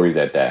stories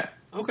at that.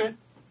 Okay.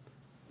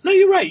 No,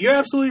 you're right. You're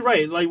absolutely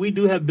right. Like, we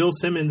do have Bill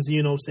Simmons,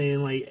 you know, saying,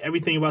 like,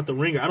 everything about The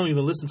Ringer. I don't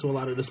even listen to a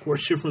lot of the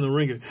sports shit from The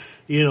Ringer,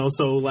 you know,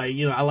 so, like,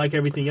 you know, I like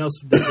everything else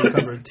that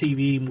they cover,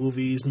 TV,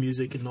 movies,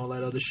 music, and all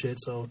that other shit,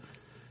 so,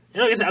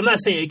 and like I said, I'm not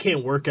saying it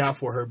can't work out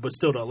for her, but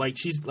still, though, like,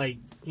 she's, like,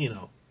 you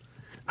know,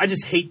 I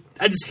just hate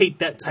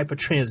that type of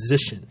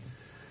transition,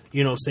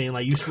 you know what I'm saying?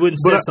 Like, you wouldn't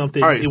say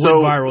something, right, it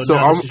went viral. So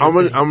I'm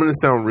going to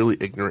sound really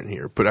ignorant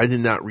here, but I did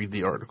not read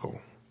the article.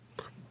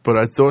 But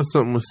I thought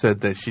something was said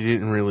that she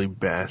didn't really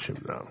bash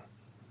him, though.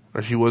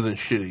 Or she wasn't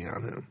shitting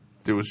on him.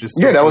 There was just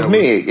that was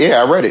me.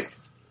 Yeah, I read it.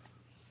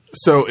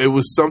 So it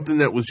was something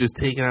that was just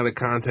taken out of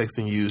context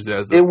and used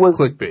as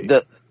clickbait.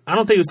 I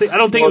don't think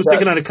it was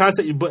taken out of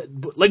context, but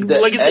like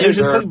you said, it was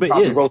just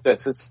clickbait. He wrote that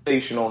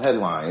sensational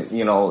headline.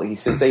 You know, he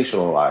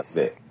sensationalized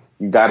it.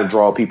 You got to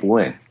draw people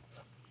in.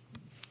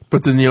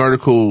 But then the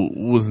article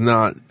was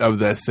not of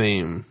that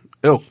same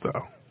ilk,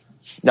 though.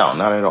 No,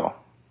 not at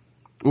all.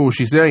 What was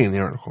she saying in the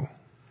article?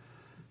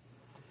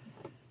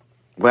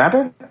 What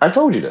happened? I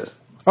told you this.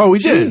 Oh, we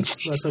did.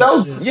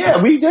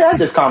 Yeah, we did have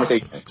this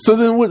conversation. So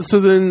then what? So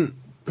then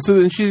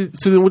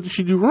what did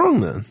she do wrong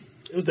then?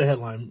 It was the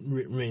headline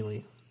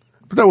mainly.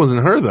 But that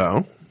wasn't her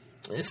though.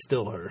 It's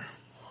still her.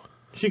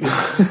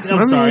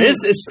 I'm sorry.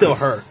 It's still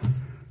her.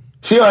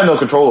 She don't have no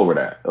control over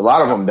that. A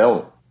lot of them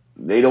don't.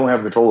 They don't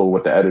have control over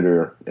what the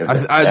editor.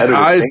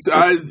 I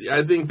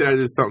think that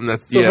is something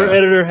that's. So her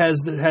editor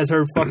has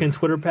her fucking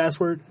Twitter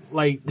password.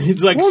 Like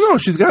it's like. Well, no,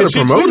 she's got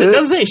to promote it. That's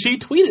what I'm saying. She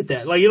tweeted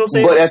that. Like you know what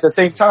I'm saying. But at the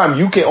same time,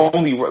 you can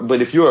only.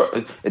 But if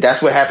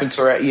that's what happened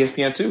to her at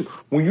ESPN too.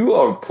 When you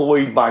are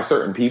employed by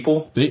certain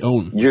people, they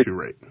own. You're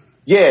right.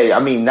 Yeah, I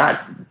mean, not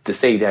to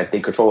say that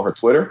they control her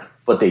Twitter,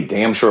 but they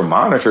damn sure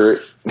monitor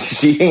it.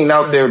 She ain't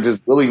out there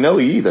just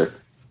willy-nilly either.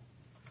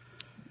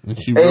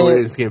 And she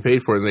really is getting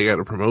paid for it, and they got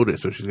to promote it,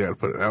 so she's got to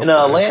put it out. And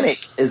the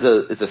Atlantic is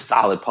a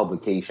solid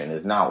publication.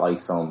 It's not like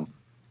some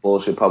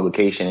bullshit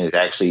publication. It's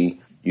actually,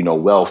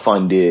 well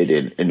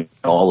funded and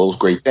all those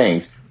great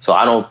things. So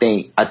I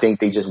think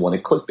they just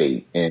wanted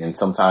clickbait, and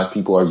sometimes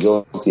people are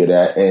guilty of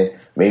that. And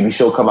maybe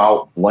she'll come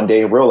out one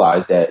day and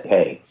realize that,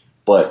 hey,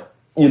 but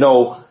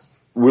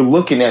we're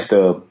looking at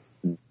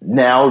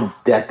now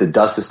that the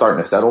dust is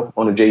starting to settle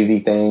on the Jay-Z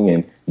thing,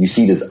 and you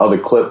see this other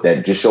clip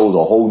that just shows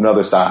a whole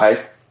nother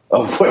side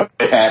of what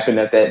happened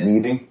at that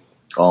meeting,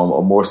 a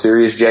more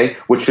serious Jay,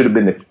 which should have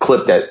been the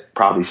clip that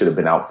probably should have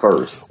been out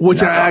first.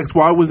 Which I asked,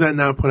 why was that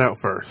not put out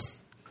first?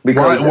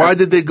 Because why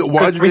did they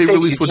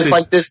release what just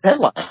like this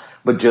headline,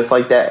 but just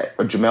like that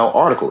Jamel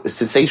article,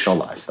 it's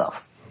sensationalized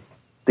stuff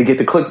to get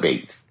the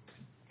clickbaits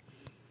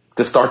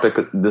to start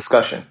the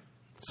discussion.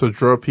 So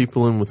draw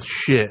people in with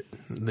shit,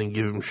 and then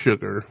give them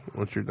sugar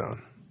once you're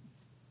done.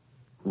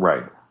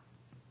 Right.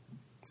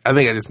 I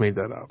think I just made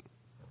that up.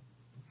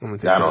 I'm gonna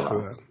take I don't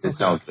know. It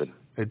sounds good.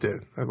 It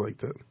did. I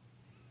liked it.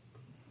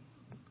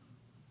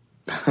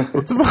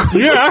 What's about?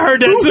 Yeah, I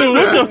heard that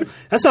too.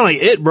 That sounds like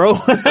it, bro.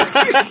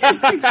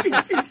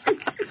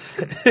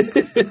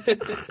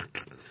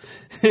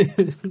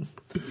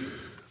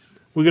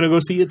 We're gonna go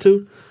see it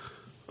too.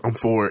 I'm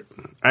for it.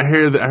 I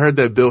heard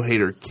that Bill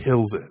Hader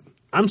kills it.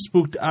 I'm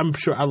spooked. I'm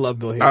sure I love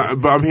Bill Hader,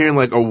 but I'm hearing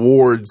like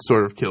awards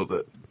sort of killed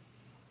it.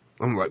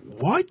 I'm like,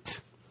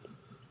 what?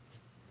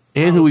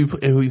 And who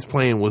he's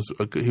playing he was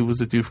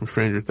the dude from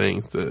Stranger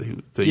Things,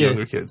 the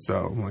younger kid.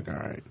 So I'm like, all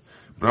right,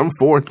 but I'm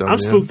for it though. I'm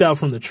spooked out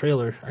from the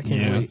trailer. I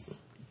can't wait.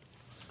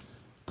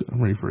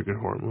 I'm ready for a good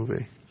horror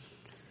movie.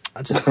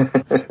 I just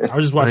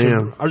watched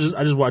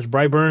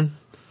Brightburn.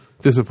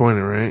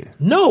 Disappointed, right?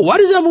 No, why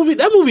does that movie?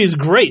 That movie is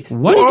great.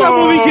 Why does that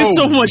movie get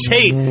so much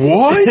hate?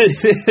 What?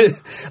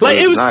 Like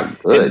it was not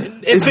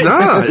good. It's not.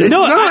 I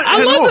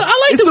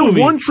like the movie. It's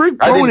a one-trick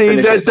pony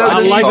that doesn't. I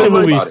like the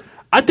movie.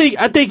 I think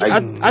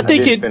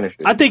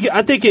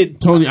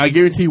it. Tony, I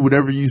guarantee you,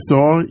 whatever you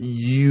saw,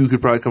 you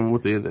could probably come up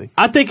with the ending.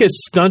 I think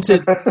it's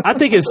stunted. I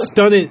think it's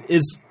stunted.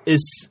 It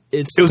was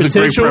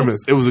potential. A great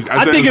premise.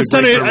 I think it's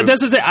stunted.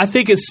 That's the thing. I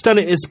think it's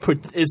stunted.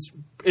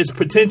 Its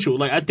potential.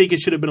 Like I think it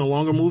should have been a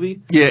longer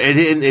movie. Yeah,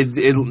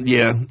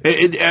 yeah.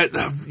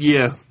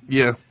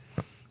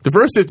 The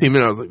first 15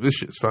 minutes, I was like, "This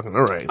shit's fucking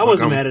all right." I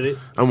wasn't mad at it.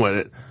 I'm with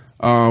it.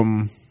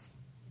 I'm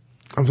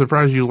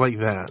surprised you like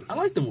that. I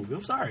like the movie.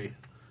 I'm sorry.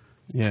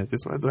 Yeah,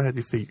 this one I had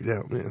you figured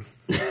out, man.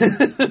 I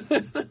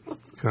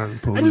just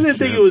didn't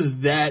think it was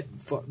that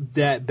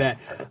bad.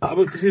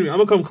 I'm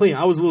gonna come clean.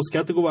 I was a little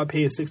skeptical about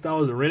paying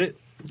 $6 to rent it.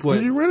 Where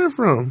did you rent it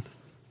from?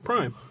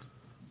 Prime.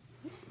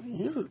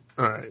 Yeah.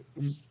 All right.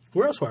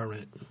 Where else would I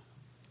rent it?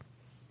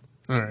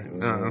 All right.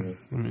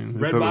 I mean,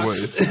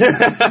 Redbox.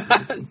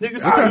 Niggas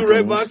still do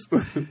Redbox.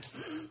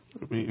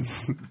 I mean,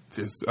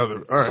 just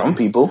other. All right. Some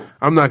people.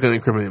 I'm not going to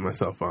incriminate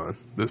myself on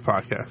this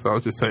podcast. I'll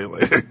just tell you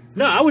later.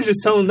 No, I was just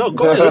telling. No,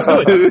 go ahead. Let's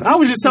do it. I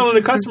was just telling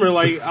the customer.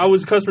 Like,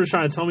 customers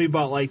trying to tell me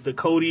about like the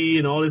Kodi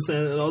and all this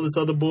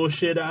other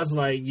bullshit. I was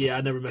like, yeah,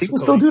 I never mess people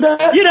with Kodi. Still do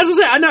that? Yeah, that's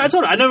what I'm saying. I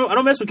told her I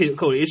don't mess with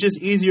Kodi. It's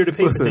just easier to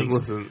pay for things.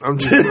 Listen, I'm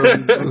just.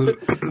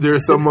 There are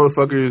some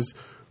motherfuckers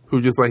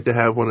who just like to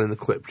have one in the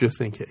clip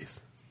just in case.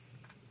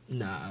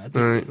 Nah.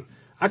 All right.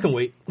 I can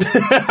wait.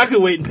 I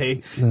can wait and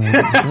pay.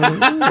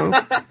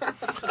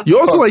 You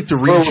also like to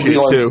read shit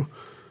too.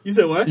 You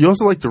said what? You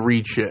also like to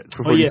read shit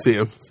before you see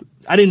them.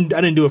 I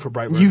didn't do it for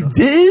Brightburn. You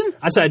did?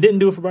 I said I didn't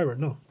do it for Brightburn.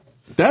 No.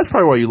 That's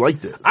probably why you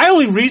liked it. I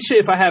only read shit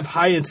if I have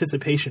high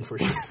anticipation for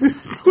shit.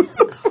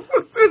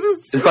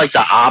 It's like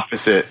the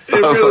opposite. It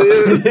really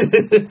is.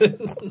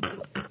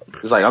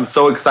 It's like I'm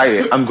so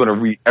excited. I'm going to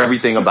read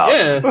everything about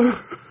it.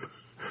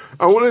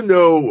 I want to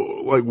know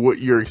like what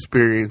your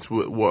experience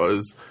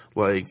was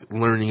like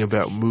learning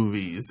about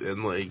movies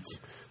and like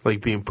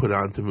being put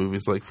onto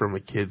movies like from a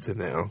kid to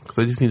now, because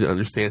I just need to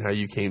understand how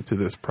you came to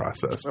this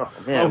process. Oh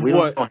man, we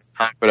don't have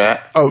time for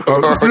that. Oh no,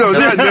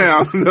 not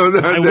now. No,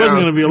 not now. It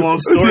wasn't going to be a long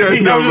story.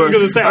 I was just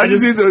going to say. I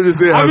just need to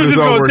understand how this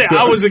all works out.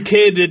 I was a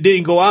kid that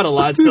didn't go out a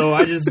lot, so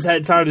I just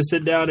had time to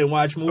sit down and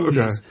watch movies.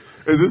 Okay.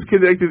 Is this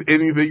connected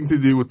anything to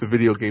do with the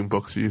video game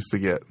books you used to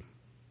get?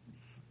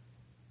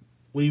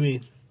 What do you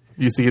mean?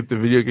 You used to get the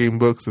video game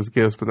books as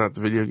gifts, but not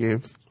the video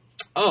games?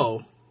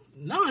 Oh.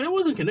 No, that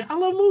wasn't connected. I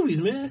love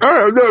movies, man. All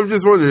right, no, I'm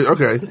just wondering.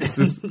 Okay,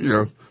 just,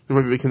 there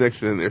might be a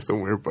connection in there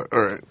somewhere, but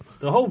all right.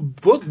 The whole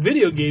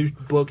video game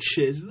book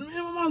shit. Man,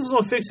 my mom's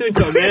on fixed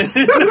income, man.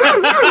 I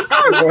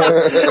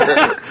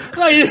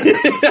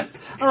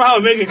don't know how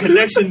to make a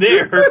connection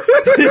there.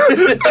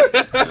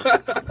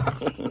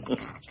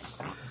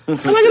 Look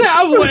at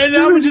that!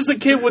 I'm just a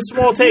kid with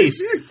small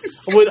taste.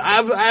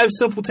 I have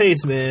simple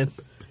taste, man.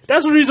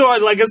 That's the reason why,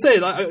 like I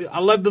said, I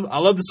love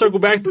to circle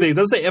back to things.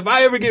 I'm saying, if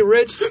I ever get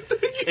rich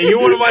and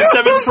you're one of my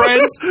 7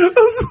 friends, you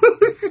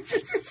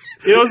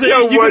know what I'm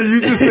saying?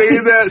 You just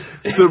saying that,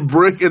 the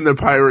brick and the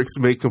Pyrex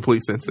make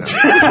complete sense now. A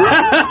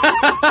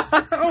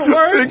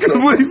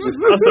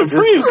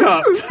Supreme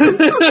cup.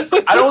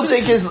 I don't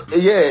think it's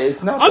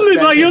not. I'm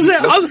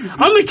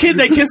the kid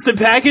that kissed the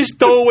package,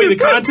 throw away the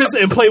contents,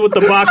 and play with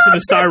the box and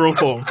the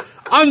styrofoam.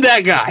 I'm that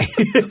guy.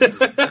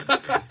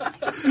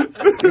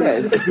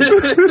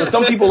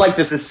 Some people like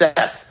the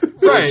success.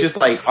 So It's just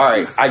like, all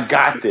right, I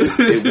got this.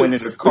 It went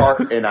in the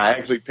cart and I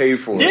actually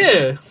paid for it.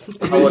 Yeah.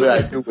 So what did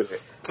I do with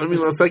it? I mean,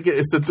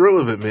 it's the thrill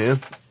of it,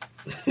 man.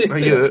 I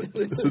get it.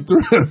 It's the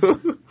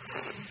thrill.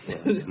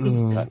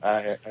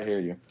 I hear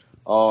you.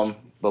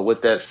 But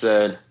with that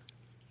said,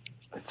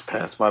 it's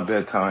past my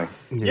bedtime.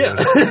 Yeah.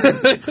 I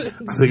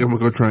think I'm gonna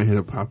go try and hit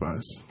up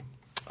Popeyes.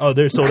 Oh,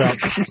 they're sold out.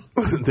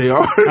 They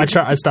are. I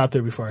stopped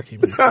there before I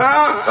came in.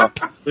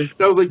 That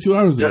was like 2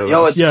 hours ago.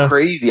 Yo, it's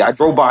crazy. I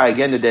drove by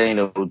again today,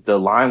 and the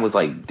line was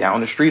like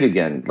down the street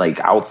again, like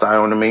outside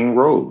on the main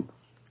road.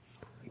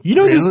 You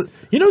know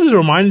this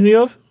reminds me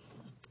of?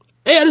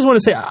 Hey, I just want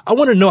to say, I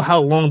want to know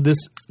how long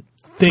this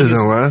thing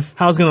how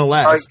it's gonna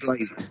last. Like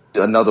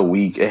another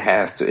week. It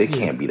has to. It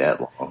can't be that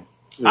long.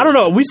 I don't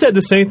know. We said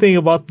the same thing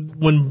about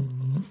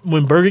when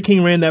Burger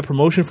King ran that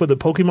promotion for the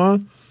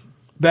Pokemon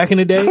back in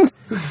the day.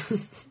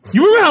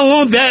 You remember how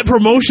long that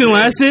promotion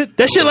lasted?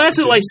 That shit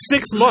lasted like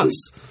 6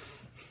 months.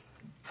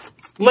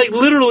 Like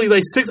literally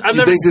like 6. You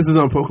think this is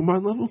on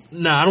Pokemon level?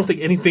 Nah, I don't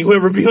think anything will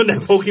ever be on that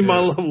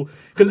Pokemon level.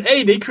 Because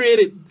they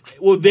created.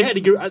 Well, they had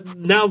to get.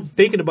 Now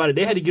thinking about it,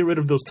 they had to get rid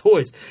of those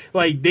toys.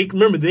 Like they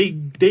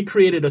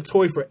created a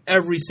toy for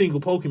every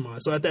single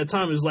Pokemon. So at that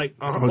time it was like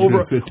over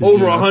 150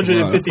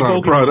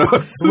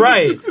 Pokemon.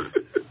 Right.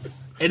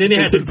 And then they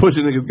had to push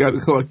a niggas got to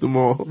collect them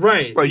all.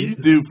 Right. Like you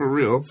do for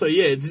real. So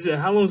yeah,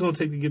 how long is it going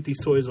to take to get these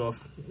toys off?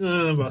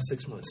 About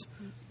 6 months.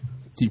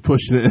 Keep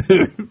pushing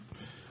it.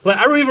 Like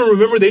I don't even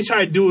remember they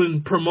tried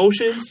doing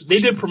promotions. They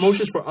did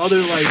promotions for other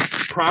like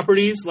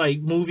properties, like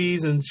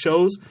movies and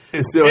shows.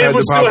 It still had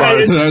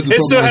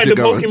the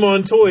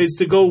Pokemon toys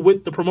to go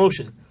with the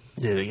promotion.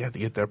 Yeah, they got to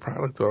get that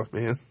product off,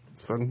 man.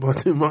 It's fucking bought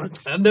too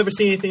much. I've never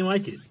seen anything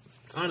like it,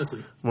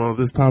 honestly. Well,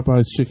 this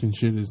Popeye's chicken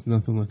shit is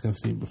nothing like I've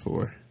seen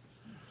before.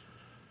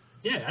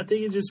 Yeah, I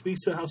think it just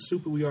speaks to how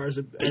stupid we are as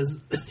humans.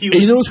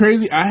 You know what's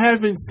crazy? I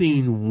haven't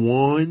seen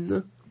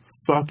one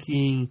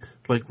fucking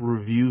like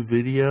review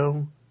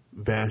video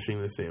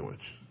bashing the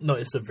sandwich. No,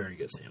 it's a very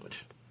good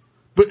sandwich.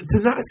 But to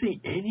not see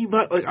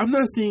anybody, like I'm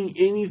not seeing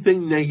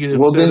anything negative.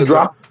 Well, then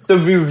drop the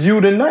review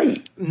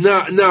tonight.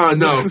 No,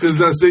 because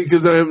have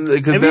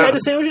you had a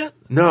sandwich yet?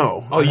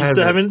 No. Oh, you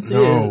still haven't?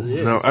 No.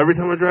 Every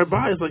time I drive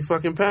by, it's like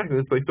fucking packed. And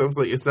it's like something's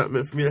like it's not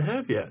meant for me to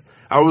have yet.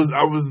 I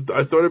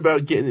thought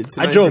about getting it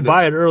tonight. I drove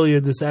by it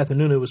earlier this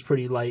afternoon. It was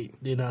pretty light.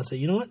 And I said,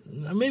 you know what?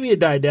 Maybe it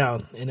died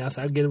down. And I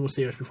said, I'd get it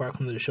upstairs before I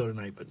come to the show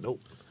tonight. But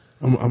nope.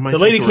 The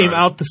lady came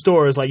out the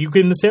store. It's like, you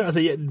getting the sandwich? I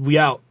said, yeah, we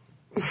out.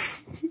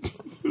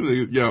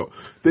 Yo,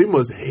 they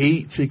must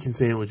hate chicken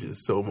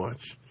sandwiches so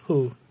much.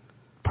 Who?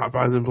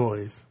 Popeye's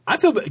employees. I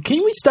feel bad.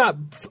 Can we stop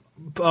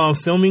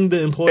filming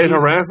the employees? And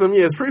harass them?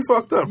 Yeah, it's pretty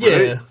fucked up, yeah.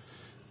 Right?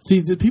 See,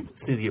 the people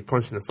need to get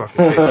punched in the fucking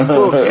face.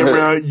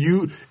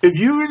 If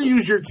you're going to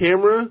use your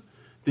camera,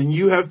 then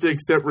you have to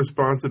accept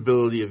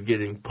responsibility of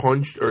getting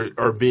punched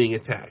or being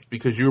attacked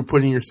because you're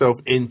putting yourself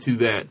into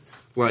that,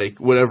 like,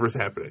 whatever's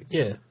happening.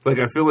 Yeah. Like,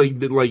 I feel like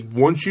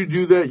once you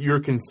do that,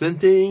 you're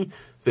consenting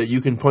that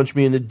you can punch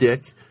me in the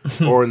dick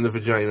or in the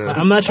vagina.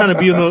 I'm not trying to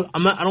be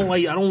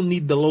I don't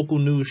need the local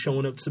news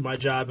showing up to my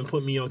job and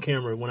putting me on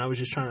camera when I was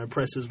just trying to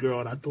impress this girl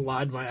and I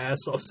lied my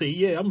ass off, say,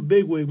 yeah, I'm a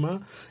bigwig, ma.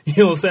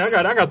 You know what I'm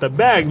saying? I got the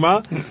bag,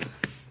 ma.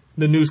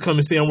 The news come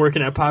and say I'm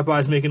working at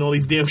Popeyes making all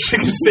these damn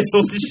chicken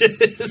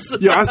sandwiches.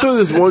 Yeah, I saw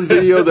this one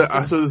video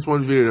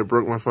that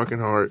broke my fucking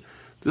heart.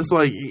 Just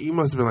like he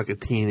must have been like a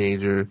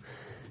teenager.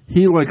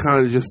 He like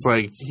kind of just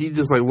like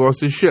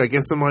lost his shit. I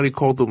guess somebody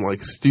called him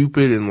like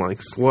stupid and like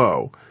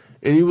slow,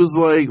 and he was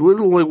like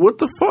literally like, what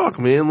the fuck,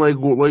 man? Like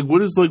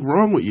what is like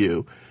wrong with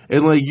you?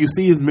 And like you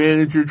see his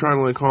manager trying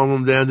to like calm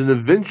him down, and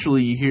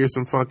eventually you hear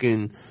some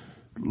fucking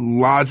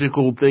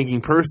logical thinking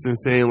person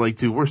saying like,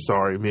 dude, we're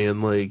sorry,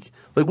 man. Like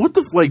what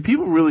the like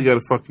people really got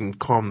to fucking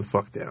calm the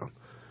fuck down.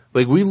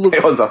 Like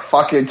it was a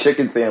fucking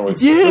chicken sandwich.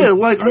 Yeah,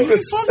 like are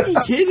you fucking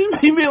kidding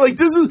me, man? Like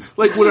this is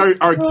like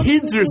when our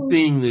kids are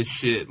seeing this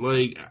shit.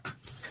 Like,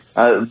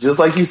 just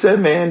like you said,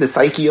 man, the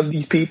psyche of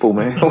these people,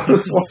 man. What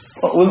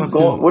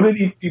are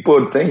these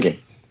people thinking?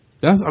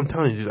 I'm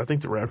telling you, I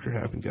think the rapture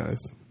happened,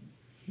 guys.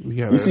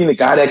 You seen the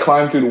guy that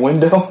climbed through the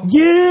window?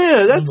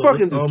 Yeah, that's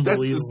fucking that's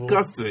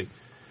disgusting.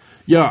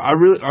 Yeah, I'm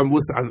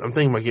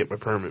thinking about getting my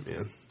permit,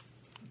 man.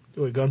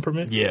 Do a gun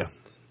permit? Yeah.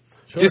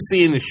 Sure. Just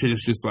seeing this shit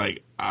is just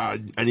like I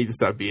need to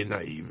stop being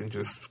naive and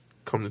just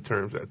come to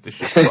terms that this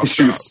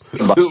shit's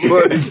fucked up.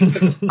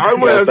 I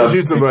might have to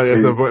shoot somebody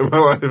at some point in my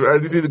life. I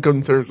just need to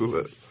come to terms with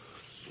it.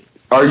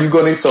 Are you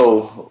going to?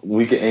 So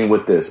we can end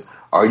with this.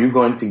 Are you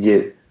going to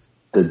get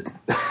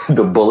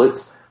the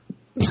bullets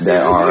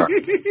that are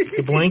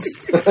the blanks,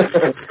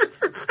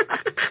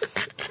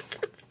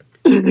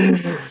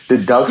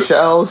 the duck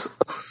shells,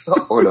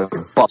 or the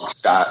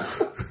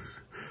buckshots?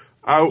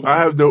 I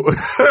have no.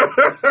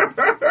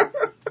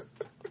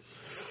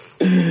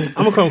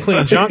 I'm gonna come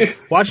clean.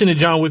 Watching the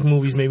John Wick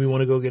movies made me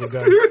want to go get a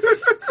gun.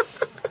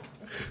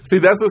 See,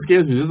 that's what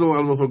scares me. There's a lot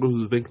of motherfuckers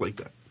who think like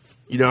that.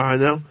 You know how I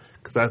know?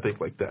 Because I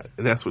think like that,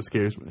 and that's what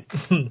scares me.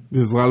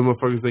 There's a lot of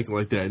motherfuckers thinking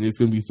like that, and there's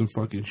gonna be some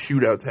fucking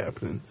shootouts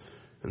happening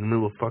in the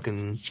middle of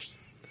fucking.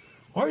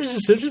 Or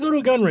just go to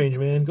a gun range,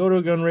 man. Go to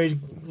a gun range.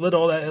 Let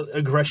all that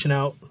aggression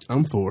out.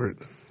 I'm for it.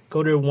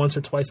 Go there once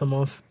or twice a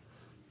month.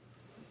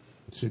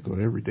 Should go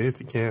every day if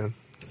you can.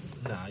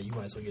 Nah, you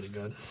might as well get a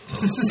gun.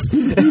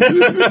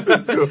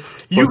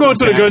 You go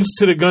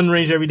to the gun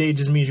range every day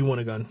just means you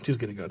want a gun. Just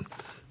get a gun.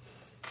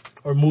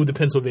 Or move to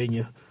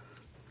Pennsylvania.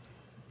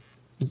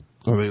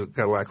 Oh, they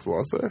got lax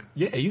laws there.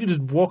 Yeah, you could just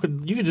walk.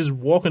 You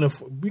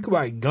could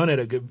buy a gun at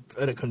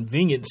a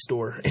convenience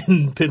store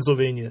in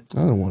Pennsylvania. I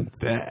don't want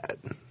that.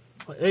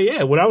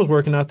 Yeah, when I was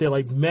working out there,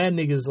 like mad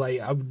niggas,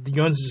 the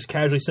guns just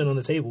casually sitting on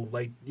the table.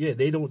 Like, yeah,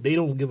 they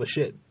don't give a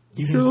shit.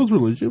 You sure those were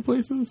legit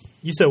places?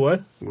 You said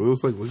what? Were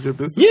those like legit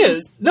businesses? Yeah,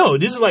 no,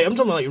 this is I'm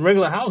talking about like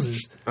regular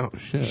houses. Oh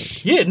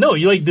shit. Yeah, no,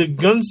 you like the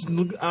guns.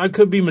 I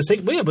could be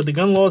mistaken, but yeah, but the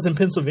gun laws in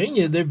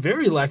Pennsylvania, they're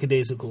very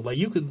lackadaisical. Like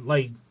you could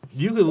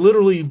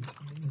literally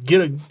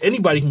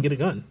anybody can get a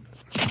gun.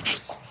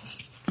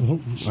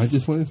 Oh, I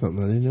just learned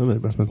something. I didn't know that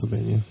about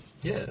Pennsylvania.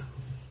 Yeah.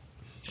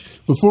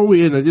 Before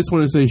we end, I just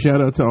want to say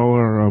shout out to all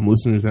our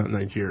listeners out in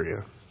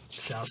Nigeria.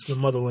 Shout out to the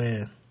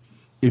motherland.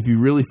 If you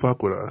really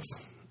fuck with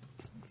us,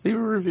 leave a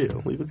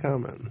review, leave a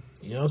comment.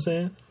 You know what I'm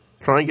saying?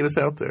 Try and get us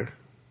out there.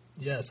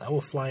 Yes, I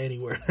will fly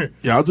anywhere.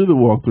 Yeah, I'll do the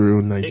walkthrough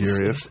in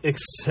Nigeria.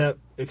 Except,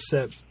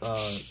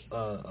 what's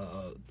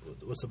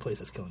the place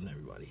that's killing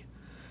everybody?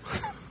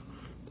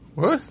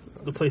 What?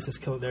 The place that's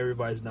killing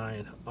everybody's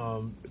dying.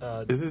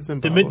 Is this in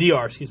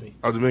DR, excuse me.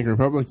 Oh, Dominican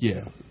Republic?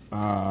 Yeah.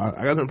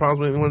 I got no problems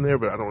with anyone there,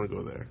 but I don't want to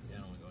go there. Yeah, I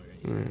don't want to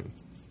go there either.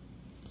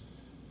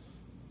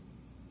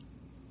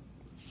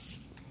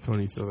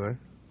 Tony still there?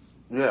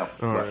 Yeah.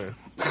 All right.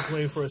 Just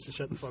waiting for us to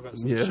shut the fuck up.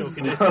 So yeah.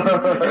 Choking it.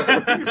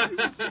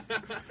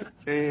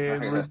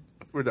 And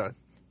we're done.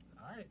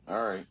 All right.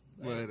 All right.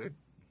 Later.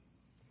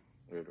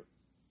 Later.